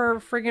ask for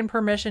friggin'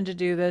 permission to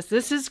do this.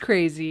 This is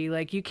crazy.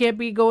 Like, you can't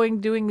be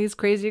doing these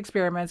crazy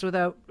experiments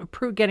without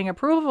getting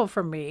approval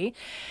from me.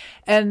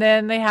 And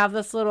then they have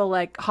this little,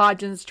 like,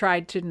 Hodgins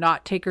tried to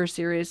not take her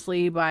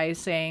seriously by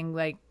saying,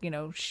 like, you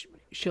know,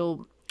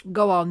 she'll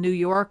go all New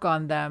York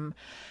on them.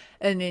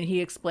 And then he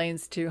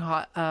explains to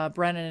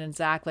Brennan and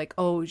Zach, like,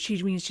 oh,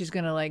 she means she's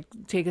going to, like,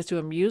 take us to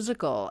a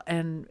musical.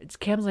 And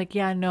Cam's like,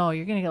 yeah, no,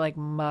 you're going to get, like,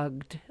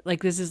 mugged.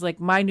 Like, this is,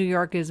 like, my New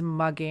York is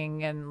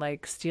mugging and,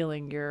 like,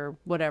 stealing your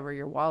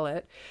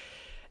wallet.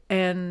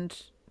 And,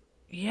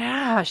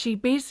 yeah,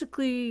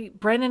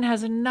 Brennan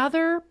has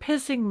another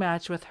pissing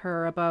match with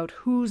her about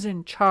who's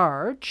in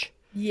charge.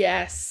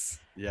 Yes.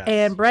 Yes.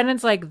 And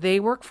Brennan's like, they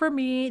work for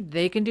me.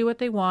 They can do what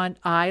they want.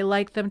 I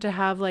like them to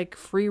have like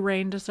free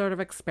reign to sort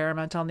of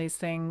experiment on these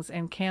things.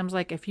 And Cam's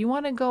like, if you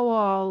want to go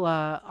all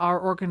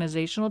our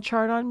organizational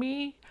chart on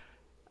me,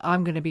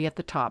 I'm going to be at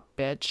the top,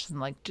 bitch.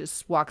 And like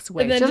just walks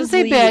away. She doesn't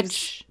say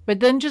bitch, but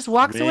then just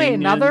walks away.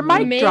 Another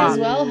mic may drop. As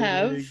well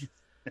have.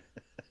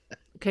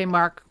 Okay,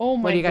 Mark. Oh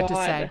my what do you got God.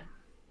 to say?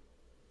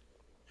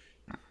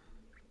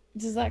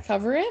 Does that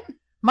cover it?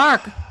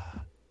 Mark.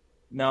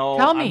 No.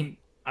 Tell me.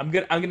 I'm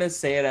gonna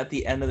say it at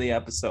the end of the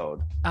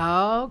episode.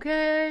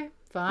 Okay,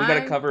 fine. We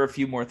gotta cover a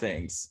few more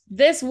things.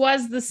 This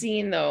was the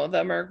scene though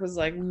that Mark was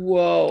like,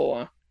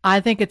 "Whoa." I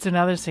think it's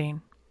another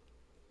scene.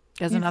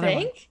 There's you another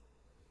think?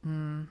 one.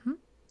 Mm-hmm.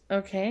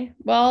 Okay.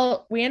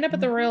 Well, we end up at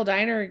the Royal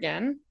Diner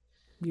again.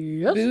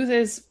 Yes. Booth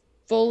is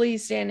fully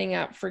standing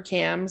up for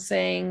Cam,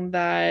 saying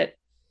that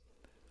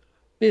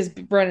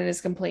Brennan is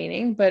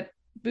complaining, but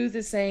Booth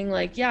is saying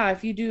like, yeah,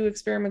 if you do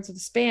experiments with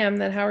Spam,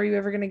 then how are you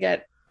ever going to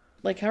get,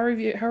 like, how are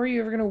you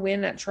ever going to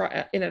win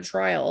in a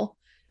trial?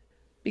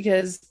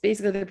 Because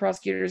basically the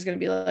prosecutor is going to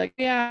be like,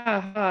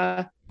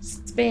 yeah,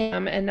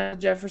 Spam, and now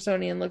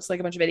Jeffersonian looks like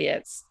a bunch of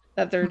idiots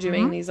that they're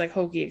doing these like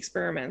hokey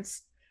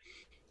experiments.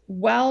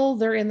 While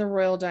they're in the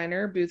Royal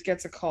Diner, Booth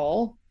gets a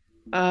call.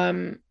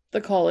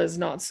 The call is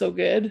not so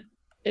good.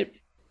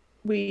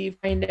 We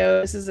find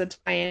out this is a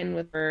tie-in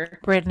with her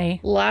Brittany.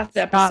 Last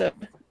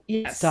episode.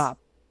 Yes. Stop.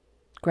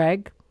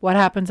 Greg, what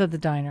happens at the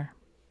diner?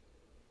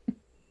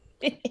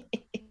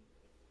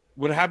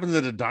 What happens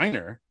at a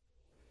diner?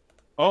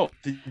 Oh,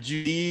 did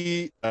you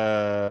see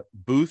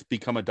Booth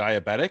become a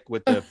diabetic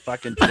with the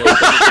fucking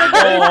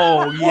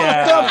Oh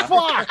yeah.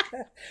 What the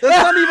fuck?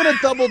 That's not even a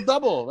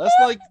double. That's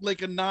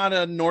like a not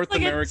a North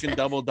American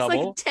double. It's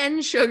like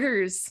 10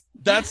 sugars.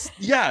 That's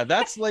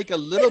like a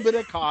little bit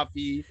of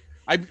coffee.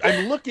 I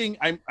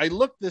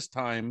looked this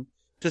time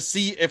to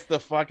see if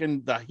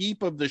the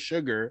heap of the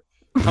sugar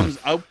comes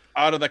out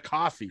of the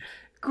coffee.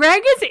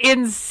 Greg is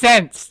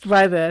incensed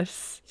by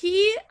this.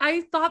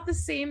 I thought the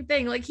same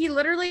thing. Like he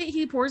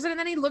pours it and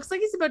then he looks like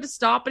he's about to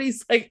stop, but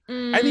he's like,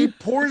 and he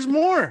pours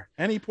more,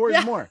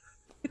 more.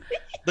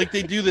 Like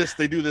they do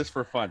this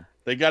for fun.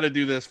 They got to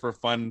do this for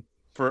fun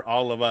for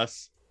all of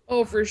us.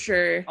 Oh, for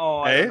sure. Oh,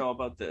 I don't know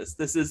about this.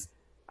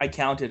 I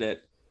counted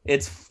it.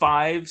 It's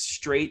 5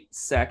 straight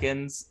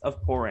seconds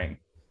of pouring.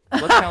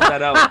 Let's count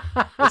that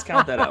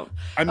out.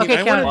 I mean,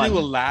 I want to do a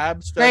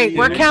lab study. Great,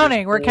 we're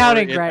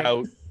counting,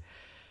 Greg.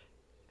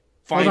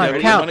 Find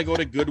out. You want to go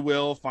to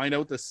Goodwill, find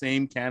out the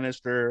same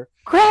canister.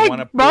 Greg,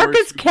 Mark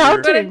is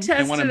counting.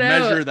 I want to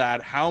measure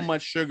that, how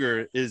much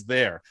sugar is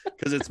there.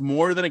 Because it's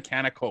more than a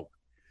can of Coke.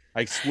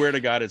 I swear to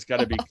God, it's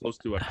got to be close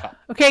to a cup.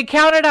 Okay,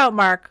 count it out,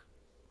 Mark.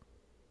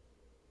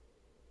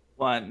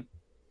 1,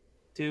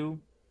 2,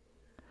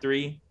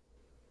 3,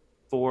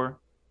 4,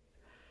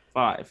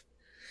 5.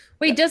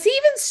 Wait, does he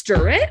even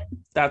stir it?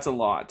 That's a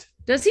lot.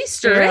 Does he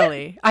stir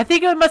it? I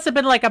think it must have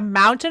been like a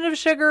mountain of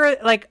sugar,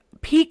 like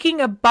peaking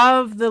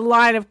above the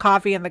line of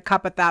coffee in the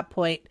cup at that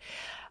point.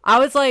 I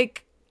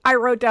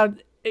wrote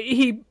down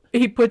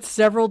he put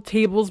several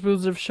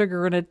tablespoons of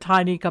sugar in a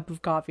tiny cup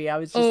of coffee. I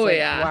was just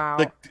wow.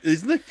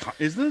 Isn't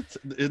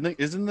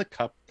the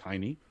cup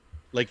tiny?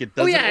 Like it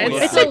doesn't.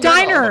 It's a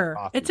diner.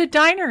 It's a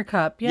diner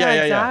cup. Yeah,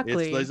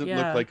 exactly. It doesn't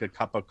look like a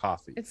cup of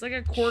coffee. It's like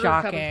a quarter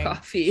cup of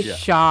coffee. Yeah.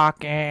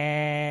 Shocking.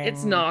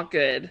 It's not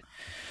good.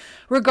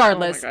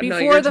 Regardless,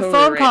 before the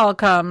phone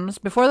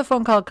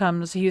call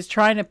comes, he's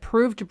trying to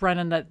prove to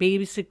Brennan that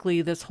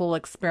basically this whole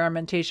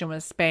experimentation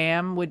with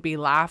spam would be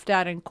laughed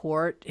at in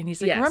court. And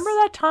he's like, remember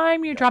that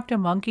time you dropped a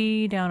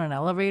monkey down an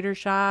elevator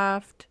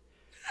shaft?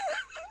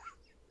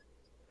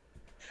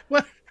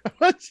 What?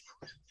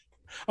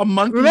 A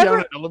monkey down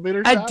an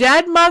elevator shaft? A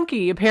dead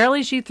monkey.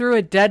 Apparently she threw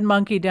a dead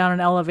monkey down an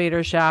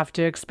elevator shaft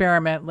to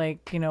experiment,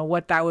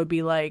 what that would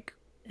be like.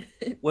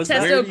 Where do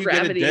you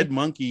get a dead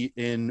monkey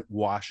in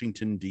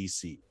Washington,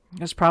 D.C.?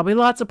 There's probably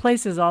lots of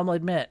places, I'll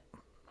admit.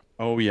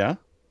 Oh, yeah?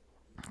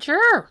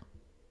 Sure.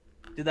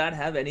 Did that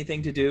have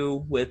anything to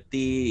do with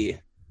the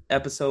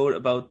episode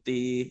about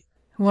the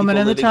woman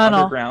in the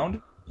tunnel?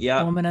 Underground?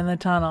 Yeah. Woman in the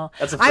tunnel.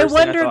 That's the first thing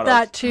I wondered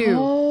that too.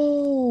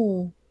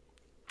 Oh.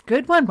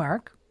 Good one,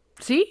 Mark.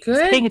 See?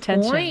 Good paying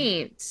attention.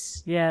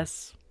 Point.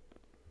 Yes.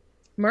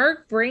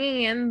 Mark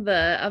bringing in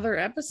the other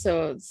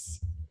episodes.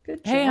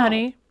 Good job. Hey,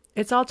 honey.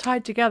 It's all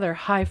tied together.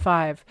 High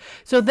five.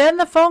 So then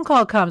the phone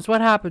call comes.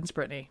 What happens,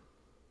 Brittany?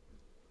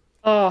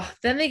 Oh,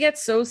 then they get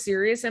so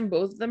serious and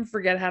both of them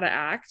forget how to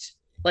act.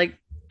 Like,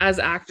 as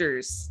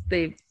actors,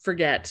 they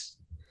forget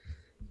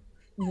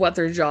what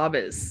their job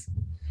is.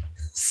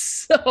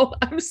 So,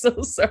 I'm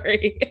so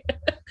sorry.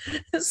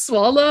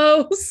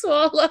 Swallow.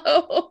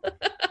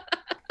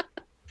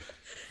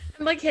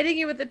 I'm like hitting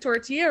you with a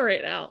tortilla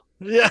right now.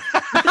 Yeah.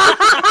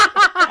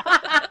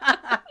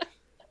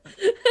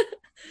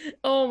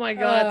 Oh my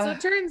God. So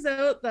it turns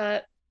out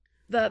that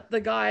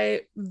the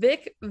guy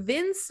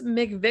Vince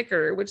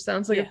McVicker, which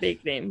sounds like a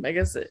fake name. I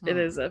guess it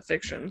is a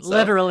fiction. So,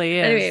 literally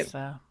is. Anyway,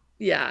 so.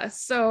 Yeah.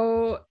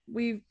 So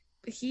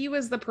he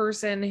was the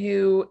person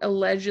who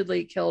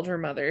allegedly killed her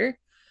mother.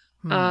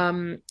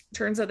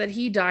 Turns out that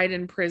he died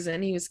in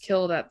prison. He was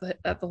killed at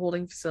the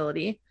holding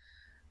facility.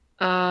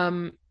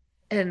 And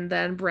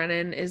then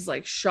Brennan is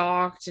like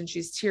shocked and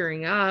she's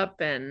tearing up,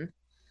 and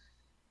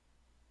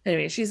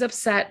anyway, she's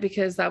upset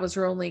because that was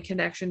her only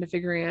connection to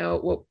figuring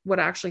out what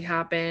actually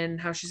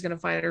happened, how she's going to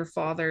find her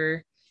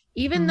father,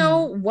 even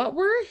though what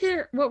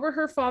were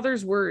her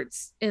father's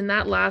words in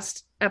that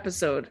last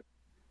episode?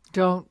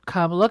 Don't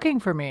come looking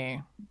for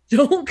me.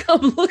 Don't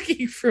come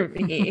looking for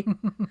me.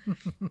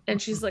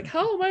 And she's like,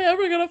 how am I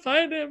ever going to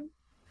find him?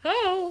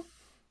 How?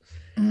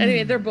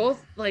 Anyway, they're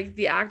both like,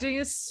 the acting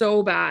is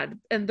so bad,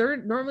 and they're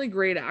normally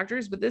great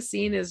actors, but this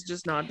scene is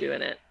just not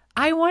doing it.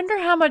 I wonder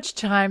how much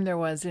time there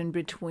was in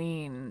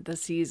between the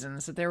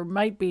seasons. They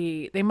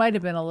might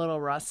have been a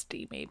little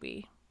rusty,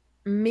 maybe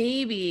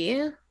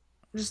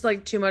just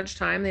like too much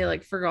time. They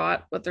like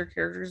forgot what their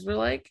characters were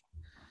like.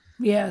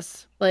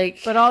 Yes.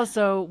 But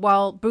also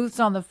while Booth's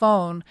on the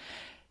phone,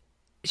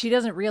 she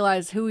doesn't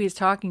realize who he's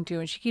talking to,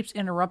 and she keeps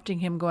interrupting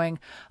him going,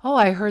 oh,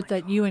 I heard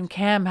that you and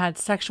Cam had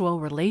sexual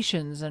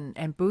relations,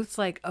 and Booth's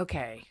like,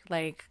 okay,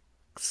 like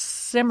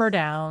simmer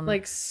down.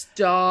 Like,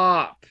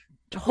 stop.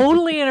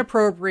 Totally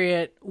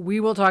inappropriate. We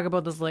will talk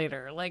about this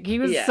later. Like, he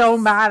was so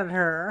mad at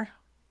her.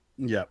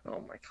 Yep.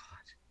 Oh my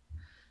God.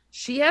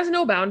 She has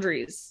no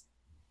boundaries.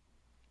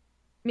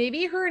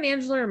 Maybe her and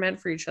Angela are meant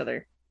for each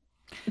other.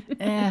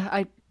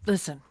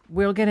 Listen,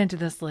 we'll get into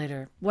this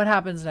later. What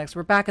happens next?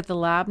 We're back at the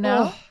lab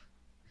now.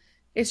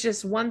 It's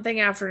just one thing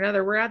after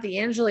another. We're at the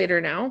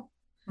Angelator now.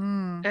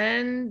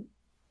 And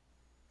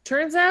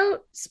turns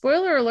out,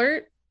 spoiler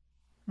alert,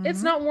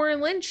 it's not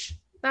Warren Lynch.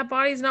 That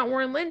body's not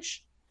Warren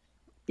Lynch.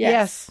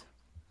 Yes.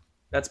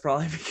 That's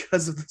probably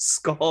because of the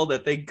skull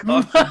that they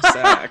got from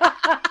Zach.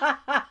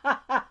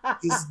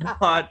 It's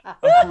not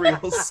a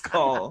real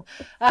skull.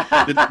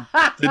 Did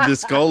the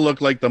skull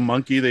look like the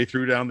monkey they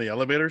threw down the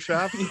elevator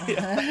shaft?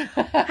 Yeah.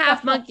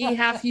 Half monkey,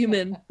 half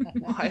human.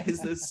 Why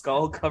is this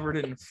skull covered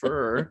in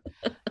fur?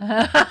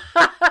 But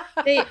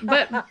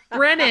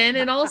Brennan,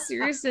 in all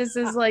seriousness,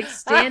 is like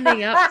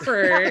standing up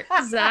for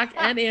Zach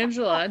and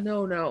Angela.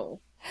 No.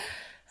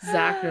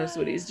 Zach knows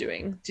what he's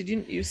doing. Did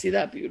you see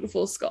that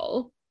beautiful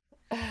skull?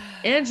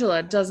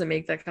 Angela doesn't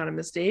make that kind of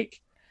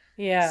mistake.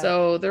 Yeah.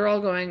 So they're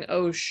all going,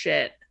 oh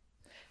shit.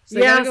 So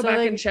they gotta go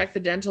back and check the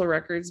dental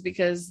records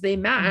because they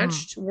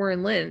matched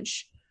Warren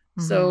Lynch.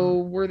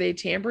 So were they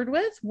tampered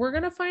with? We're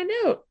gonna find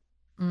out.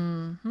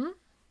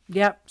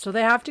 Yep. So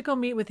they have to go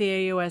meet with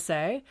the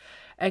AUSA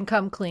and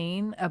come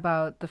clean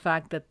about the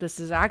fact that this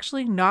is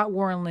actually not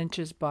Warren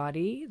Lynch's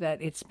body,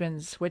 that it's been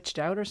switched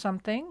out or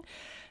something.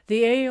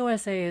 The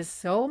AUSA is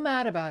so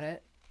mad about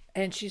it,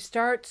 and she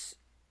starts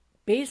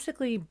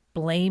basically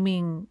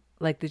blaming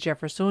like the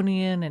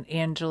Jeffersonian and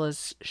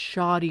Angela's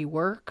shoddy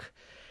work.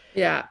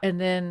 Yeah. And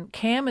then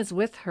Cam is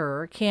with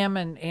her. Cam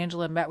and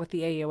Angela met with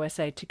the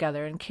AUSA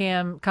together, and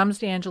Cam comes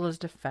to Angela's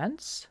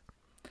defense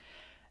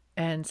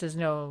and says,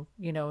 no,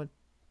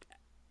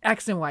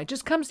 X and Y.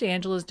 Just comes to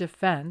Angela's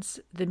defense.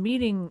 The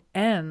meeting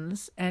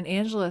ends, and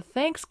Angela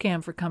thanks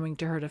Cam for coming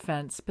to her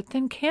defense, but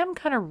then Cam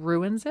kind of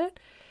ruins it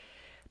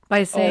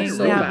by saying,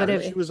 but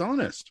if she was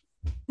honest.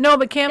 No,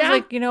 but Cam's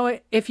like,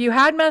 if you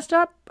had messed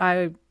up,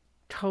 I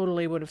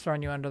totally would have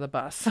thrown you under the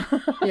bus.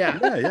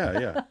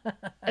 Yeah.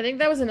 I think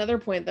that was another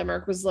point that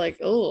Mark was like,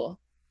 oh,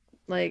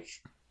 like,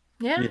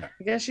 I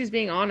guess she's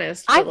being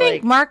honest. I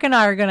think Mark and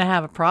I are going to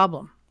have a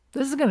problem.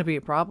 This is going to be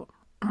a problem.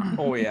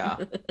 Oh, yeah.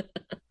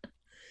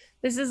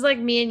 This is like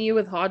me and you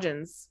with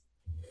Hodgins.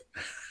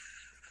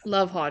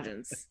 Love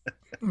Hodgins.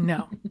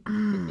 No.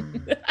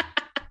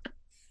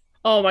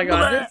 Oh my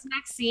God. This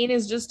next scene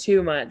is just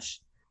too much.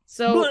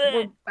 So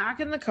we're back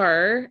in the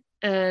car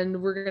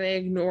and we're going to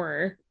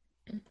ignore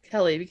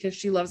Kelly because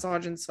she loves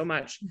Hodgins so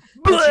much.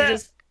 But she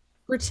just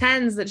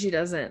pretends that she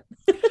doesn't.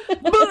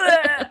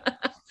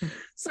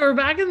 So we're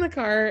back in the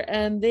car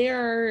and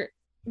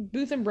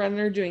Booth and Brennan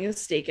are doing a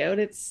stakeout.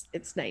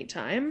 It's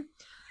nighttime.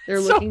 They're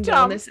looking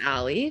down this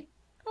alley.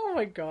 Oh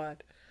my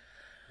God.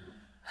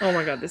 Oh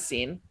my God, this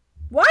scene.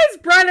 Why is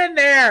Brennan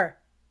there?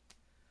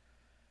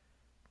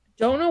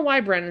 Don't know why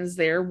Brennan's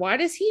there. Why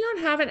does he not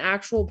have an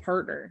actual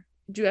partner?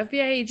 Do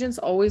FBI agents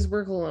always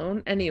work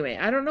alone? Anyway,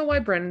 I don't know why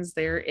Brennan's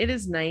there. It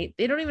is night.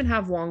 They don't even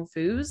have Wong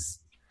Fu's.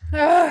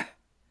 Yes.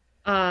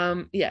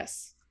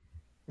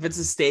 If it's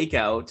a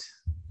stakeout,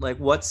 like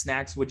what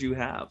snacks would you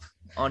have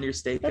on your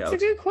stakeout? That's a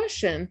good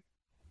question.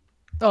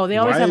 Oh, they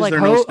always have like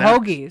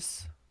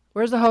hoagies.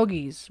 Where's the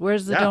hoagies?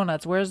 Where's the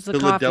donuts? Where's the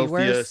Philadelphia coffee?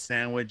 Where's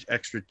sandwich,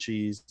 extra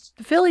cheese?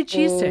 The Philly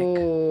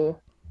cheesesteak.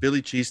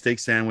 Philly cheesesteak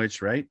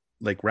sandwich, right?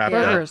 Like wrapped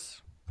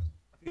burgers. up.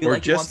 I feel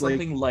like you want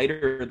something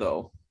lighter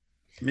though.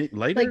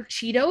 Lighter? Like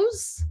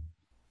Cheetos?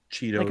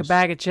 Cheetos. Like a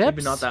bag of chips?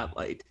 Maybe not that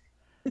light.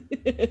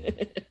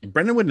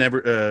 Brendan would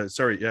never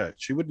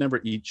she would never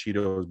eat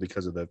Cheetos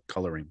because of the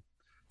coloring.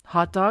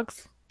 Hot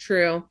dogs?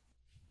 True.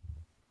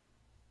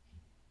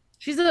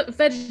 She's a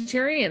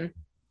vegetarian.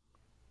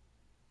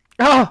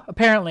 Oh,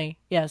 apparently,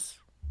 yes.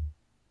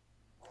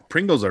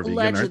 Pringles are vegan,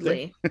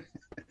 allegedly. aren't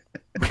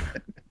they?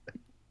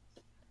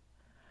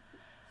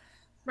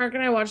 Mark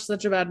and I watched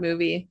such a bad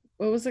movie.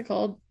 What was it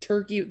called?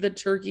 The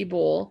Turkey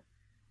Bowl.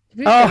 Did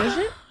we finish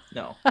it?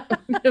 No.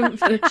 We haven't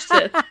finished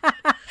it.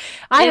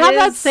 I have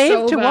that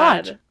saved to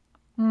watch.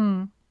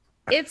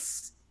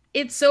 It's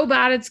so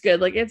bad it's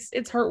good. Like it's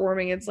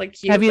heartwarming. It's like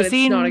cute, it's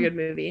not a good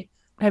movie.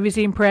 Have you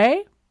seen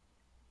Prey?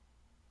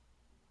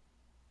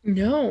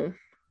 No.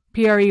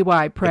 Prey,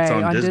 Prey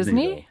on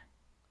Disney?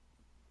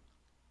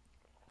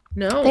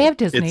 No. They have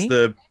Disney.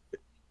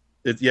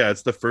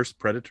 It's the first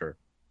Predator.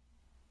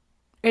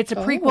 It's a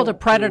prequel to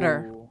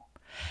Predator.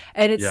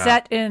 And it's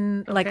set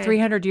in like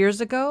 300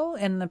 years ago,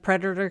 and the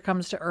Predator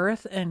comes to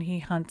Earth and he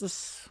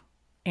hunts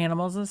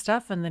animals and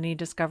stuff, and then he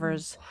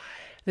discovers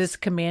this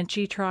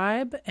Comanche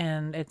tribe,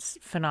 and it's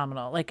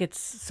phenomenal. Like, it's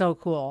so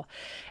cool.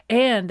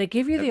 And they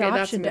give you the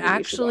option to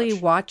actually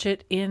watch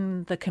it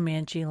in the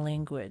Comanche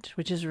language,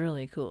 which is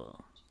really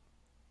cool.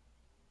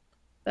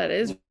 That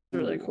is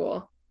really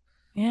cool.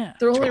 Yeah.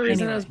 The only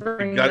reason I was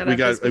bringing that up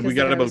we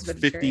got about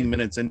 15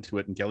 minutes into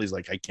it, and Kelly's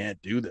like, I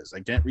can't do this.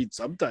 I can't read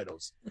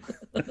subtitles.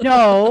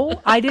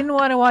 No, I didn't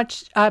want to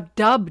watch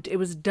dubbed. It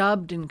was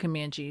dubbed in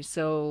Comanche,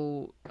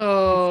 so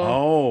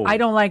I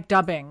don't like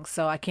dubbing,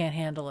 so I can't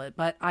handle it.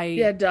 But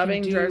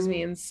dubbing drives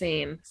me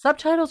insane.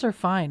 Subtitles are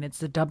fine. It's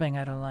the dubbing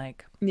I don't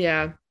like.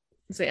 Yeah,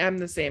 I'm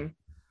the same.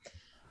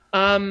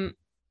 Anyway,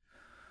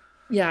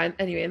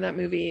 in that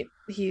movie,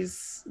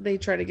 they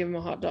try to give him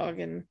a hot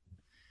dog and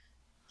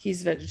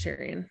he's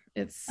vegetarian.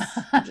 It just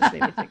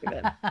made me think of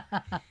it.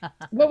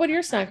 What would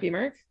your snack be,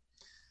 Mark?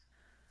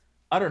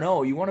 I don't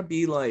know. You want to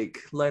be like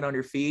light on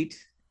your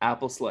feet,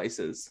 apple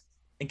slices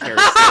and carrot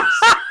sticks.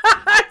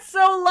 It's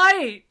so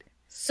light.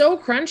 So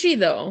crunchy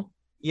though.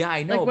 Yeah,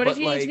 I know. Like, what but if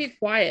you like, need to be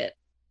quiet?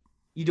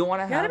 you don't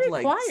want to have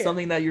like quiet.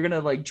 something that you're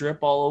gonna like drip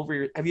all over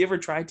your. Have you ever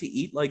tried to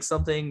eat like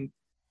something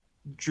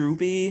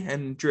droopy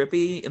and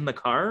drippy in the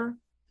car?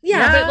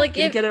 Yeah, but like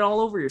you get it all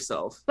over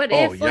yourself. But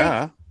if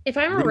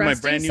I'm Ruined arresting my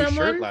brand new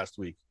someone shirt last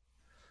week.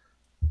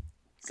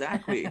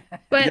 Exactly.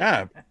 But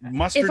yeah,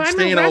 mustard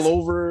stain all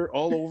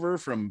over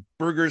from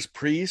Burger's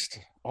Priest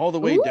all the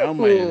way down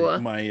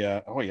my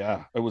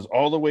it was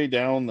all the way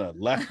down the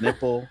left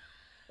nipple.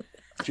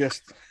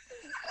 Just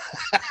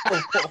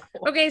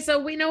okay,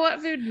 so we know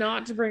what food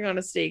not to bring on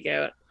a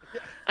stakeout.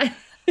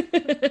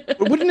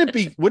 But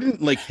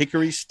wouldn't like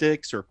hickory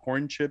sticks or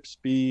corn chips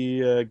be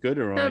good?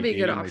 Or that'd be a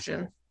good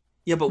option.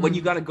 Yeah, but when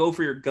you got to go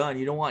for your gun,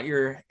 you don't want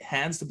your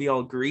hands to be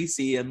all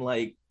greasy and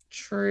like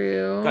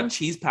got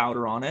cheese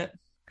powder on it.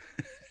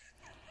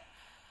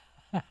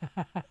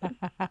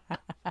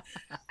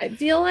 I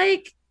feel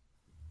like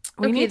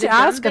we need to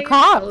ask a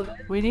cop.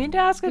 We need to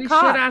ask a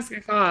cop. We should ask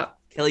a cop.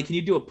 Kelly, can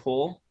you do a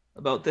poll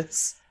about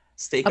this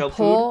stakeout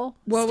food?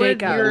 What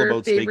would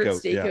your favorite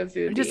stakeout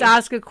food be? Just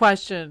ask a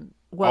question.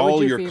 What all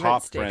would your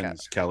cop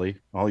friends, Kelly.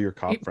 All your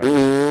cop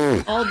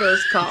friends. All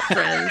those cop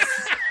friends.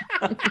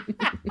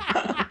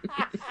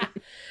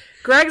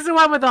 Greg's the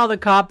one with all the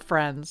cop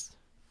friends.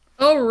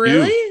 Oh,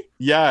 really? Dude,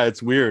 yeah,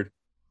 it's weird.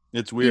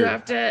 It's weird.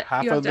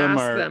 Half of them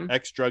are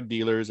ex-drug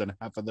dealers and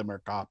half of them are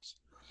cops.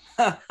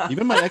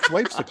 Even my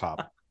ex-wife's a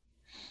cop.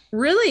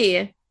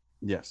 Really?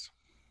 Yes.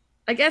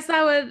 I guess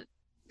that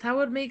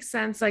would make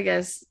sense, I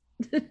guess.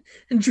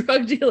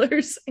 Drug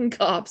dealers and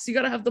cops. You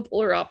got to have the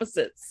polar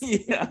opposites.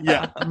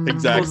 Yeah,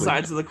 exactly. Both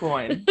sides of the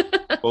coin.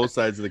 Both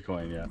sides of the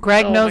coin, yeah.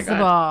 Greg knows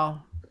them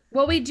all.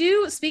 Well, we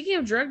do, speaking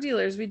of drug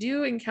dealers, we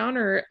do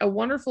encounter a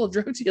wonderful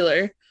drug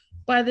dealer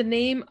by the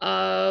name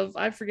of,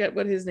 I forget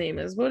what his name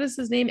is. What is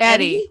his name?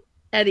 Eddie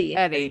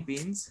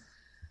Beans.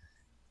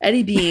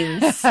 Eddie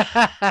Beans.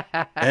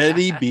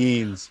 Eddie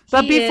Beans.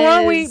 But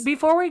before we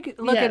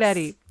look at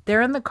Eddie,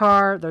 they're in the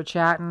car, they're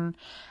chatting,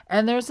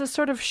 and there's this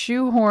sort of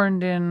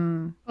shoehorned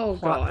in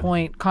plot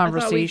point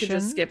conversation. I thought we could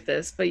just skip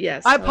this, but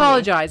yes. I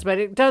apologize, but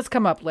it does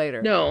come up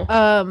later. No,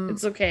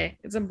 it's okay.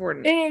 It's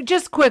important. And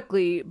just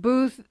quickly,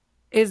 Booth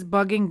is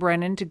bugging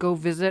Brennan to go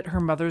visit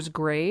her mother's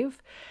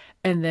grave.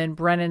 And then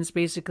Brennan's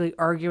basically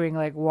arguing,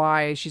 like,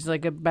 why? She's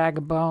like a bag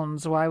of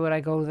bones. Why would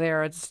I go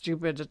there? It's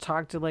stupid to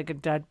talk to, like, a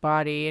dead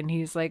body. And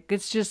he's like,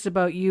 it's just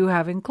about you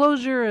having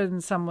closure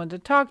and someone to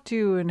talk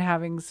to and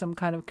having some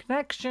kind of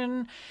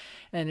connection.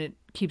 And it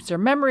keeps her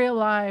memory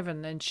alive.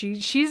 And then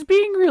she's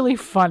being really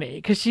funny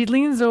because she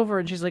leans over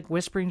and she's, like,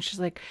 whispering.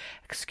 She's like,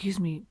 excuse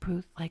me,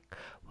 Booth, like,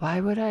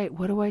 what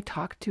do I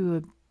talk to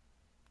a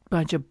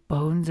bunch of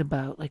bones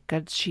about? Like,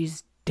 God,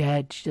 she's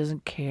dead. She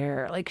doesn't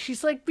care. Like,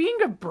 she's like being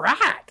a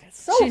brat.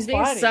 She's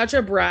being such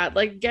a brat.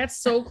 Like, gets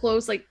so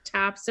close, like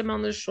taps him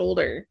on the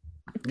shoulder.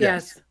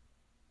 Yes.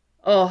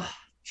 Oh,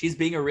 she's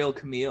being a real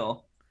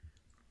Camille.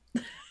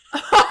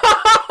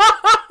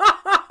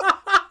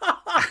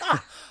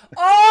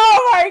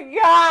 Oh my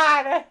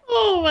god.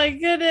 Oh my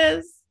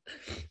goodness.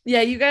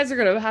 Yeah, you guys are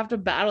gonna have to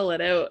battle it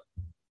out.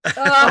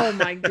 Oh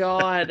my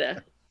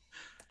god.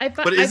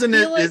 But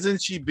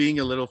isn't she being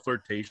a little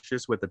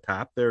flirtatious with the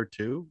tap there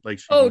too? Like,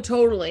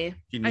 totally.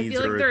 She needs I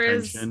feel like her there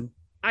attention.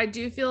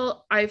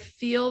 I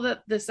feel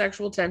that the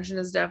sexual tension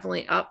is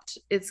definitely upped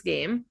its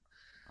game.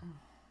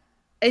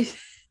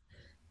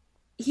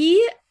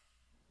 He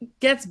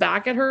gets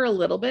back at her a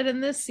little bit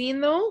in this scene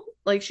though.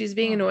 Like, she's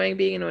being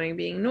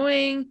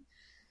annoying.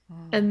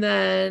 And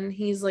then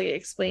he's like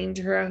explaining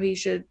to her how he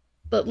should,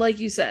 but like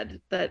you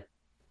said, that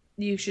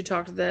you should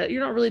talk to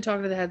you're not really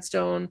talking to the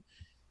headstone.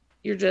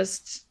 You're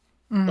just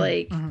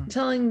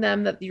telling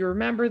them that you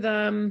remember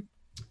them.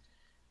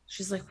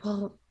 She's like,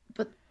 well,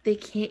 but they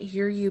can't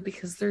hear you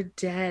because they're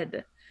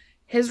dead.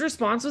 His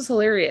response was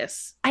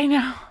hilarious. I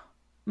know.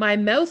 My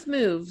mouth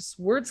moves,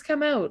 words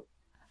come out,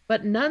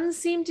 but none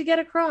seem to get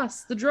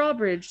across the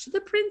drawbridge to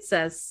the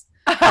princess.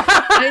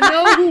 I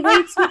know who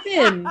waits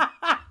within.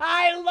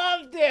 I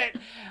loved it.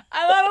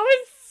 I thought it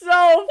was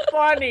so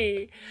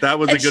funny. That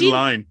was a good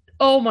line.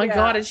 Oh my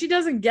god! And she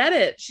doesn't get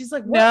it. She's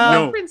like,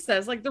 "What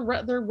princess?" Like they're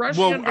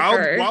rushing.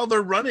 While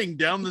they're running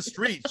down the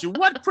street, she,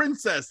 what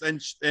princess?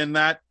 And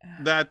that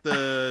gets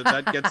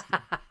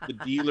the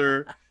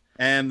dealer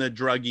and the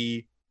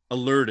druggie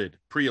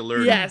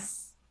pre-alerted.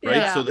 Yes, right.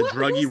 Yeah. So the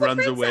druggie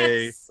runs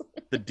away.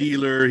 The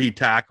dealer he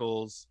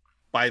tackles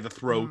by the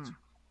throat.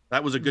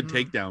 That was a good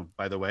takedown,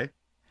 by the way.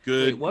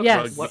 Good.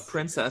 Wait, what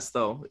princess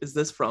though? Is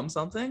this from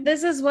something?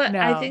 This is what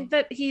I think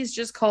that he's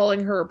just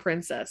calling her a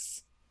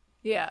princess.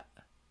 Yeah.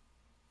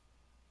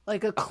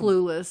 Like a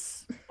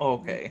clueless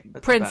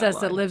princess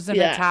that lives in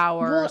a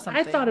tower or something.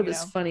 I thought it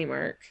was funny,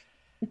 Mark.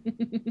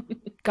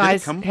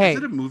 Guys, hey, is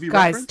it a movie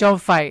guys, reference?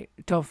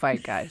 don't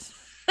fight, guys.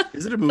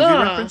 Is it a movie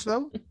reference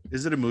though?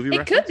 Is it a movie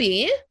reference? It could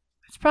be.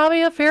 It's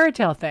probably a fairy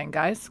tale thing,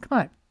 guys. Come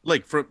on.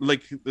 Like from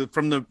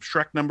the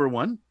Shrek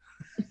 #1?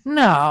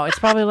 No, it's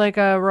probably like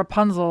a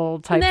Rapunzel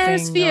type thing.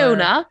 There's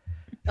Fiona.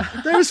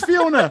 There's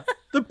Fiona,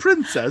 the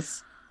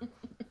princess.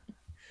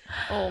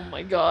 Oh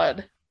my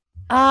god.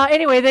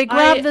 Anyway, they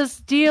grab this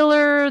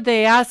dealer.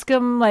 They ask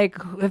him like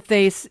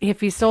if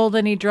he sold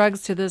any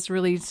drugs to this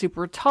really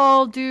super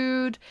tall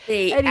dude.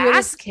 They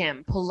ask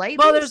him politely.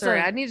 Well,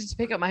 sorry, I needed to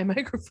pick up my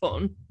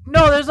microphone.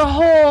 No, there's a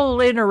whole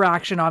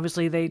interaction.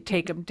 Obviously, they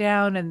take him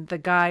down, and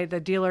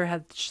the dealer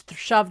had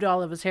shoved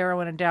all of his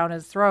heroin down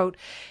his throat,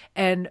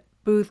 and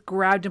Booth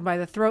grabbed him by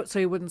the throat so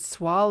he wouldn't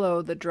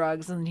swallow the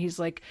drugs. And he's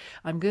like,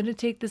 I'm going to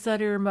take this out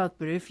of your mouth,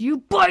 but if you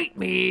bite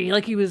me,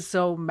 like he was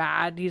so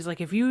mad. He's like,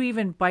 if you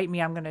even bite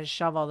me, I'm going to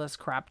shove all this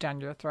crap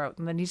down your throat.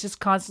 And then he's just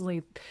constantly,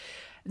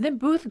 and then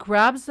Booth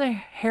grabs the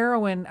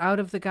heroin out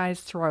of the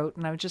guy's throat.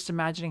 And I was just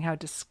imagining how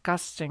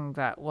disgusting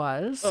that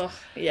was. Oh,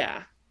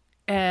 yeah.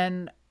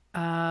 And,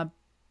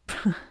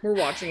 we're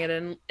watching it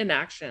in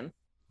action.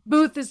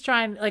 Booth is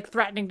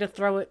threatening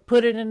to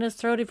put it in his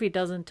throat if he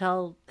doesn't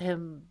tell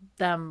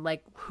them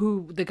like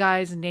who the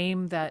guy's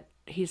name that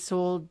he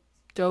sold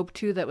dope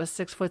to that was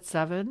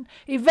 6'7".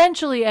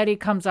 Eventually Eddie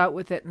comes out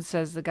with it and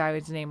says the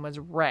guy's name was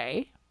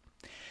Ray.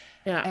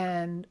 Yeah.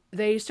 And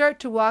they start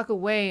to walk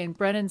away, and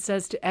Brennan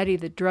says to Eddie,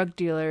 the drug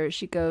dealer,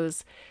 she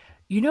goes,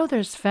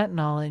 there's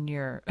fentanyl in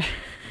your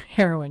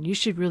heroin. You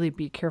should really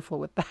be careful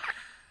with that.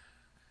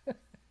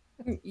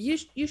 You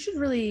should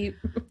really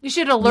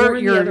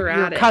alert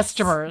your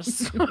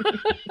customers.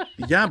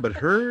 Yeah, but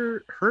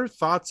her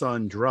thoughts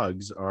on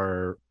drugs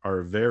are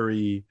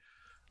very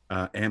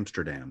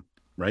Amsterdam,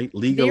 right?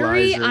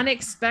 Very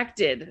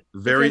unexpected.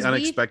 Very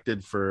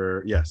unexpected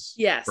for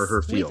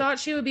her field. We thought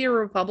she would be a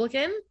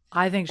Republican.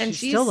 I think she's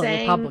still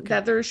a Republican.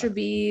 That there should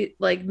be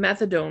like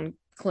methadone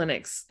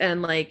clinics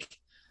and like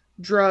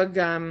drug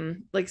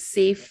like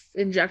safe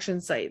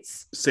injection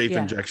sites.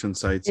 Injection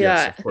sites,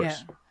 yeah. Yes, of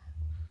course. Yeah.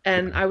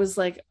 And I was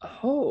like,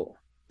 oh,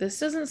 this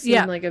doesn't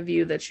seem like a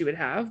view that she would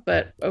have,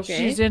 but okay.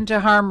 She's into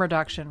harm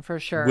reduction for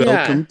sure.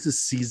 Welcome to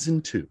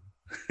season 2.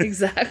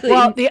 Exactly.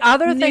 Well, the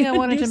other thing I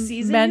wanted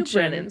to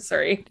mention, Brennan,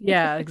 sorry.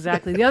 Yeah,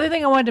 exactly. The other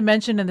thing I wanted to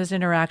mention in this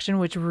interaction,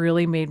 which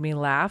really made me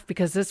laugh,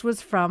 because this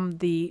was from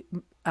the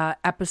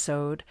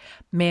episode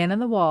Man in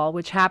the Wall,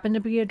 which happened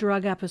to be a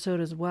drug episode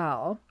as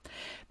well,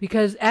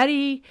 because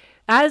Eddie,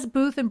 as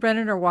Booth and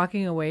Brennan are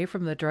walking away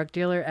from the drug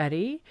dealer,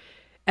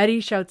 Eddie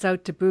shouts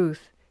out to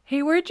Booth,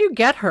 hey, where'd you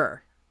get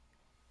her?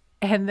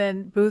 And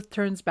then Booth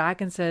turns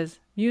back and says,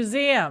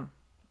 museum.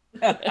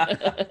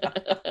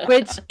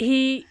 Which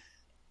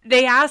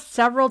they asked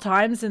several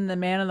times in the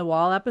Man on the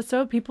Wall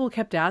episode. People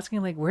kept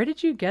asking, like, where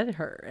did you get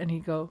her? And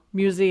he'd go,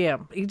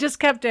 museum. He just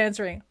kept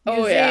answering,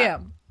 museum. Oh, yeah.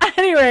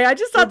 Anyway, I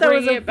just thought that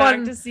was a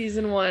fun. Back to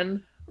season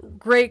 1.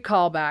 Great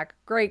callback.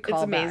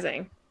 It's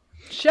amazing.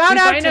 Shout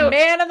out to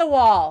Man on the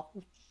Wall.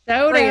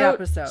 Great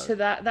episode. To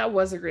that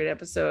was a great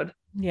episode.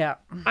 Yeah.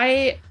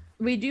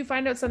 We do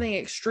find out something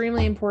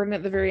extremely important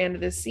at the very end of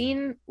this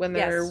scene when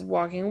they're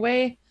walking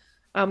away.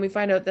 We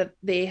find out that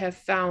they have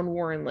found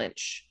Warren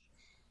Lynch.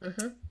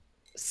 Mm-hmm.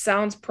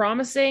 Sounds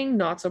promising,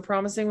 not so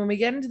promising. When we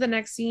get into the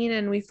next scene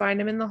and we find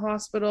him in the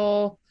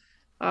hospital,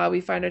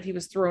 we find out he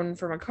was thrown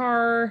from a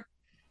car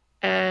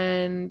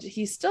and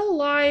he's still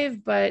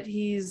alive, but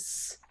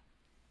he's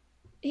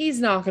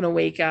not going to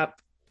wake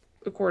up,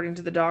 according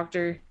to the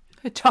doctor.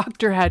 The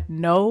doctor had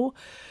no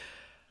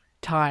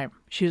time.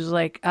 She was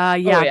like, go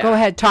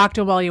ahead, talk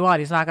to him all you want.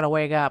 He's not going to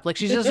wake up. Like,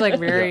 she's just like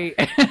very...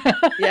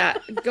 Yeah,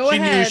 go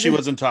ahead. She knew she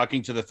wasn't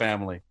talking to the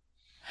family.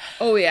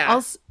 Oh,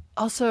 yeah.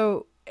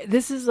 Also,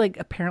 this is like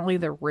apparently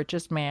the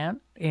richest man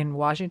in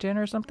Washington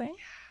or something.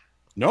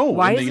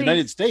 No, in the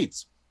United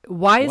States.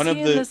 Why is he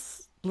in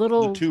this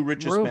little the 2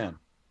 richest room? men?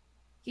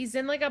 He's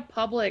in like a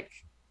public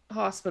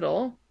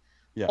hospital.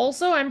 Yeah.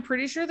 Also, I'm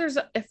pretty sure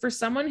for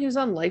someone who's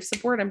on life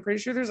support, I'm pretty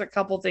sure there's a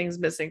couple things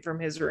missing from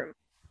his room.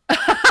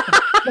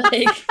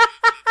 Like,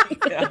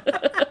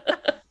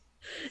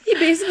 he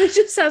basically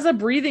just has a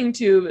breathing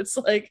tube. It's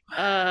like,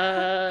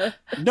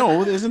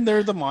 no, isn't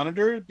there the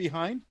monitor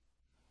behind?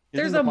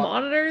 There's a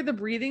monitor, the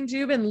breathing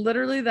tube, and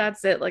literally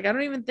that's it. Like, I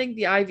don't even think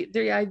the IV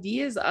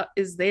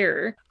is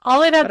there.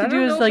 All I'd have to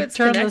do is like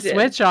turn the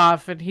switch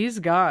off, and he's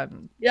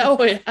gone. Yeah,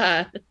 oh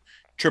yeah.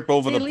 Trip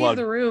over the plug. Leave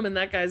the room, and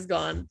that guy's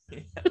gone.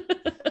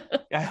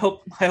 I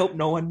hope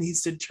no one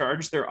needs to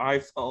charge their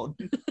iPhone.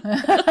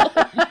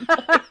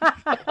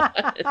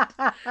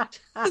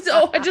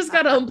 Oh, I just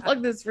gotta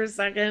unplug this for a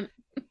second.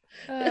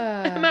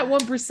 I'm at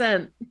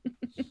 1%.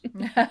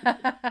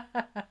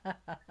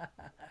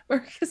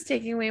 Mark is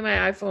taking away my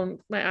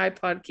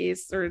iPod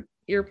case or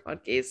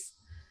earpod case.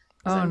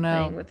 I'm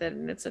playing with it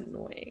and it's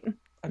annoying.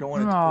 I don't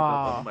want it to pick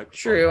up on my phone.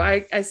 True,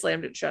 I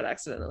slammed it shut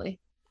accidentally.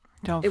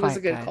 It was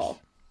a good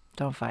call.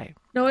 Don't fight.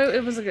 No,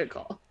 it was a good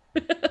call.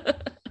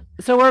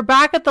 So we're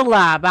back at the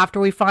lab after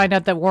we find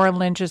out that Warren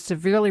Lynch is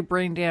severely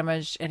brain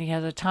damaged and he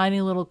has a tiny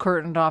little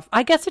curtained off.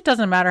 I guess it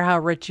doesn't matter how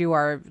rich you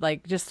are.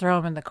 Like, just throw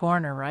him in the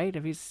corner, right?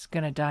 If he's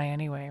going to die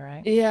anyway,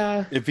 right?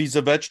 Yeah. If he's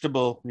a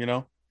vegetable,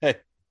 hey.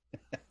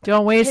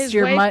 Don't waste his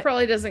your wife money.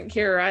 Probably doesn't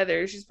care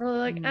either. She's probably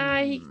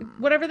like,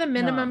 whatever the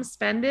minimum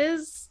spend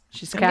is,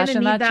 she's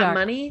cashing that check.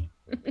 Money.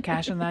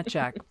 Cashing that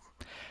check.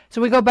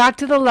 So we go back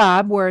to the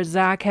lab where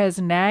Zach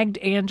has nagged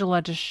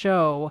Angela to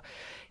show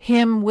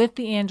him with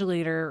the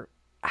angulator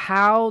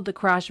how the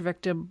crash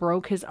victim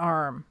broke his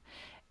arm.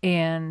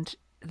 And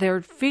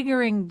they're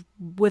figuring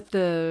with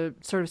the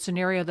sort of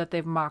scenario that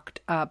they've mocked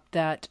up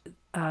that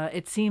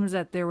it seems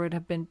that there would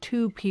have been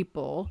two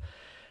people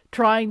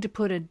trying to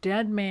put a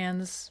dead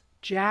man's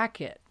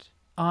jacket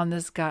on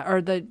this guy,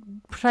 or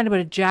trying to put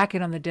a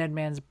jacket on the dead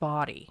man's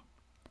body.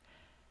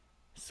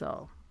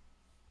 So,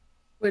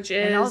 which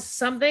is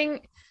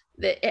something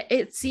that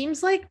it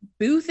seems like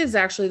Booth is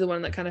actually the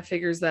one that kind of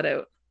figures that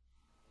out.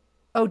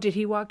 Oh, did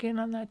he walk in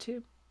on that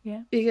too?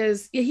 Yeah,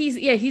 because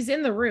he's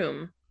in the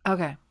room.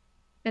 Okay,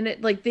 and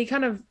it like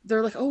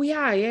they're like, oh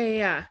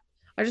yeah.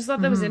 I just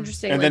thought that was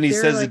interesting. And like, then he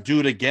says, "Do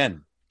it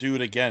again,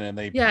 and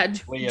they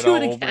play it all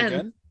over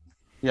again.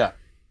 Yeah,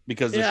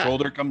 because the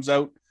shoulder comes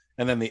out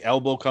and then the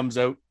elbow comes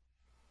out.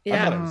 Yeah,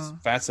 I thought it was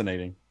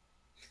fascinating.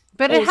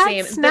 But it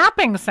had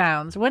snapping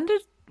sounds. When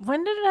did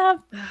it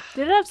have?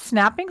 Did it have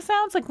snapping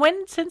sounds? Like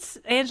when? Since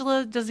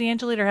does the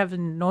angulator have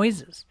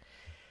noises?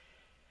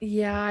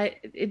 Yeah,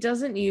 it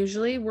doesn't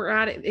usually. We're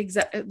at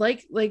it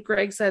like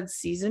Greg said,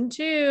 season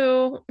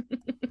 2.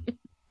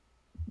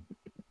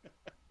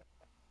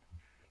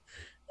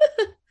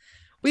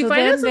 We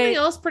find out something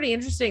else pretty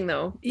interesting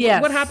though.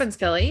 Yes. What happens,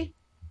 Kelly?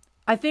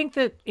 I think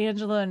that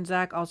Angela and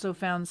Zach also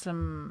found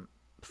some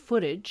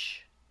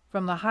footage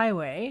from the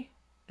highway.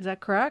 Is that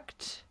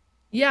correct?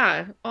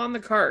 Yeah, on the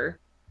car.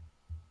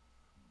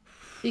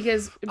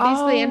 Because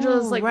basically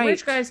Angela's like,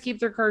 rich guys keep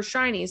their cars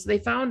shiny. So they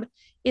found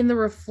in the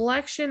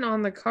reflection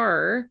on the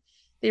car,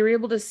 they were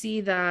able to see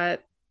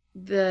that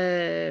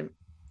the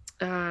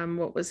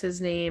what was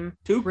his name?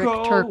 Rick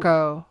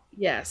Turco.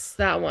 Yes,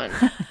 that one.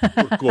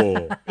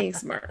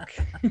 Thanks, Mark.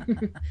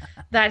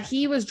 That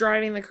he was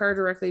driving the car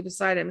directly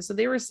beside him. So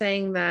they were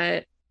saying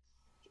that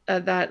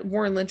that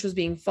Warren Lynch was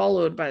being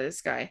followed by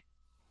this guy.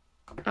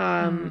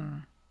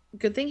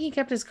 Good thing he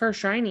kept his car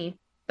shiny.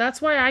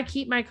 That's why I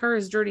keep my car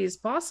as dirty as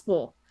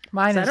possible.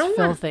 Mine is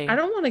filthy. I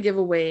don't want to give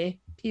away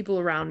people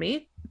around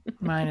me.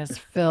 Mine is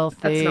filthy.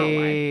 That's not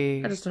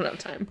why. I just don't have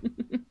time.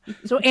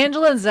 So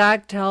Angela and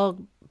Zach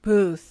tell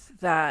Booth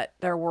that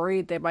they're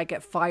worried they might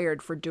get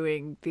fired for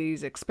doing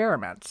these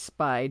experiments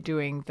by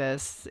doing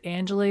this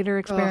angulator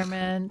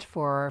experiment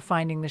for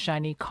finding the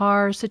shiny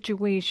car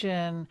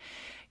situation,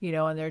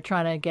 and they're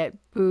trying to get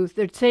Booth.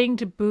 They're saying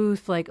to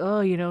Booth, like,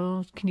 oh,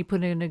 can you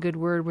put in a good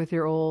word with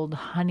your old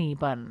honey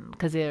bun?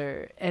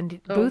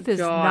 Booth is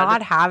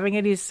not having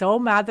it. He's so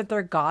mad that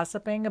they're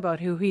gossiping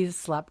about who he's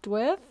slept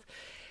with.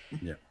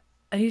 Yeah.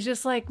 And he's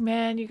just like,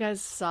 man, you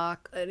guys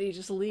suck. And he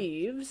just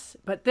leaves.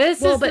 But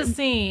this is the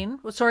scene.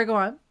 Well, sorry, go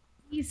on.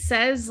 He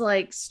says,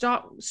 like,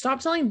 stop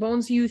telling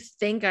Bones who you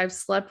think I've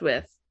slept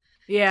with.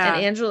 Yeah.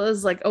 And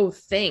Angela's like, oh,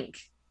 think.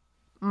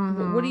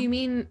 Mm-hmm. What do you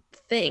mean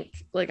think?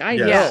 Like, I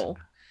know.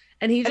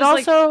 And he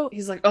just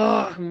he's like,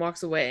 oh, and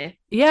walks away.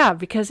 Yeah,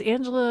 because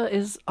Angela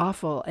is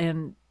awful.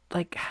 And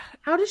like,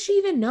 how does she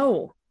even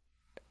know?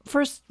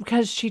 First,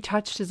 because she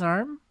touched his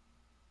arm.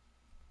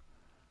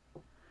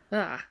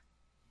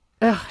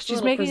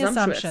 She's making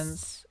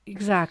assumptions.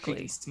 Exactly. She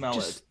can smell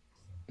it.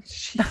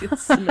 She can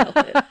smell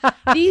it.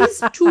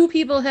 These two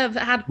people have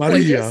had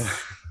Maria.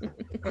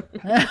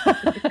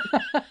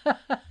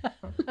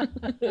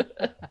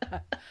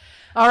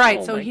 All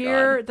right, so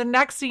here, the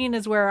next scene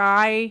is where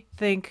I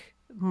think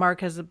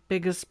Mark has the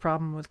biggest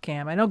problem with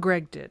Cam. I know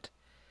Greg did.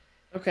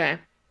 Okay.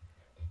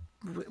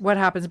 What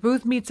happens?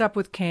 Booth meets up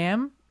with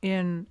Cam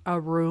in a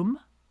room.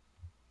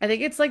 I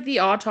think it's like the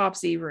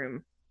autopsy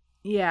room.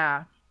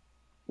 Yeah.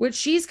 Which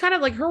she's kind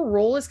of like, her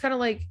role is kind of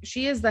like,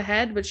 she is the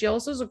head, but she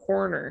also is a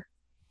coroner.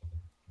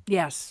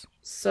 Yes.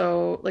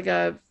 So like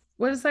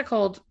what is that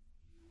called?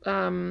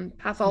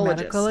 Pathologist.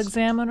 Medical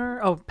examiner?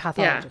 Oh,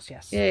 pathologist,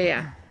 yes.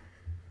 Yeah.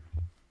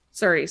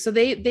 Sorry. So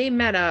they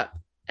met up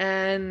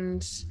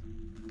and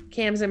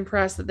Cam's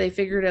impressed that they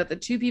figured out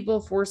that two people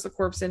forced the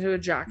corpse into a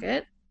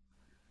jacket.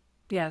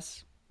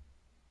 Yes.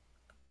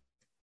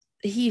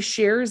 He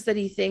shares that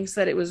he thinks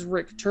that it was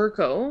Rick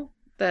Turco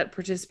that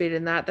participated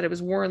in that it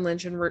was Warren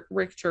Lynch and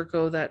Rick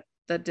Turco that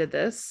did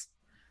this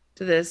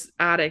to this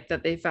addict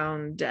that they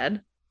found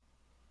dead.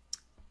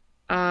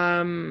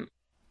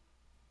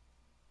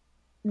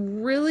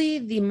 Really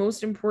the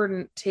most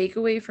important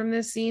takeaway from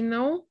this scene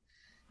though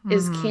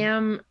is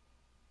Cam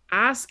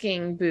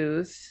asking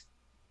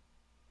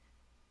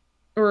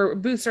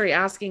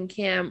asking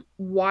Cam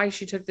why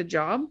she took the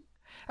job.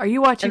 Are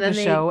you watching the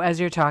show as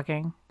you're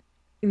talking?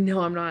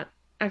 No, I'm not.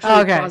 Actually,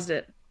 I paused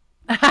it.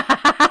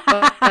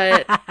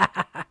 But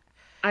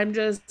I'm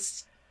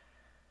just,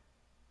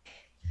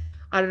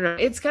 I don't know.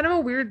 It's kind of a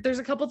weird, there's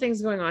a couple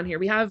things going on here.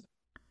 We have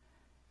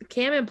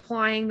Cam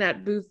implying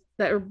that Booth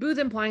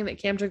implying that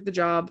Cam took the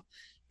job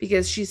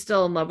because she's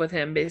still in love with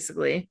him,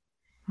 basically.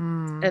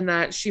 And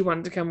that she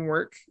wanted to come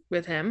work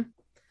with him.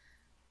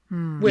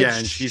 Which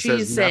and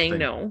she's saying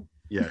no.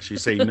 Yeah,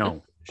 she's saying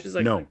no. She's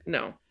like,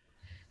 no.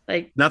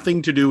 Like,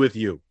 nothing to do with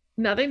you.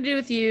 Nothing to do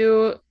with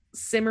you.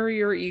 Simmer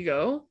your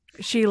ego.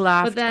 She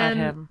laughed at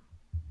him.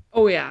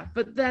 Oh yeah,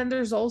 but then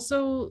there's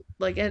also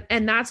like,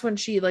 and that's when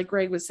she, like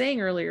Greg was saying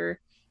earlier,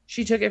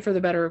 she took it for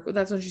the better.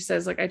 That's when she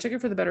says, like, I took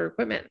it for the better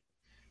equipment.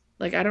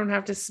 Like, I don't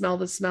have to smell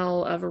the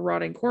smell of a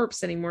rotting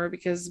corpse anymore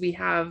because we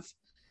have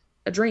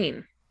a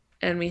drain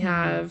and we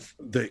have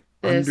the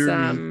this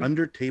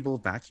under table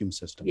vacuum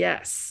system.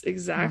 Yes,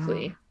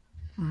 exactly.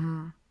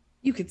 Mm-hmm.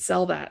 You could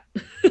sell that.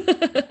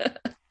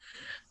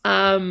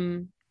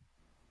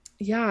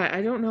 Yeah,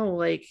 I don't know.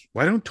 Like,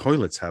 why don't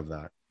toilets have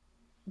that?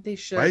 They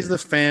should. Why is the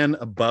fan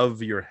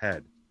above your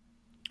head?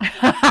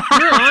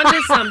 You're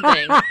onto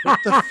something. What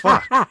the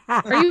fuck?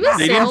 Are you a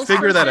They didn't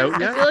figure that out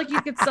yet? I feel like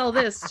you could sell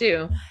this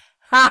too.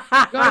 You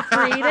gotta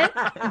create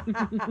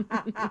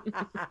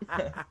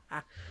it.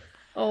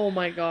 Oh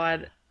my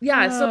god.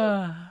 Yeah,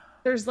 so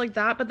there's like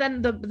that, but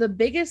then the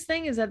biggest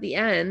thing is at the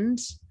end.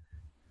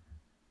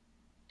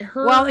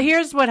 Well,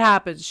 here's what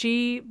happens.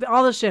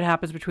 All this shit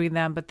happens between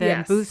them, but then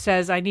Yes. Booth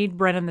says, I need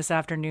Brennan this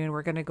afternoon.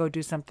 We're going to go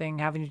do something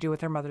having to do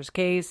with her mother's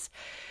case.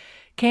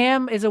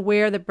 Cam is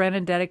aware that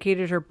Brennan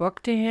dedicated her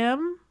book to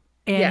him,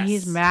 and Yes.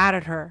 he's mad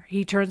at her.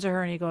 He turns to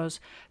her and he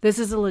goes, this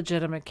is a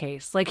legitimate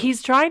case. Like,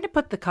 he's trying to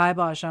put the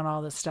kibosh on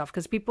all this stuff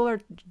because people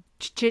are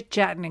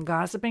chit-chatting and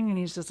gossiping, and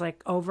he's just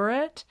like over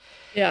it.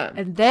 Yeah.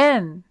 And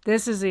then,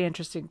 this is the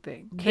interesting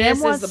thing.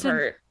 This is the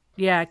part.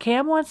 Yeah,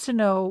 Cam wants to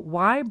know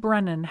why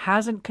Brennan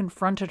hasn't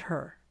confronted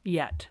her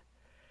yet.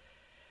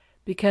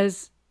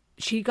 Because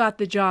she got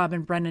the job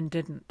and Brennan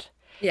didn't.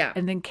 Yeah.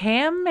 And then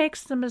Cam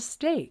makes the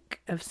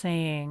mistake of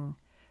saying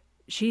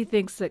she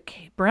thinks that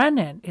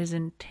Brennan is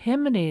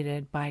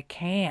intimidated by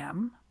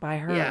Cam, by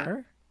her.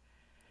 Yeah.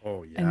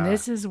 Oh, yeah. And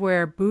this is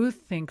where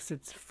Booth thinks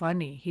it's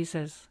funny. He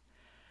says,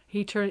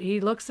 he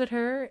looks at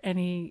her and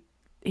he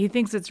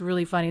thinks it's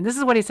really funny. And this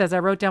is what he says. I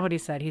wrote down what he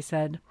said. He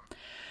said,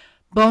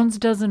 Bones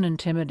doesn't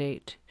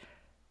intimidate.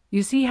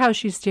 You see how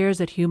she stares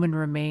at human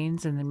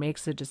remains and then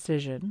makes a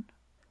decision?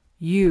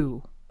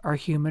 You are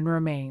human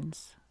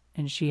remains,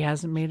 and she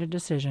hasn't made a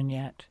decision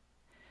yet.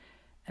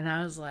 And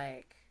I was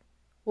like,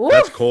 oof.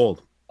 That's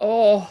cold.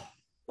 Oh.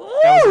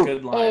 That was a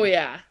good line. Oh,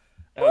 yeah.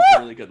 That was a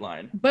really good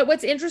line. But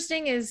what's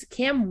interesting is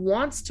Cam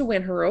wants to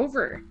win her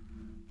over.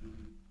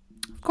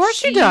 Of course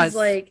she does.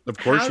 Like, Of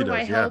course how she do I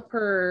does, yeah. help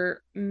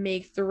her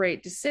make the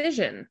right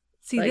decision?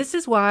 See, Like- this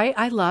is why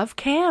I love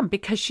Cam,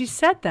 because she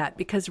said that.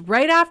 Because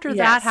right after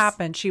that Yes.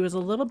 happened, she was a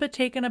little bit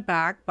taken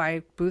aback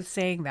by Booth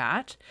saying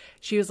that.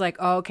 She was like,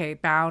 oh, okay,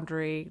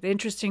 boundary,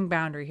 interesting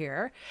boundary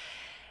here.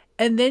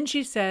 And then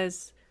she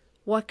says,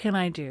 what can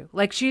I do?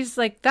 Like, she's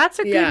like, that's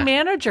a Yeah. good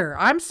manager.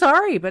 I'm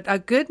sorry, but a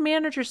good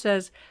manager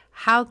says,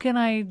 how can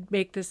I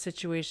make this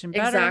situation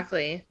better?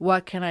 Exactly.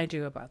 What can I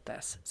do about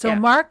this? So, Yeah.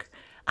 Mark,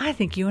 I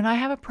think you and I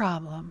have a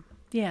problem.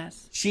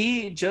 Yes.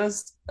 She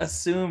just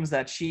assumes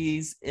that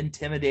she's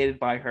intimidated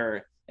by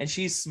her, and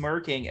she's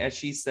smirking as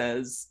she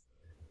says,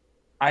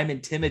 I'm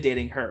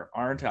intimidating her,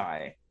 aren't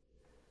I?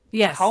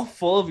 Yes. How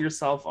full of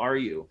yourself are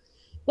you?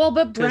 Well,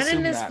 but To Brennan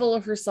assume is that. full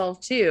of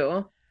herself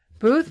too.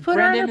 Booth put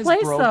her in Brendan her is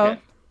place, broken.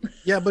 though.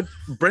 Yeah, but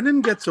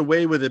Brennan gets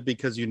away with it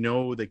because you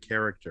know the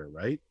character,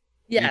 right?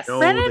 Yes. You know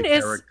Brennan the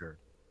is- character.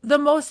 The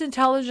most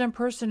intelligent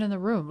person in the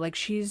room. Like,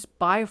 she's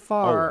by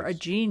far Always. a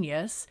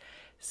genius.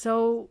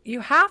 So you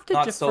have to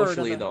Not defer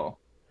socially, to them. though.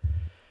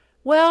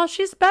 Well,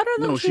 she's better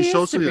than No, she she's used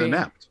to socially be.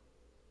 inept.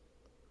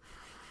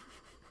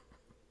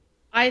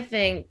 I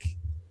think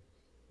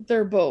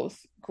they're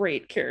both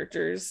great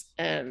characters,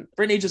 and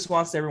Brittany just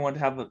wants everyone to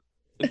have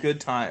a good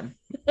time.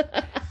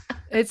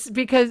 It's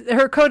because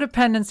her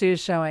codependency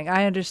is showing.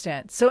 I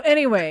understand. So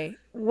anyway,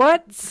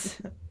 what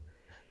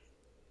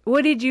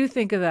did you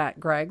think of that,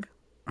 Greg?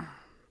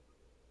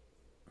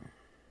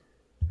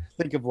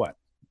 Think of what?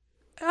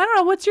 I don't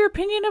know. What's your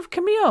opinion of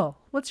Camille?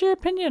 What's your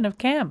opinion of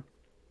Cam?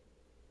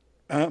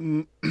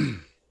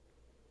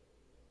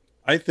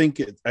 I think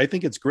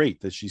it's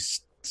great that she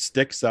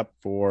sticks up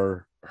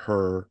for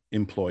her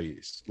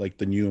employees, like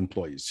the new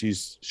employees.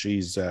 She's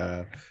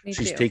Me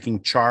too.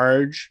 taking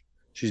charge.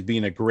 She's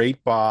being a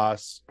great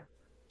boss.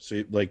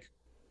 So, like,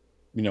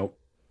 you know,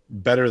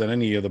 better than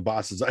any of the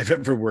bosses I've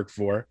ever worked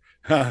for.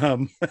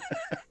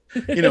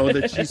 You know,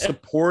 that she's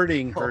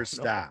supporting her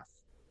staff,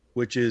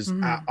 which is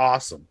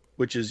awesome.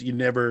 Which is you'd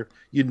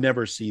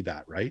never see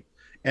that, right?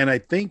 And I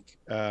think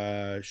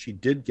she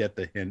did get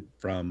the hint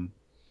from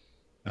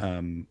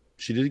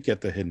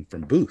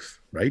Booth,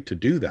 right, to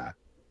do that.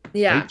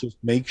 yeah, Right? Just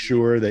make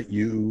sure that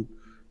you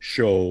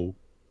show,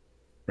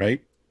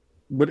 right?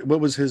 What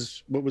was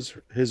his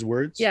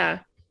words? yeah.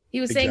 He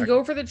was saying, Exactly.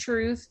 go for the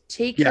truth,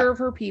 take Yeah. care of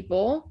her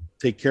people.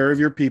 Take care of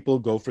your people.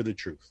 Go for the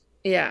truth.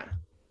 Yeah,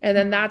 and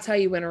then that's how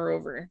you win her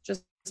over.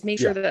 Just make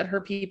sure Yeah. that her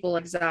people,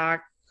 like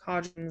Zach,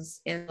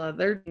 Hodgins, and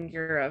they're taken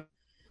care of,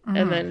 Mhm.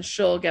 and then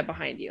she'll get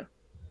behind you.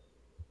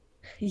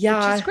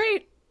 Yeah, Which is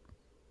great.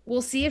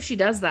 we'll see if she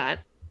does that.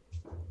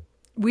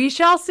 We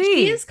shall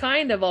see. She is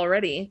kind of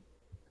already.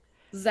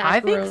 I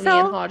think Zacharoni so.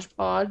 and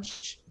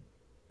Hodgepodge.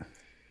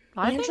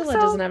 I think Angela so.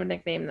 doesn't have a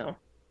nickname though.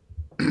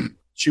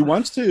 She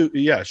wants to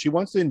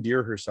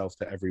endear herself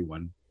to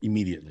everyone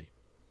immediately.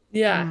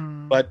 Yeah.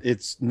 But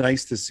it's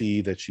nice to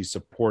see that she's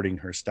supporting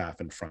her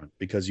staff in front,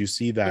 because you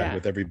see that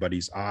with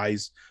everybody's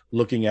eyes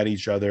looking at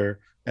each other,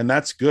 and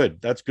that's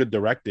good. That's good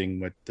directing.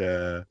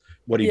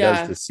 What he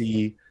does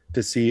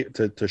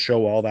to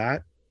show all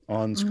that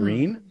on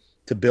screen,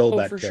 to build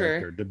that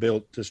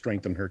character, to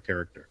strengthen her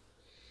character.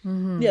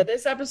 Yeah,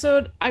 this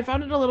episode I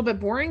found it a little bit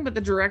boring, but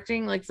the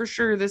directing, like, for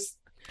sure, the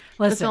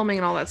filming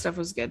and all that stuff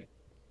was good.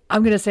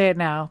 I'm gonna say it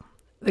now.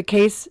 The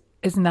case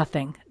is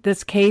nothing.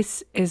 This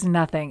case is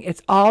nothing.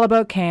 It's all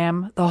about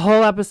Cam. The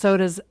whole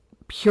episode is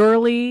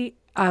purely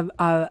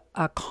a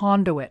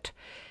conduit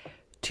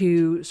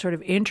to sort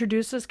of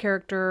introduce this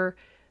character,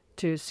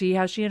 to see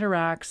how she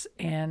interacts.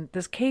 And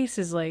this case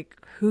is like,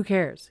 who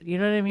cares? You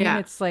know what I mean? Yeah.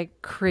 It's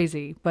like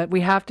crazy, but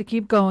we have to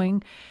keep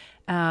going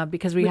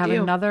because we have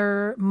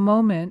another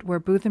moment where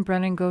Booth and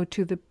Brennan go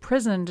to the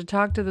prison to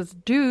talk to this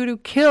dude who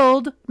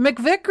killed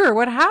McVicker.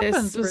 What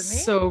happens? This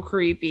was so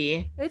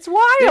creepy. It's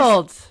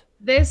wild.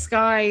 This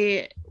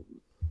guy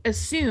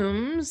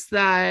assumes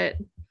that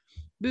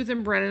Booth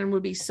and Brennan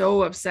would be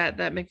so upset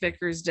that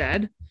McVicker's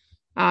dead.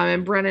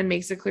 And Brennan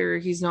makes it clear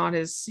he's not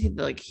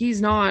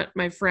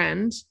my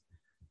friend.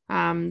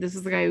 This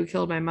is the guy who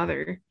killed my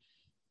mother.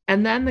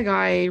 And then the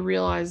guy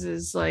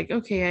realizes, like,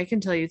 okay, I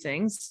can tell you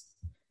things.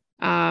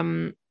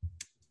 And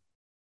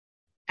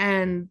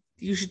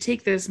you should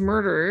take this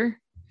murder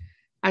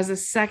as a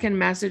second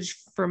message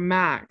from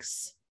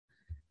Max.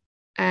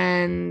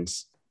 And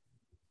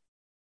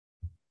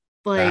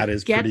like,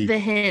 the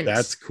hint.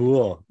 That's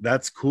cool.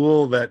 That's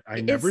cool that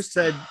I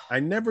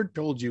never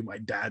told you my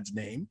dad's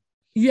name.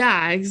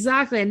 Yeah,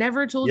 exactly. I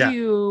never told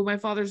you my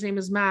father's name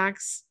is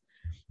Max.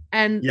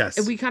 And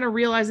we kind of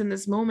realize in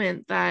this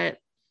moment that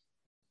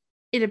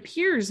it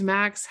appears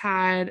Max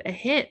had a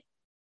hit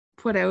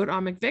put out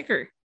on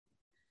McVicker.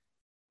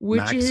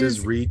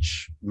 Max's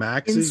reach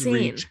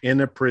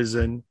in a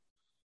prison.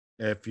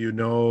 If you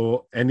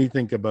know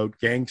anything about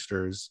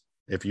gangsters,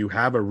 if you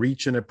have a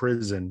reach in a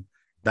prison,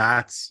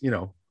 that's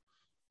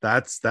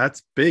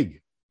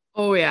big.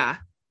 Oh yeah,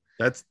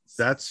 that's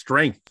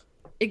strength.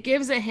 It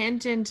gives a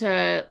hint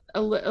into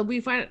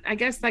I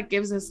guess that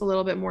gives us a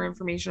little bit more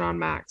information on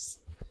Max.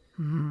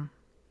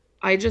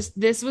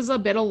 This was a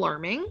bit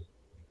alarming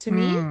to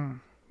me.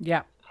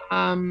 Yeah.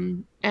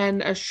 And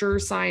a sure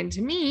sign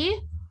to me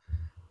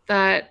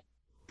that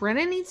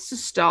Brennan needs to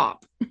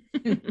stop.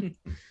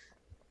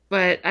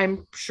 But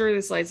I'm sure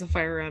this lights a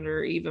fire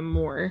under even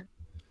more,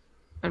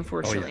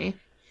 unfortunately.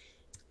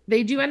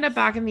 They do end up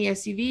back in the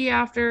SUV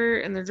after,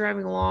 and they're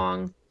driving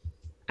along,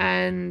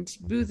 and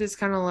Booth is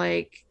kind of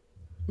like,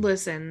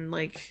 listen,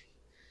 like,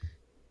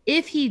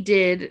 if he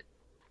did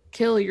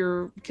kill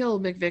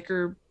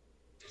McVicker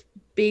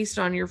based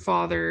on your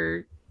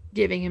father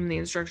giving him the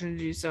instruction to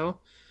do so,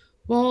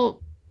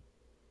 well,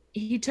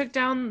 he took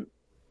down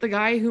the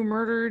guy who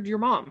murdered your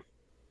mom.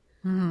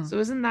 So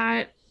isn't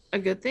that a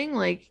good thing?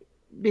 Like,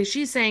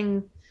 she's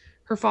saying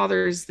her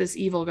father's this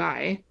evil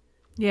guy.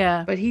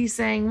 Yeah. But he's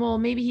saying, well,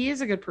 maybe he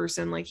is a good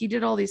person. Like, he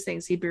did all these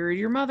things. He buried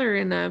your mother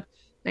in a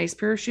nice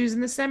pair of shoes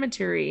in the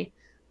cemetery,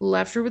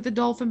 left her with a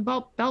dolphin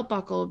belt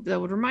buckle that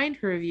would remind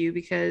her of you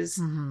because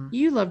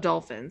you love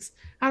dolphins.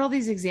 Had all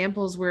these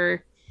examples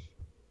where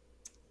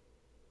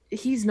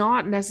he's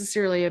not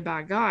necessarily a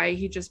bad guy.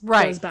 He just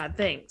does bad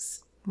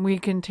things. We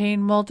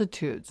contain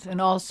multitudes. And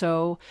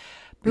also,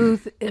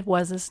 Booth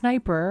was a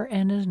sniper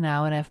and is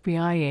now an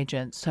FBI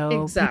agent.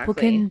 So people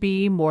can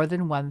be more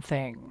than one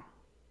thing.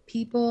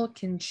 People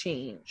can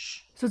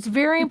change. So it's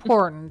very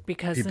important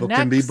because people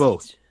can be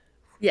both.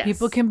 Yes.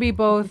 People can be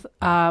both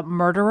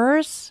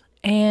murderers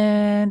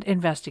and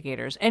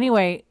investigators.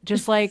 Anyway,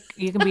 just like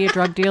you can be a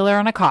drug dealer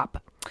and a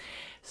cop.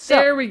 So,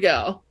 there we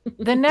go.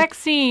 The next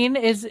scene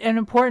is an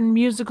important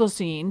musical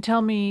scene.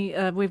 Tell me,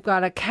 we've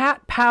got a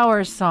Cat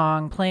Power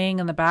song playing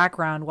in the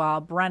background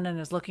while Brennan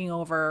is looking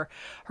over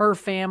her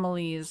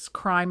family's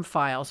crime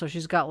file. So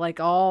she's got like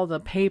all the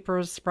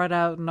papers spread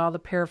out and all the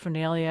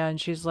paraphernalia, and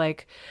she's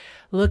like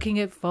looking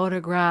at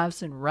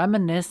photographs and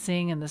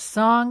reminiscing, and the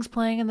song's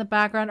playing in the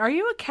background. Are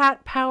you a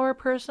Cat Power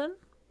person?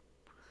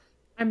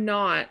 I'm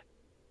not,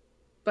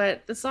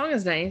 but the song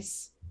is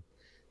nice.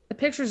 The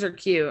pictures are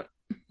cute.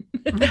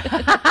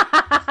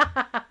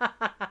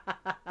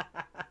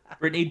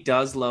 Brittany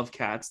does love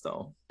cats,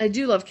 though. I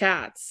do love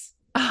cats.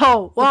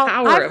 Oh, well, the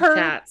power of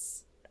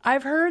cats.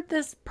 I've heard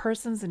this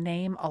person's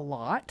name a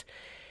lot,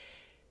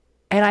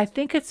 and I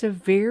think it's a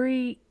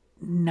very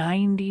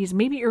 90s,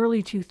 maybe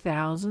early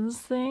 2000s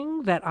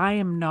thing that I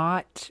am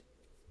not.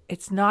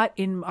 It's not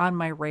on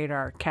my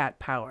radar. Cat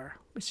Power.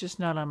 It's just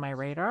not on my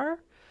radar.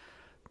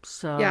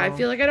 So yeah, I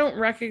feel like I don't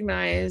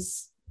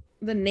recognize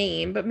the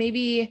name, but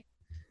maybe.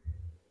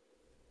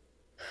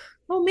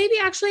 Well, maybe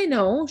actually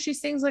no. She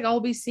sings like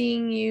 "I'll be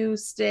seeing you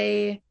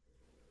stay."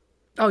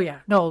 Oh yeah,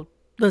 no.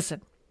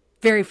 Listen,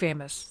 very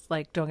famous.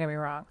 Like, don't get me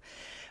wrong.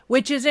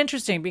 Which is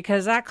interesting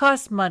because that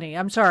costs money.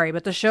 I'm sorry,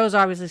 but the show's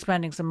obviously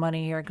spending some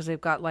money here because they've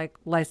got like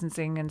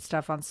licensing and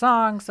stuff on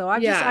songs. So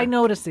I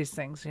notice these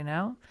things, you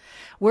know.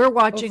 We're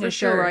watching a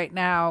show right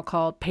now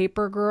called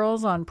Paper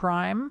Girls on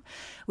Prime,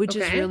 which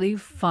is really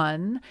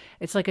fun.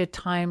 It's like a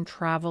time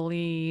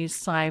travel-y,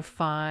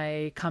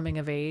 sci-fi, coming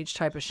of age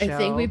type of show. I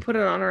think we put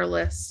it on our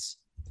list.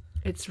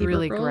 It's Paper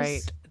really Girls.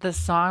 Great. The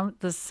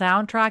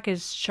soundtrack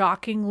is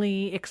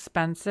shockingly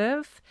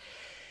expensive.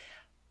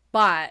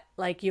 But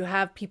like you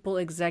have people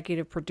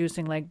executive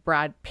producing like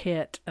Brad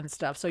Pitt and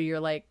stuff. So you're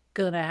like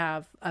going to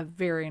have a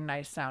very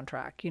nice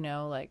soundtrack, you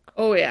know, like.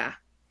 Oh, yeah.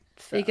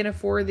 So. They can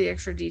afford the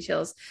extra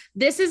details.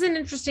 This is an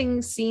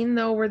interesting scene,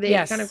 though, where they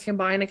kind of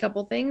combine a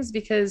couple things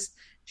because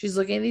she's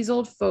looking at these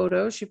old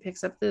photos. She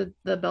picks up the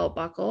belt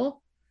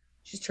buckle.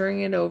 She's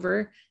turning it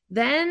over.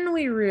 Then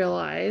we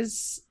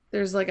realize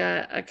there's like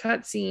a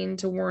cut scene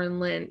to Warren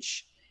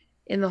Lynch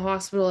in the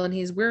hospital, and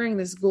he's wearing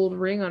this gold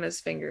ring on his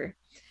finger.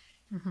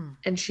 Mm-hmm.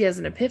 And she has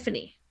an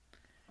epiphany.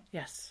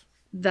 Yes.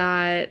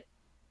 That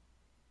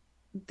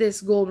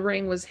this gold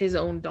ring was his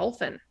own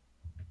dolphin.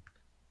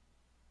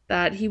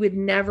 That he would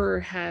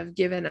never have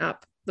given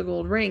up the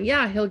gold ring.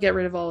 Yeah, he'll get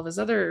rid of all of his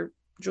other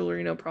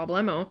jewelry, no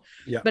problemo.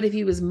 Yeah. But if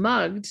he was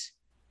mugged,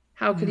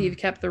 how could he have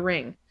kept the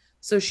ring?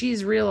 So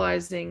she's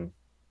realizing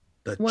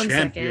the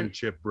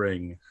championship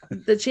ring.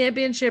 The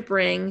championship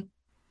ring.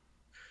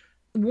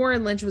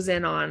 Warren Lynch was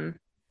in on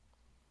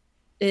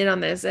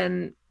this,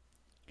 and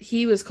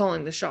he was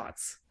calling the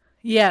shots.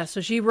 Yeah,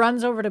 so she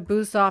runs over to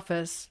Booth's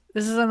office.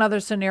 This is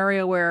another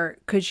scenario where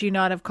could she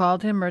not have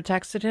called him or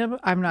texted him?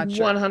 I'm not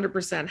sure.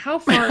 100%. How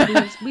far?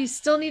 We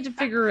still need to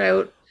figure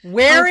out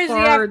where is the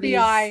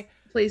FBI?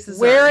 Places.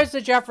 Where is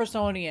the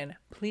Jeffersonian?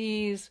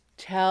 Please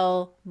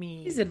tell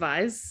me. Please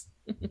advise.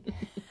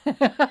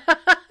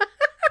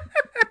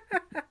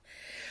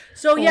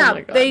 So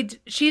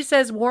she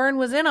says Warren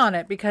was in on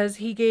it because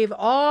he gave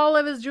all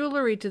of his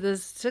jewelry to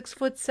this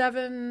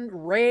 6'7"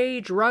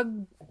 Ray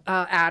drug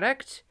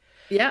addict.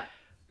 Yeah.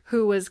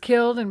 Who was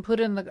killed and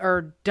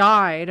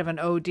died of an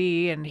OD,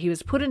 and he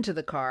was put into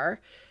the car.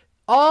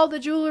 All the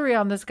jewelry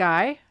on this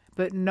guy,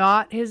 but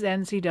not his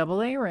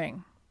NCAA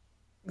ring.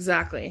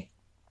 Exactly.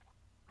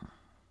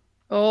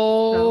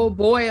 Oh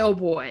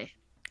boy.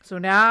 So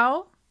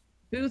now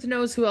Booth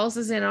knows who else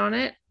is in on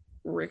it.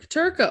 Rick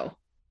Turco.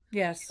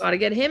 Yes. Got to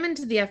get him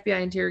into the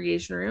FBI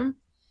interrogation room.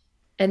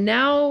 And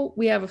now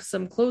we have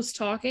some close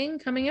talking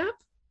coming up.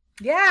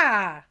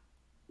 Yeah.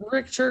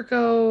 Rick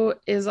Turco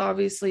is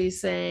obviously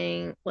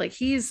saying, like,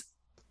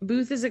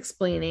 Booth is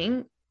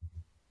explaining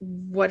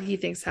what he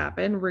thinks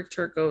happened. Rick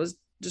Turco is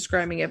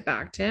describing it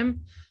back to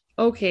him.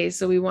 Okay,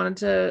 so we wanted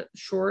to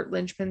short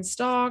Lynchpin's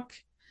stock.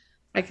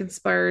 I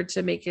conspired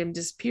to make him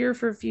disappear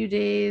for a few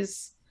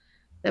days.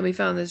 Then we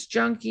found this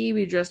junkie.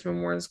 We dressed him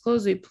in Warren's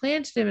clothes. We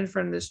planted him in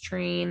front of this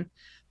train.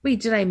 Wait,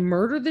 did I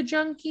murder the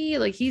junkie?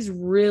 Like, he's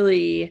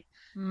really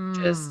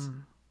just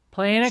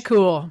playing it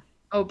cool.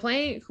 Oh,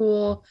 playing it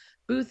cool.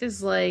 Booth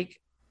is like,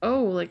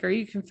 oh, like, are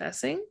you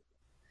confessing?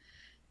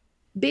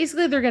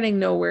 Basically, they're getting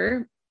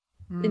nowhere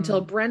until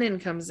Brennan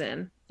comes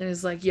in and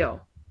is like, yo,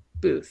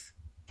 Booth,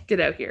 get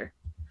out here.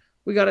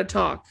 We got to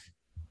talk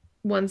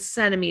 1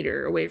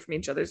 centimeter away from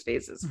each other's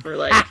faces for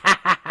like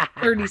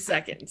 30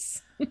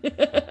 seconds.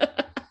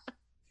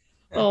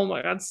 Oh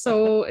my God.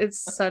 So it's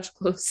such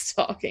close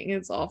talking.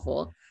 It's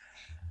awful.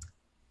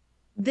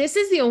 This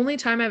is the only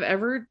time I've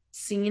ever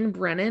seen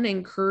Brennan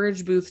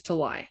encourage Booth to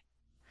lie.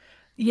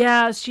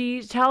 Yeah,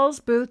 she tells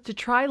Booth to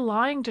try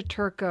lying to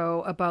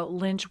Turco about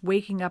Lynch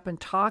waking up and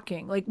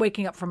talking, like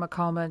waking up from a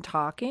coma and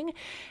talking.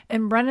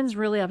 And Brennan's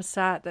really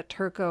upset that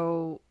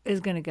Turco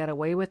is going to get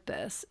away with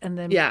this. And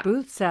then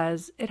Booth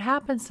says, it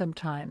happens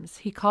sometimes.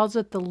 He calls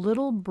it the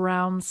little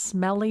brown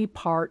smelly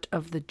part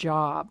of the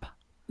job.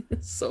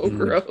 It's so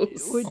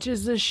gross. Which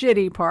is the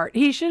shitty part.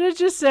 He should have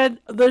just said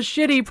the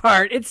shitty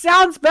part. It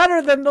sounds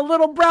better than the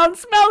little brown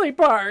smelly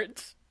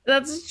part.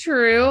 That's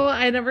true.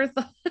 I never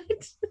thought.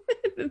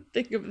 I didn't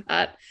think of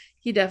that.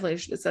 He definitely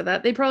should have said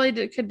that. They probably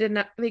They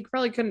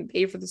probably couldn't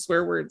pay for the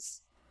swear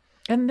words.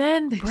 And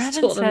then Brennan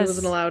says, he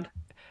wasn't allowed.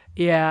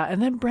 Yeah,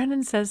 and then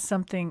Brennan says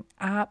something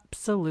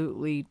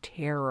absolutely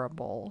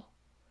terrible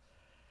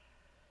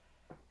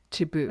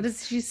to Booth. What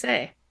does she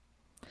say?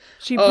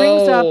 She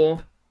brings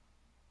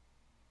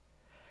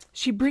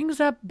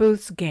up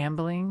Booth's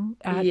gambling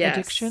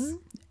addiction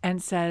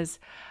and says,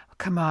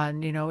 come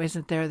on,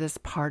 isn't there this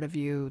part of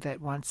you that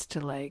wants to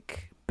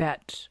like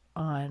bet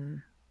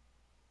on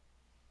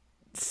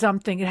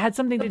something? It had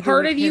something to do with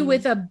part of you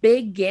with a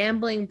big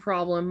gambling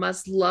problem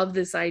must love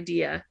this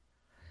idea.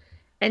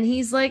 And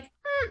he's like,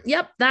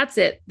 yep, that's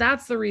it.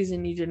 That's the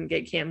reason you didn't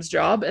get Cam's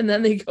job. And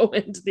then they go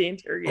into the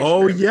interrogation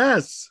room.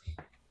 Yes.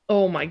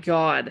 Oh my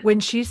God. When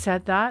she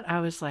said that, I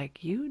was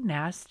like, you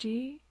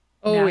nasty.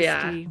 Oh nasty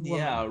yeah. woman.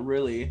 Yeah,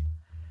 really.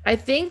 I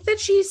think that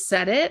she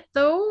said it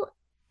though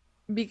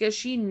because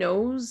she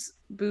knows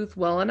Booth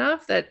well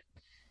enough that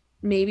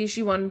maybe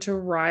she wanted to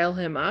rile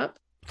him up.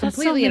 That's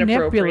completely so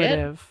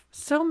inappropriate.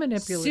 So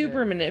manipulative.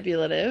 Super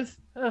manipulative.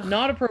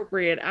 Not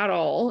appropriate at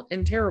all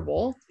and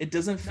terrible. It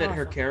doesn't fit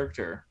her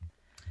character.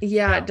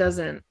 Yeah, it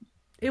doesn't.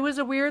 It was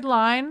a weird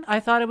line. I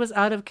thought it was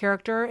out of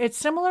character. It's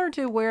similar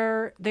to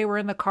where they were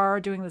in the car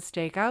doing the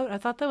stakeout. I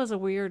thought that was a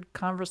weird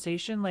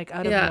conversation, like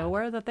out of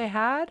nowhere that they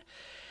had.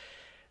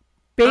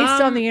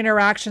 Based on the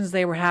interactions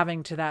they were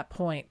having to that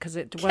point, because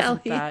it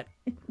wasn't that.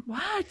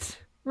 What?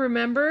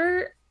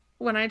 Remember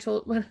when I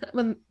told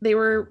when they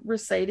were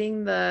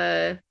reciting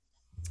the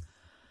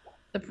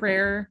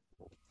prayer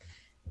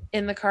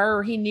in the car,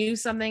 or he knew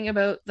something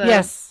about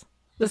the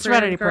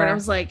Serenity prayer. And I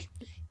was like,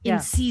 in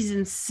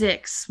season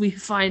 6, we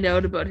find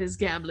out about his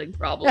gambling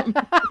problem.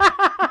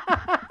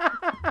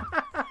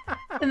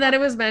 And then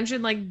it was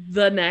mentioned like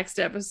the next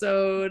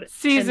episode,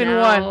 season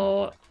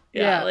 1.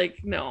 Yeah, like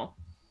no.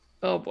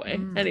 Oh boy.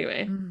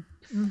 Anyway,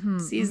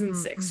 season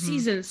 6.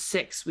 Season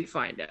 6, we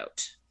find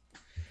out.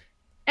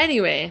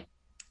 Anyway,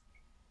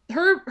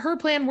 her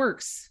plan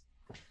works.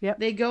 Yep.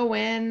 They go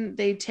in,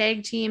 they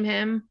tag team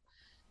him.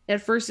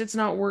 At first, it's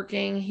not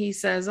working. He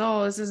says,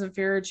 "Oh, this isn't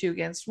fair, 2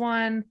 against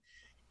 1."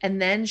 And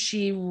then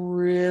she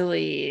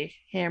really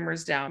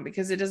hammers down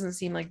because it doesn't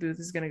seem like Booth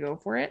is going to go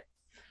for it.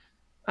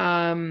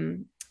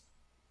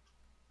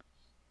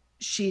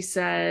 She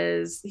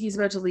says he's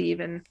about to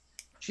leave, and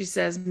she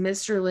says,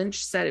 "Mr.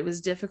 Lynch said it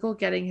was difficult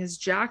getting his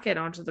jacket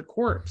onto the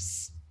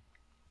corpse."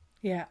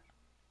 Yeah.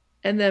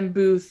 And then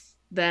Booth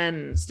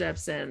then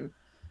steps in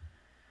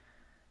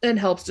and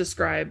helps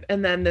describe.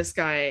 And then this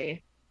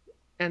guy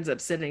ends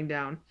up sitting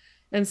down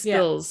and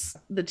spills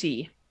the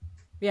tea.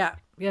 Yeah.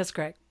 Yes,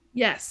 Greg.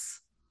 Yes.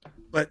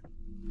 But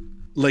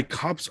like,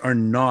 cops are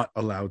not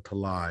allowed to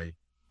lie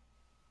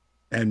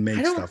and make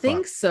stuff up. I don't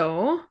think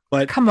so.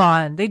 But come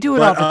on, they do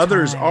it all the time. But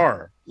others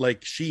are.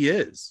 Like, she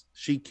is.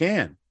 She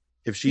can.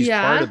 If she's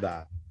part of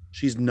that.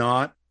 She's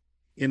not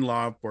in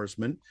law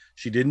enforcement.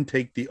 She didn't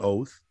take the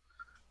oath,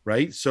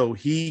 right? So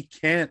he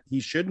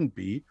shouldn't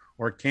be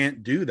or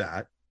can't do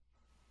that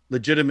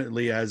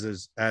legitimately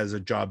as a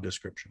job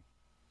description.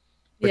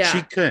 But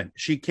she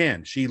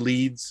can. She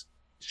leads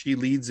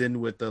in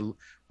with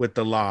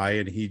the lie,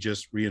 and he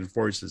just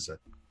reinforces it.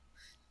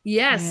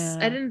 Yes,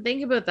 I didn't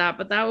think about that,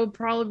 but that would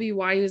probably be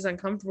why he was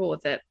uncomfortable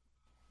with it.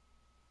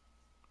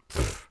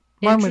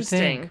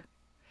 Interesting.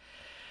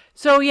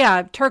 So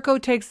yeah, Turco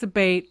takes the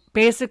bait,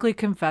 basically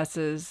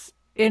confesses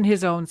in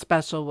his own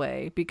special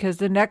way, because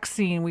the next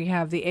scene we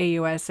have the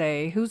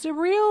AUSA, who's a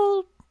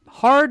real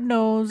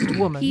hard-nosed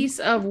woman. Piece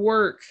of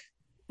work.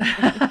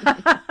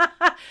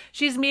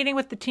 She's meeting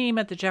with the team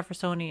at the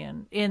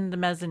Jeffersonian in the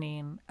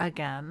mezzanine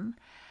again,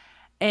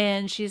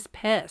 and she's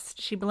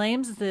pissed. She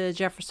blames the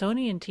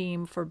Jeffersonian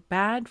team for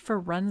bad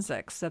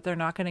forensics, that they're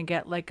not going to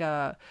get like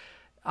a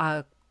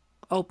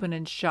open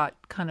and shut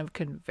kind of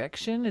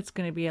conviction. It's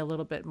going to be a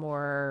little bit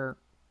more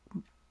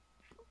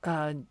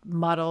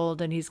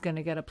muddled, and he's going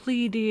to get a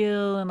plea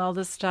deal and all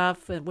this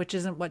stuff, which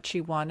isn't what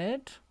she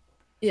wanted.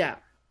 Yeah.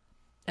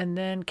 And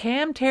then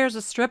Cam tears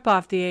a strip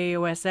off the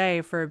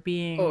AUSA for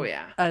being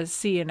a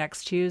see you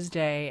next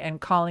Tuesday and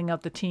calling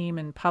out the team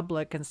in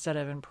public instead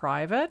of in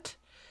private.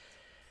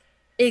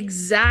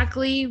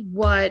 Exactly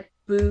what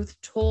Booth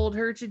told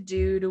her to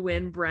do to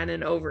win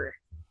Brennan over.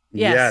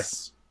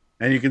 Yes.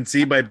 And you can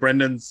see by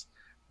Brendan's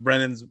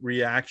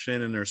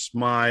reaction and her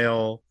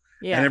smile,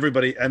 and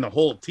everybody and the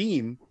whole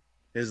team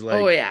is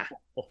like,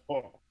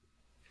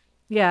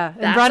 yeah.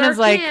 And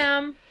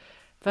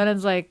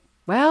Brennan's like,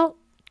 well,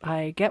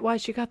 I get why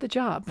she got the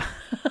job.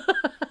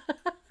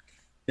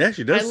 Yeah,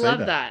 she does. I love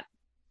that.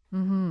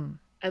 Mm-hmm.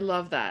 I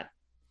love that.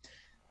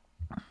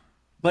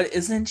 But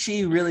isn't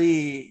she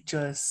really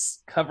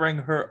just covering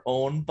her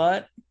own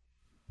butt?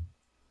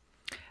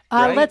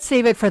 Right? Let's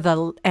save it for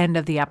the end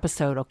of the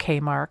episode,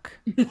 okay, Mark?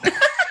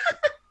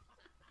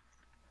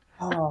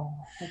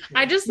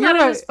 I just thought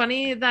it was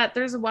funny that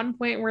there's one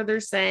point where they're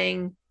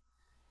saying,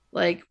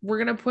 like, we're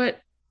gonna put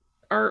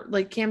our,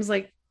 like, Cam's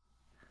like,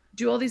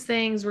 do all these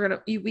things.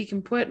 We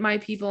can put my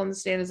people on the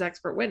stand as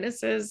expert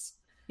witnesses.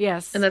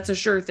 Yes. And that's a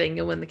sure thing.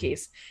 You'll win the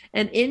case.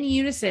 And in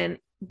unison,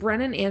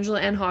 Brennan, Angela,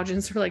 and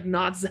Hodgins are like,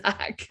 not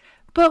Zach.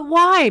 But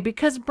why?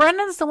 Because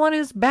Brennan's the one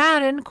who's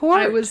bad in court.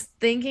 I was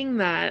thinking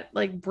that,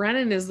 like,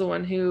 Brennan is the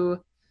one who,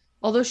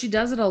 although she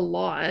does it a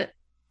lot.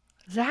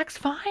 Zach's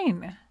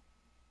fine.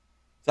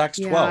 Zach's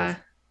 12. Yeah.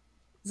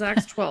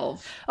 Zach's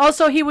 12.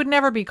 Also, he would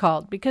never be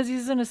called because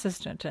he's an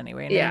assistant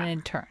anyway, and an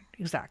intern.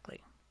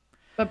 Exactly.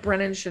 But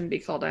Brennan shouldn't be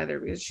called either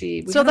because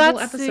we had a whole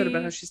episode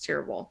about how she's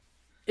terrible.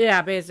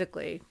 Yeah,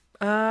 basically.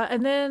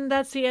 And then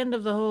that's the end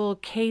of the whole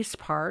case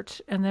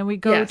part. And then we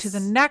go to the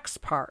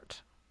next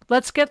part.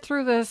 Let's get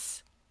through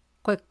this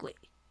quickly.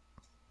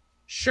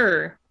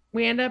 Sure.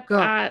 We end up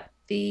at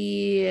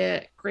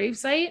the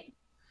gravesite.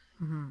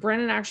 Mm-hmm.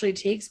 Brennan actually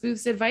takes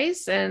Booth's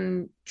advice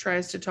and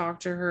tries to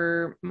talk to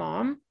her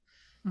mom.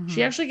 Mm-hmm.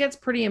 She actually gets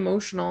pretty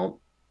emotional.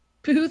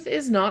 Booth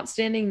is not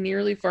standing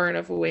nearly far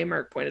enough away,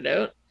 Mark pointed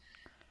out.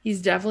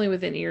 He's definitely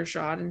within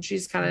earshot, and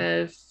she's kind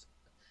of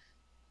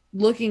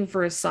looking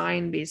for a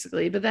sign,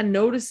 basically, but then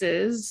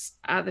notices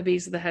at the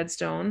base of the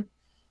headstone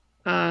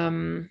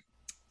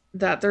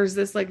that there's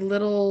this like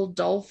little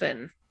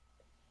dolphin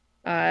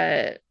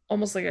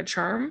almost like a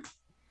charm.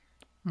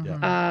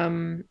 Yeah.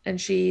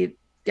 And she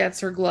gets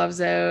her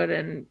gloves out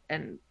and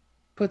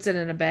puts it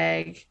in a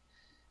bag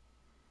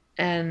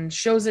and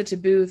shows it to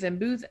Booth, and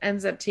Booth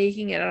ends up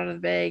taking it out of the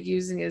bag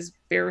using his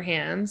bare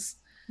hands.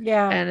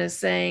 Yeah. And is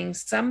saying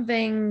some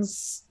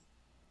things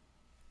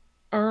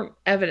aren't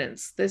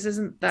evidence. This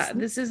isn't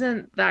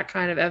that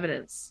kind of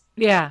evidence.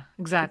 Yeah,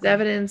 exactly. It's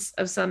evidence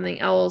of something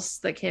else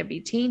that can't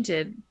be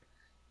tainted.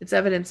 It's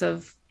evidence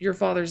of your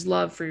father's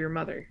love for your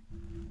mother.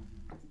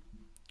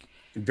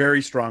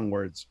 Very strong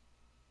words.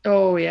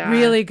 Oh, yeah.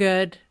 Really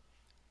good.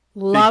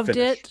 Loved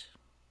it.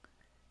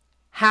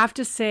 Have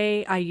to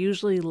say, I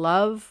usually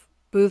love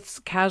Booth's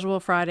casual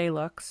Friday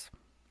looks,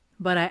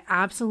 but I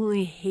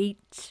absolutely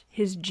hate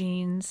his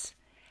jeans.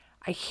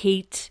 I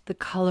hate the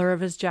color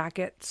of his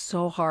jacket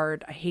so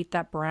hard. I hate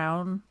that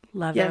brown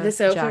leather. Yeah, this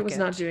outfit jacket was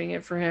not doing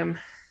it for him.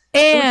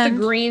 And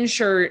with the green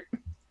shirt.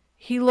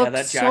 He looked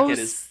that jacket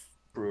is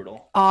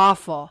brutal.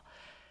 Awful.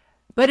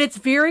 But it's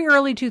very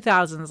early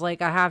 2000s,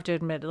 like, I have to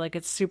admit. Like,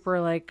 it's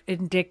super, like,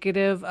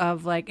 indicative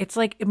of, like, it's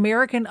like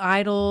American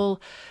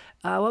Idol.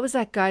 What was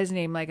that guy's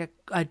name? Like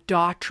a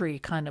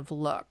Daughtry kind of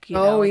look. You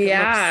know? Like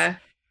yeah.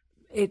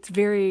 It's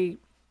very...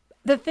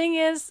 The thing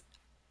is,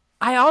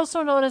 I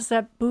also noticed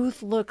that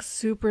Booth looks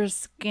super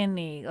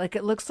skinny. Like,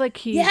 it looks like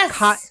he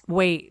cut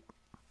weight.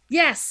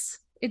 Yes,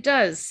 it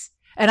does.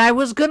 And I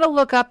was going to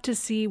look up to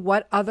see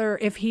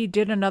if he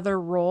did another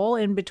role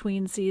in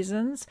between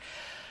seasons,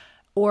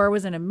 or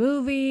was in a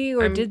movie,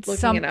 or did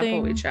something. It up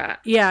while we chat.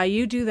 Yeah,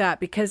 you do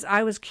that, because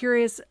I was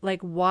curious,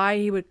 like, why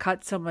he would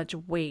cut so much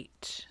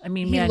weight. I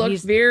mean, he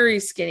looks very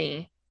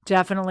skinny.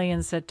 Definitely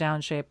in sit-down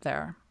shape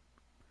there.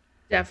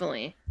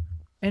 Definitely.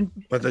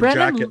 But the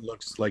jacket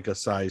looks like a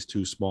size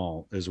too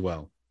small as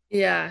well.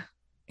 Yeah.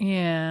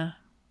 Yeah.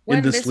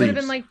 When this would have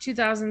been like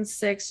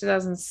 2006,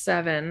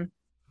 2007.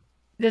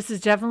 This is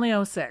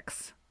definitely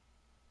 06.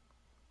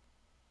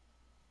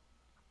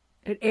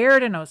 It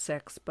aired in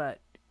 06, but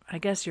I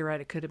guess you're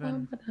right. It could have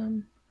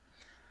been.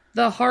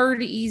 The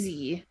Hard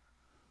Easy.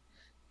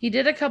 He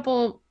did a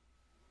couple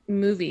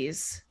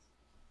movies.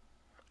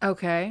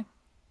 Okay.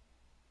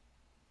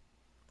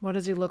 What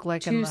does he look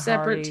like in the Two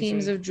separate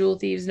teams of jewel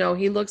thieves. No,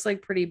 he looks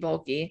like pretty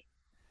bulky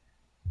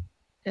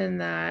in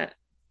that.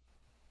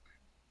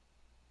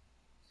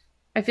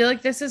 I feel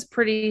like this is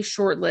pretty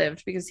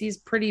short-lived because he's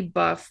pretty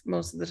buff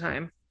most of the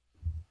time.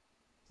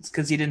 It's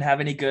because he didn't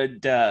have any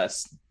good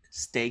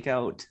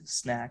stakeout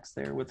snacks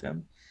there with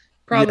him.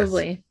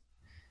 Probably.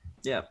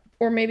 Yes. Yeah.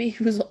 Or maybe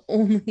he was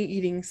only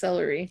eating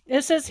celery.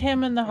 This is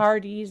him in the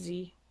Hard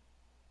Easy.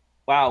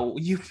 Wow,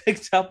 you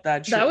picked up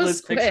that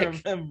shitless picture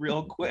of him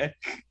real quick.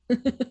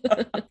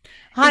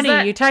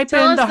 Honey, you type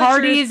in the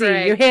Hard Easy,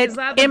 Greg. You hit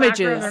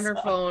images on her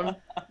phone.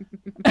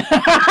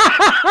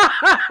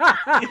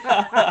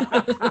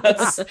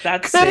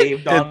 That's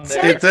saved on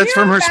there. That's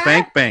from her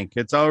Spank Bank.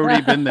 It's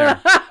already been there.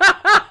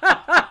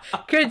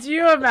 Could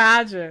you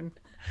imagine?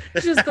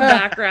 Just the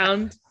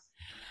background.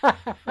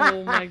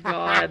 Oh my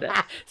god.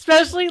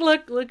 Especially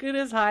look at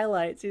his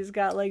highlights. He's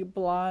got like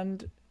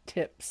blonde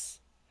tips.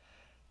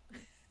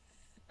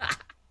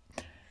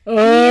 He's in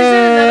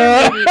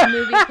another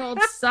movie called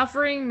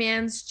Suffering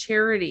Man's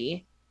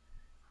Charity.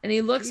 And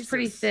he looks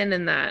pretty thin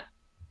in that.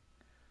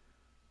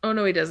 Oh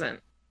no, he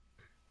doesn't.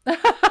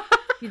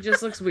 He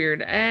just looks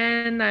weird.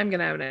 And I'm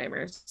gonna have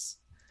nightmares.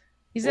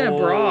 He's in a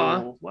bra.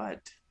 What?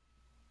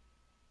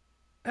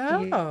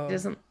 Oh.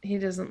 He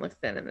doesn't look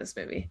thin in this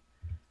movie.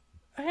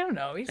 I don't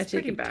know. He's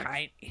pretty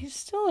tight. He's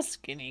still a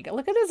skinny guy.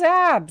 Look at his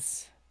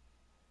abs.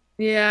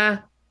 Yeah.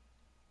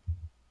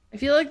 I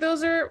feel like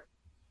those are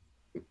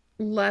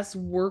less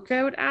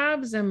workout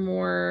abs and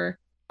more.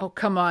 Oh,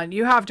 come on.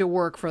 You have to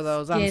work for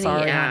those. I'm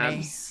sorry,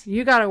 abs. Honey.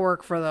 You got to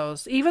work for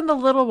those. Even the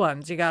little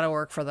ones, you got to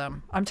work for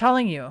them. I'm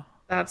telling you.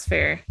 That's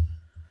fair.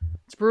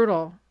 It's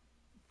brutal.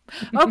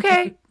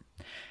 Okay.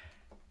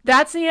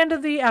 That's the end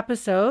of the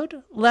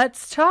episode.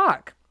 Let's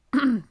talk.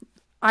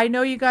 I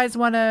know you guys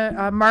want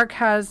to. Mark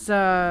has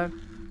the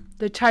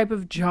type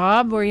of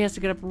job where he has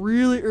to get up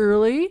really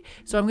early.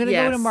 So I'm going to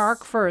go to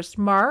Mark first.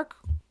 Mark,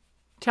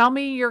 tell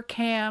me your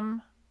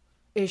Cam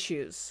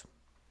issues.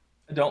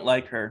 I don't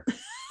like her.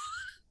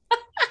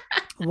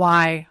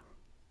 Why?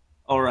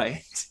 All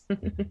right.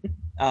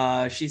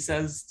 She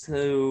says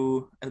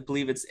to, I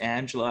believe it's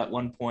Angela at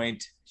one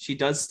point, she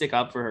does stick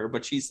up for her,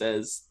 but she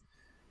says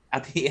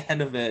at the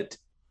end of it,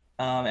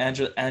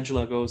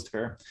 Angela goes to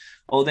her,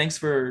 "Oh, thanks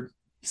for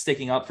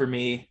sticking up for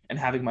me and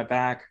having my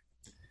back."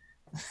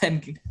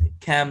 And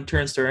Cam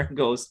turns to her and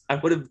goes, "I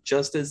would have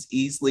just as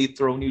easily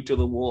thrown you to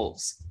the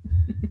wolves."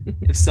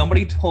 If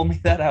somebody told me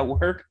that at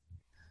work,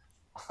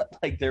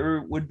 like,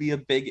 there would be a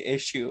big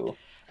issue.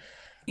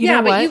 You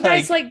know but you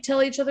guys like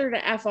tell each other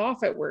to F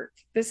off at work.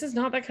 This is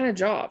not that kind of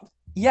job.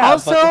 Yeah.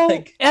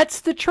 Also,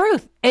 that's the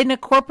truth. In a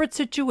corporate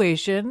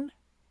situation,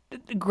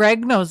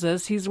 Greg knows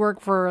this. He's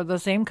worked for the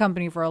same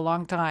company for a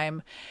long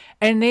time,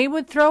 and they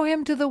would throw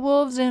him to the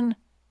wolves in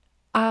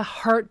a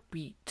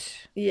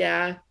heartbeat.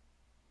 Yeah.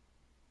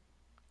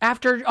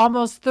 After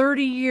almost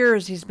 30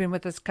 years he's been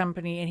with this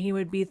company, and he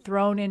would be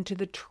thrown into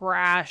the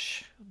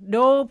trash.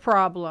 No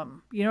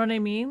problem. You know what I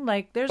mean?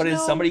 Like, there's But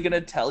is somebody going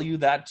to tell you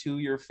that to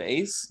your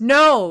face?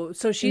 No.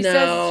 So she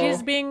says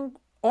she's being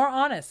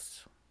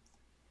honest.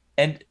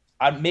 And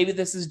maybe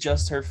this is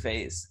just her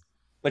face,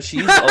 but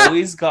she's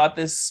always got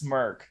this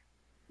smirk.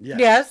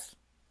 Yes.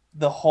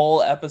 The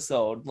whole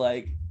episode,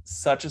 like,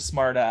 such a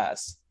smart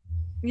ass.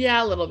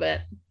 Yeah, a little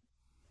bit.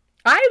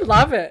 I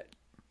love it.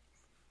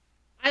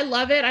 I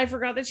love it. I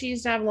forgot that she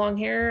used to have long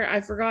hair.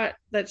 I forgot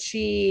that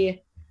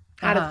she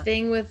had a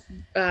thing with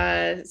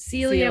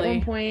Celie at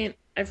one point.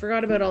 I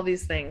forgot about all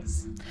these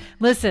things.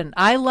 Listen,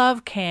 I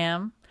love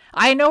Cam.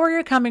 I know where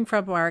you're coming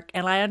from, Mark,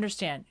 and I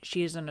understand.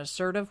 She is an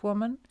assertive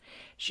woman.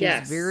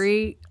 She's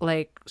very,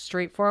 like,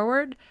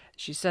 straightforward.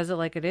 She says it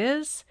like it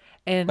is.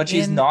 But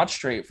she's not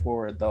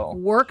straightforward, though.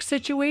 Work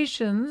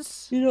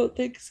situations. You don't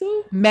think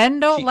so? Men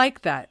don't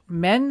like that.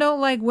 Men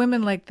don't like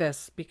women like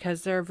this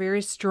because they're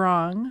very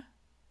strong.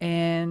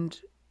 And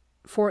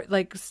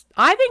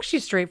I think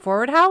she's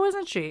straightforward. How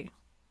isn't she?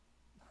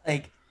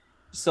 Like,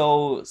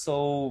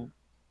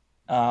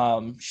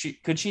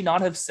 could she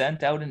not have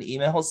sent out an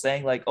email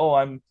saying, like, oh,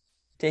 I'm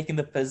taking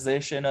the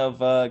position of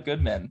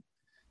Goodman.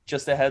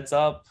 Just a heads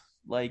up.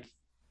 Like,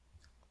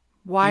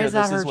 why is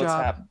that her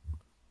job?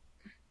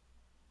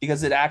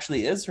 Because it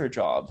actually is her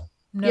job.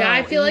 No, yeah,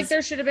 I feel like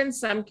there should have been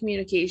some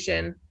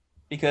communication.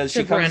 Because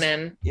she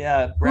Brennan.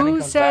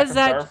 Brennan comes back from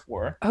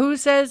Darfur. Who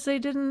says they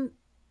didn't?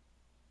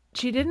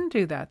 She didn't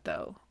do that,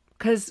 though,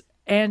 because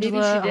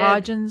Angela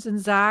Hodgins and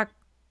Zach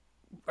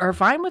are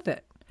fine with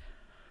it.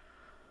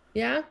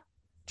 Yeah.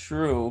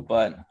 True,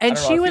 but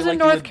she was in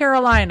North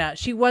Carolina.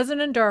 She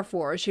wasn't in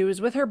Darfur. She was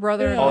with her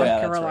brother in North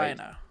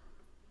Carolina.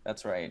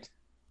 That's right.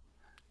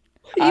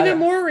 Even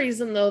more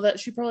reason, though, that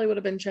she probably would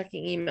have been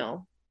checking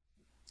email.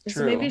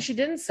 True. So maybe she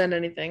didn't send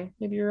anything.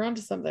 Maybe you're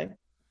onto something.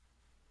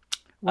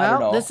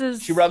 Well,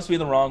 she rubs me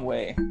the wrong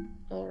way.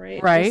 All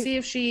right. We'll see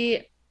if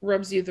she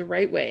rubs you the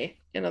right way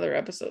in other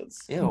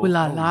episodes. Ooh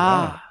la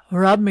la.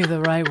 Rub me the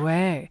right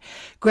way.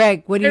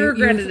 Greg, what do you... I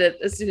regretted it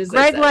as soon as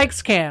Greg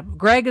likes Cam.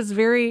 Greg is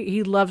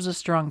he loves a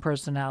strong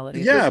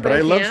personality. Yeah, but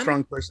I love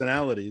strong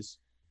personalities.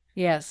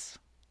 Yes.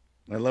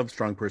 I love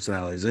strong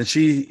personalities. And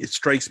it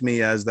strikes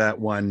me as that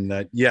one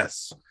that,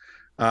 yes,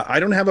 I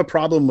don't have a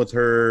problem with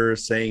her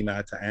saying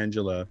that to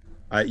Angela.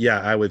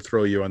 I would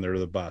throw you under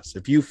the bus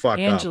if you fuck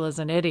Angela's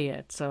an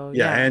idiot, so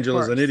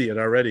Angela's an idiot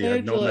already.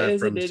 I've known that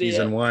from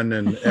season 1,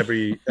 and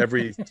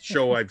every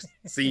show I've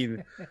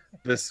seen.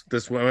 This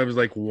one, I was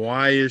like,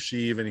 why is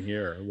she even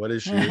here? What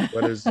is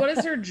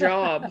her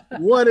job?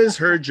 What is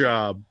her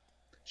job?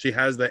 She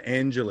has the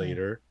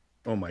angulator.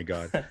 Oh my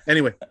god.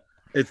 Anyway,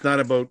 it's not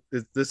about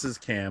this is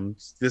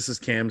Cam's. This is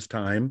Cam's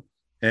time,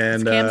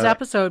 and it's Cam's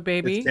episode,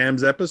 baby. It's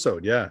Cam's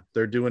episode. Yeah,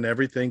 they're doing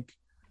everything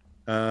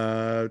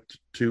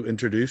to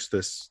introduce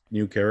this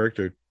new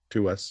character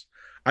to us.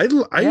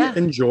 I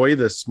enjoy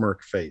the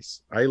smirk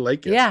face. I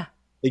like it. Yeah,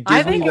 it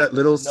gives me that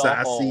little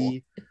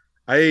sassy.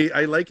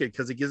 I like it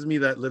because it gives me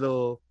that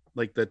little,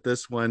 like, that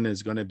this one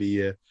is going to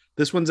be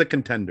this one's a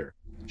contender.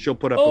 She'll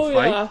put up a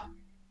fight,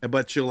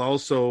 but she'll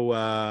also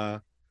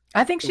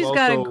I think she's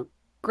got a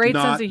great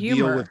sense of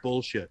humor. Deal with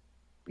bullshit.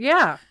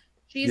 Yeah,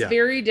 she's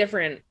very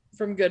different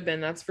from Goodman,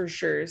 that's for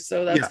sure.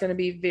 So that's going to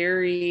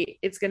be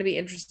it's going to be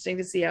interesting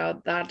to see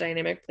how that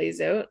dynamic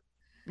plays out.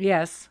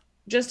 Yes.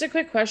 Just a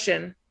quick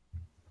question.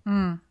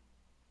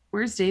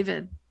 Where's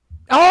David?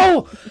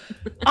 Oh,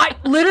 I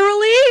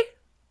literally,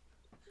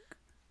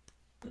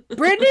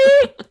 Brittany.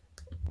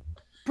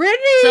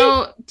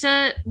 So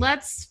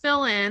let's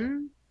fill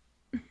in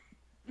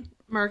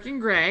Mark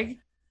and Greg.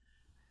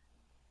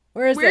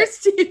 Where's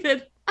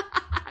David?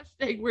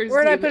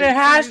 Where'd I put a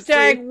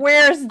hashtag?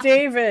 Where's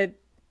David?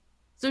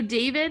 So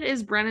David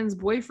is Brennan's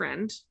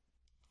boyfriend.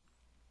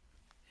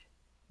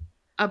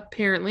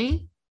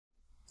 Apparently.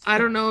 I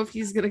don't know if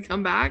he's going to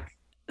come back.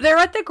 They're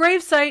at the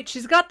gravesite.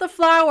 She's got the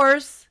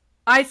flowers.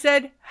 I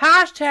said,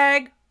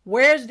 hashtag,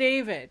 where's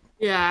David?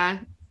 Yeah.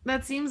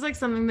 That seems like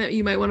something that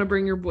you might want to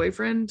bring your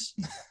boyfriend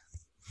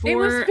for. It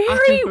was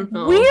very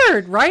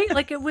weird, right?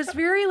 Like, it was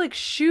very, like,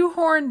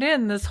 shoehorned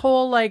in, this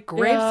whole, like,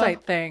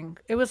 gravesite thing.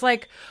 It was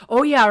like,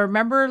 oh yeah,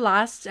 remember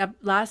last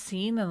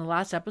scene in the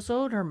last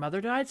episode, her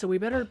mother died, so we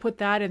better put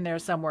that in there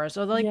somewhere.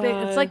 So, like,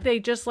 it's like they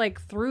just, like,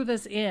 threw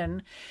this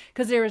in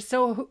because they were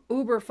so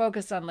uber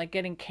focused on, like,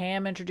 getting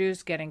Cam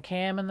introduced, getting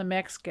Cam in the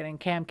mix, getting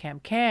Cam.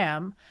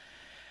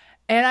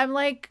 And I'm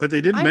like, but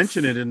they did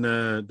mention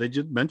it they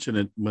did mention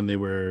it when they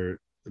were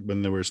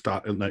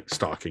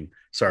stalking.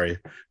 Sorry,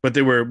 but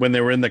when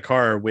they were in the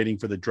car waiting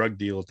for the drug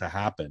deal to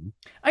happen.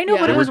 I know,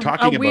 but it was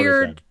talking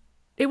weird.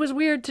 It was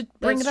weird to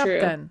bring it up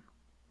then.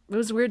 It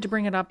was weird to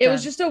bring it up. It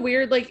was just a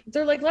weird, like,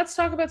 they're like, let's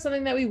talk about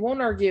something that we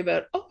won't argue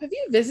about. Oh, have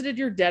you visited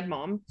your dead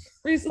mom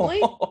recently?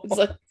 It's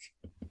like,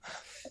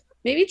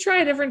 maybe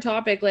try a different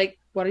topic. Like,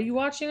 what are you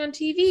watching on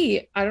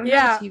TV? I don't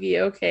have TV.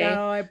 Okay.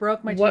 No, I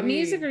broke my TV. What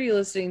music are you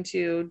listening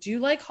to? Do you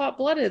like Hot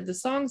Blooded, the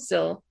song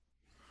still?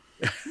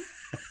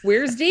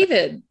 Where's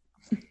David?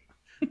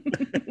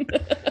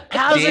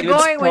 how's it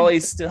David's going? probably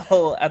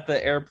still at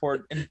the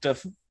airport in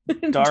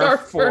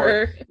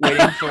Darfur,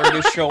 waiting for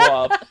her to show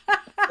up.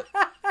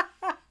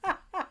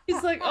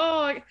 He's like,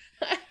 oh,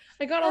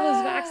 I got all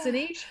those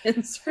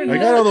vaccinations for I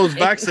got all those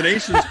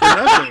vaccinations for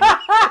nothing.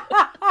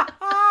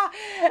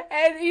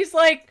 And he's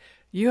like,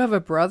 you have a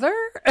brother?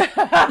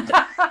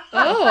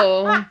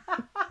 Oh.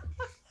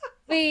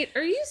 Wait,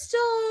 are you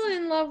still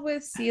in love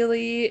with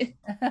Seely?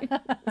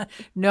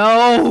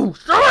 No.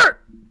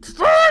 Start.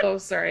 Oh,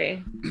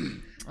 sorry.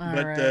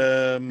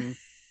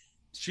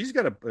 She's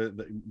got a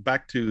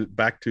back to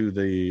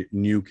the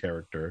new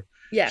character.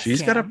 Yes,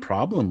 she's got a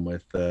problem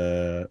with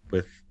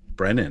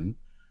Brennan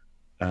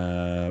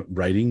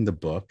writing the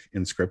book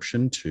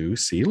Inscription to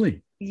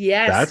Seely.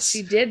 Yes,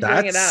 she did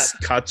bring it up.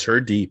 Cuts her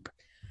deep.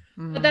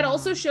 But that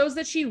also shows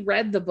that she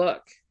read the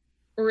book,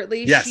 or at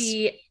least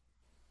she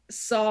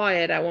saw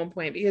it at one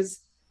point, because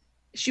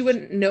she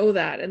wouldn't know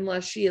that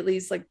unless she at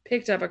least like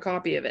picked up a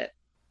copy of it.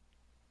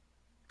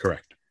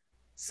 Correct.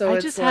 So I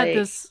just had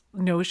this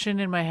notion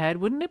in my head.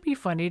 Wouldn't it be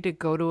funny to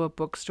go to a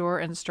bookstore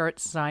and start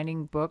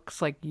signing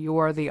books like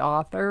you're the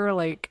author,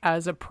 like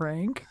as a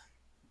prank?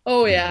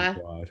 Oh yeah.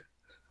 Oh, God.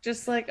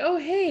 Just like, oh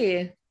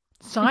hey.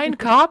 Signed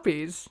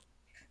copies.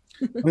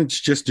 Let's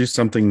just do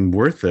something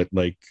worth it,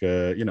 like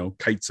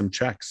kite some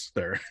checks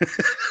there.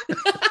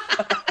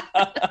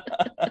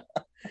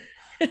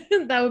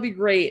 That would be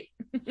great.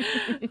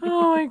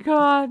 Oh my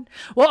God.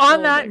 Well,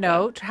 on that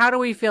note, how do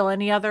we feel?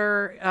 Any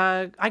other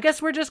I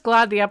guess we're just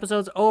glad the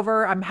episode's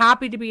over. I'm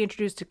happy to be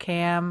introduced to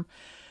Cam.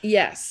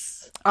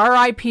 Yes.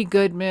 R.I.P.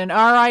 Goodman.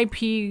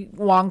 R.I.P.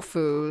 Wong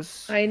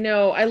Fu's. I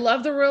know. I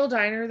love the Royal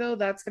Diner though.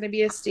 That's going to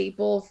be a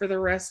staple for the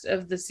rest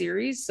of the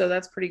series, so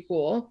that's pretty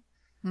cool.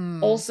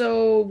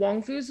 Also,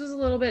 Wong Fu's was a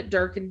little bit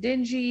dark and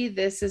dingy.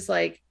 This is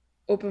like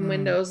open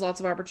windows, lots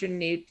of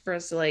opportunity for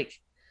us to like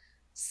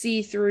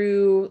see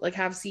through, like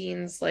have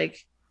scenes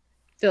like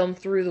film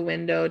through the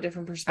window,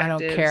 different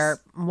perspectives. I don't care.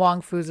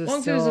 Wong Fu's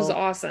was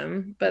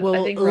awesome, but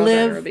I think Royal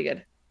Diner will be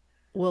good.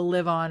 Will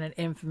live on in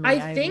infamy.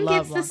 I think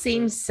it's the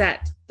same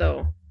set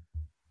though.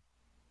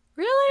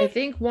 Really? I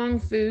think Wong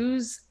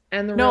Fu's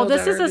and the Royal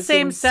this Diner is the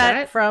same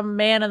set from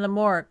Man in the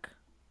Morgue.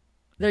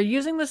 They're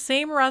using the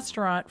same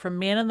restaurant from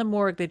Man in the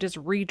Morgue. They just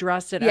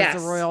redressed it as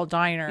the Royal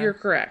Diner. You're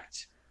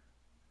correct.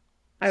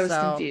 I was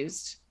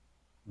confused.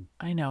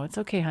 I know. It's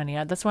okay, honey.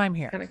 That's why I'm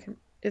here.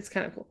 It's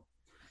kind of cool.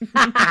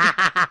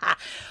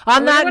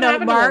 On that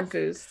note, Mark,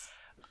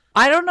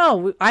 I don't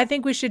know. I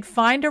think we should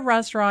find a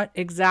restaurant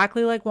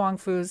exactly like Wong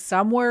Fu's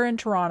somewhere in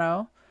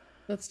Toronto.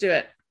 Let's do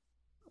it.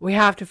 We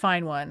have to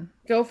find one.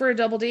 Go for a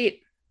double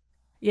date.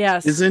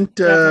 Yes. Isn't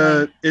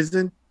that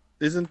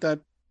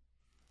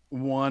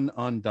one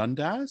on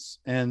Dundas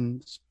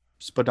and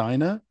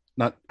Spadina?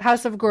 Not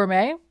House of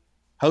Gourmet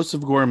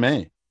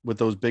with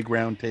those big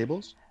round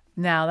tables.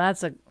 Now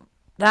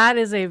that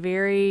is a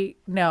very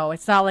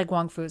it's not like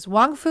Wong Fu's.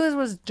 Wong Fu's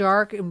was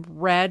dark and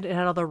red. It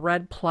had all the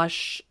red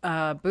plush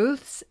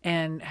booths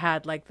and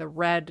had like the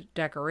red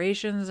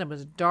decorations. It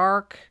was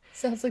dark.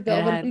 Sounds like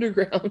Velvet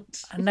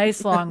Underground. A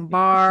nice long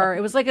bar.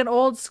 It was like an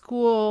old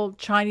school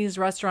Chinese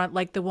restaurant,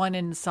 like the one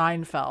in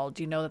Seinfeld.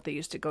 You know that they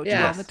used to go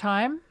to all the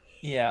time.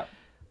 Yeah.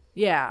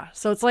 Yeah.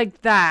 So it's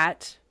like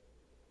that,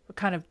 but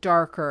kind of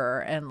darker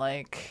and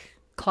like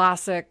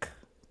classic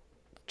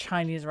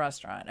Chinese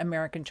restaurant,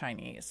 American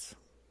Chinese.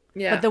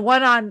 Yeah. But the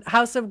one on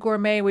House of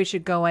Gourmet, we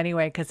should go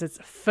anyway because it's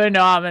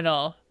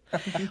phenomenal.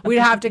 We'd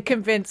have to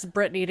convince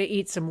Brittany to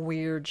eat some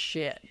weird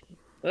shit.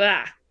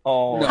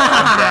 Oh,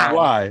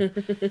 why?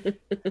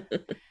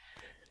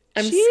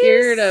 I'm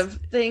scared of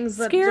things.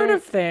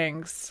 Of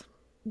things.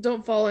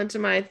 Don't fall into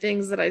my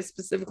things that I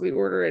specifically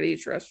order at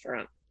each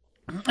restaurant.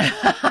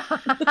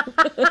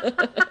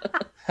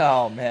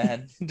 Oh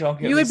man,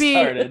 don't get me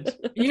started.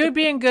 You would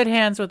be in good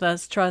hands with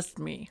us, trust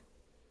me.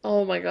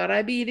 Oh my God,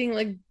 I'd be eating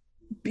like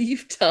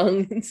beef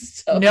tongue and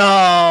stuff.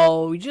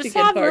 No, you just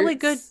have really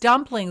good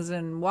dumplings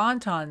and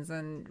wontons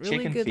and really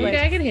chicken good. feet. Like,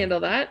 I can handle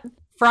that.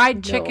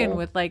 Fried chicken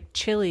with like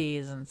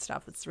chilies and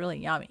stuff. It's really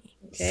yummy.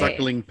 Okay.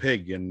 Suckling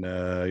pig and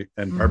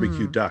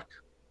barbecue duck.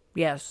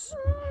 Yes.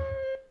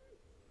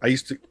 I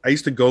used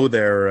to go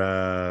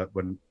there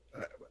when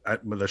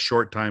with the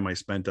short time I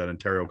spent at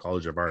Ontario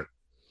College of Art.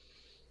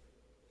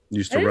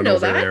 Used to run over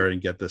there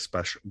and get the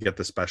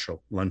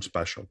special lunch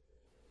special.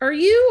 Are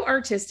you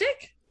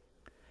artistic?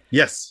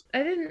 Yes.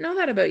 I didn't know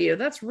that about you.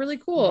 That's really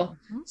cool.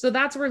 Mm-hmm. So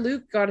that's where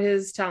Luke got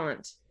his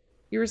talent.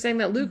 You were saying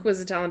that Luke was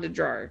a talented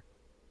drawer.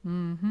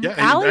 Mm-hmm. Yeah,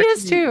 Allie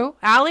is too.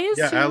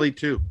 Yeah, Allie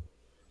too.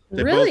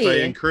 They really?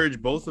 I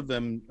encourage both of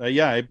them.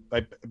 I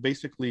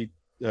basically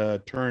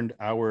turned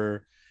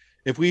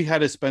if we had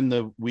to spend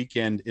the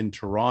weekend in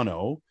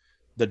Toronto,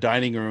 the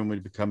dining room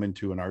would become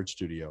into an art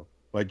studio.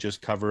 I'd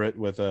just cover it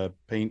with a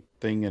paint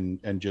thing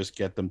and just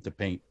get them to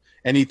paint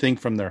anything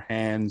from their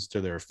hands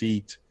to their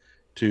feet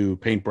to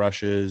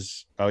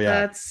paintbrushes. Oh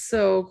yeah, that's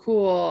so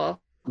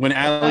cool. When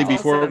Allie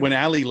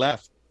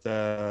left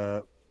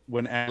to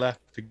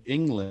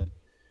England,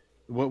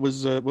 what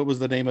was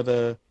the name of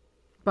the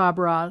Bob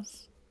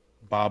Ross.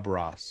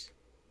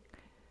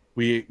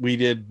 We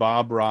did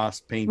Bob Ross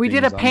paintings. We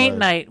did a paint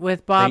night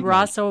with Bob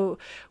Ross. Night. So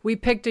we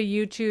picked a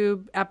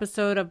YouTube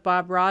episode of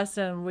Bob Ross,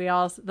 and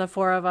the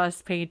four of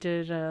us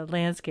painted a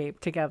landscape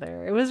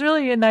together. It was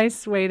really a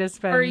nice way to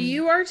spend. Are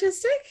you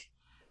artistic?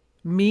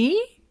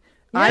 Me?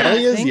 Yeah. I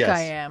don't think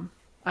I am.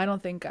 I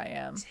don't think I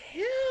am.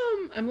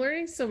 Damn, I'm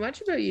learning so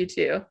much about you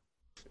two.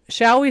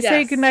 Shall we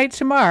say goodnight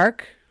to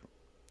Mark?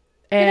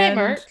 Good night,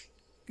 Mark.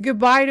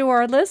 Goodbye to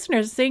our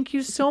listeners. Thank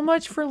you so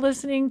much for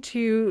listening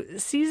to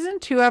season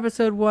 2,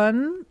 episode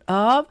 1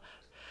 of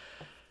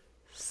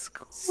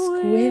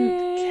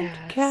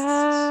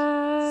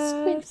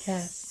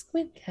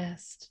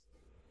Squintcast.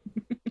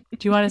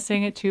 Do you want to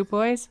sing it too,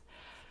 boys?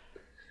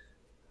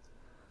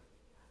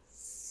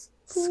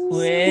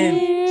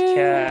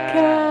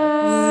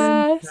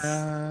 Squintcast.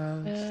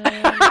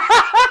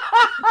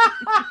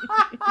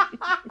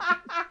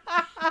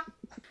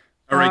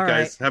 All right,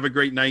 guys. Have a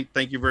great night.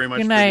 Thank you very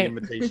much for the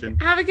invitation.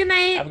 Have a good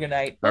night. Have a good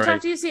night. We'll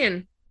talk to you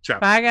soon. Ciao.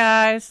 Bye,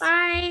 guys.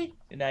 Bye.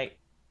 Good night.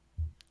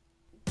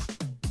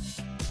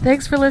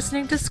 Thanks for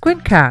listening to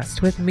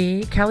Squintcast with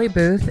me, Kelly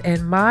Booth,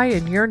 and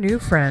your new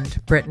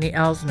friend, Brittany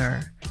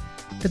Elsner.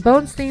 The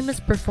Bones theme is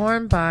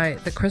performed by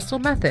The Crystal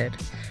Method.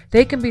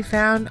 They can be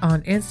found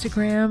on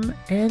Instagram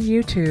and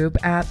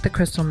YouTube at The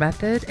Crystal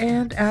Method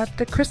and at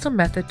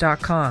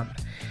thecrystalmethod.com.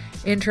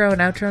 Intro and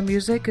outro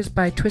music is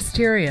by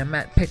Twisterium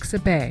at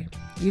Pixabay.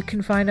 You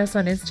can find us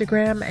on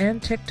Instagram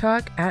and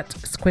TikTok at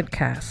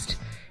Squintcast.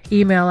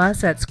 Email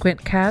us at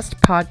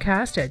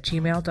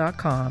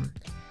squintcastpodcast@gmail.com.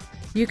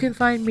 You can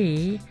find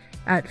me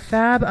at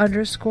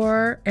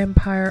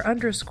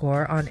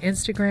fab_empire_ on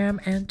Instagram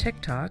and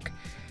TikTok.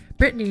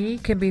 Brittany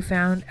can be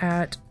found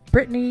at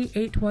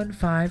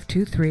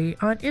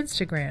Brittany81523 on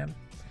Instagram.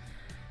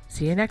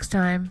 See you next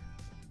time.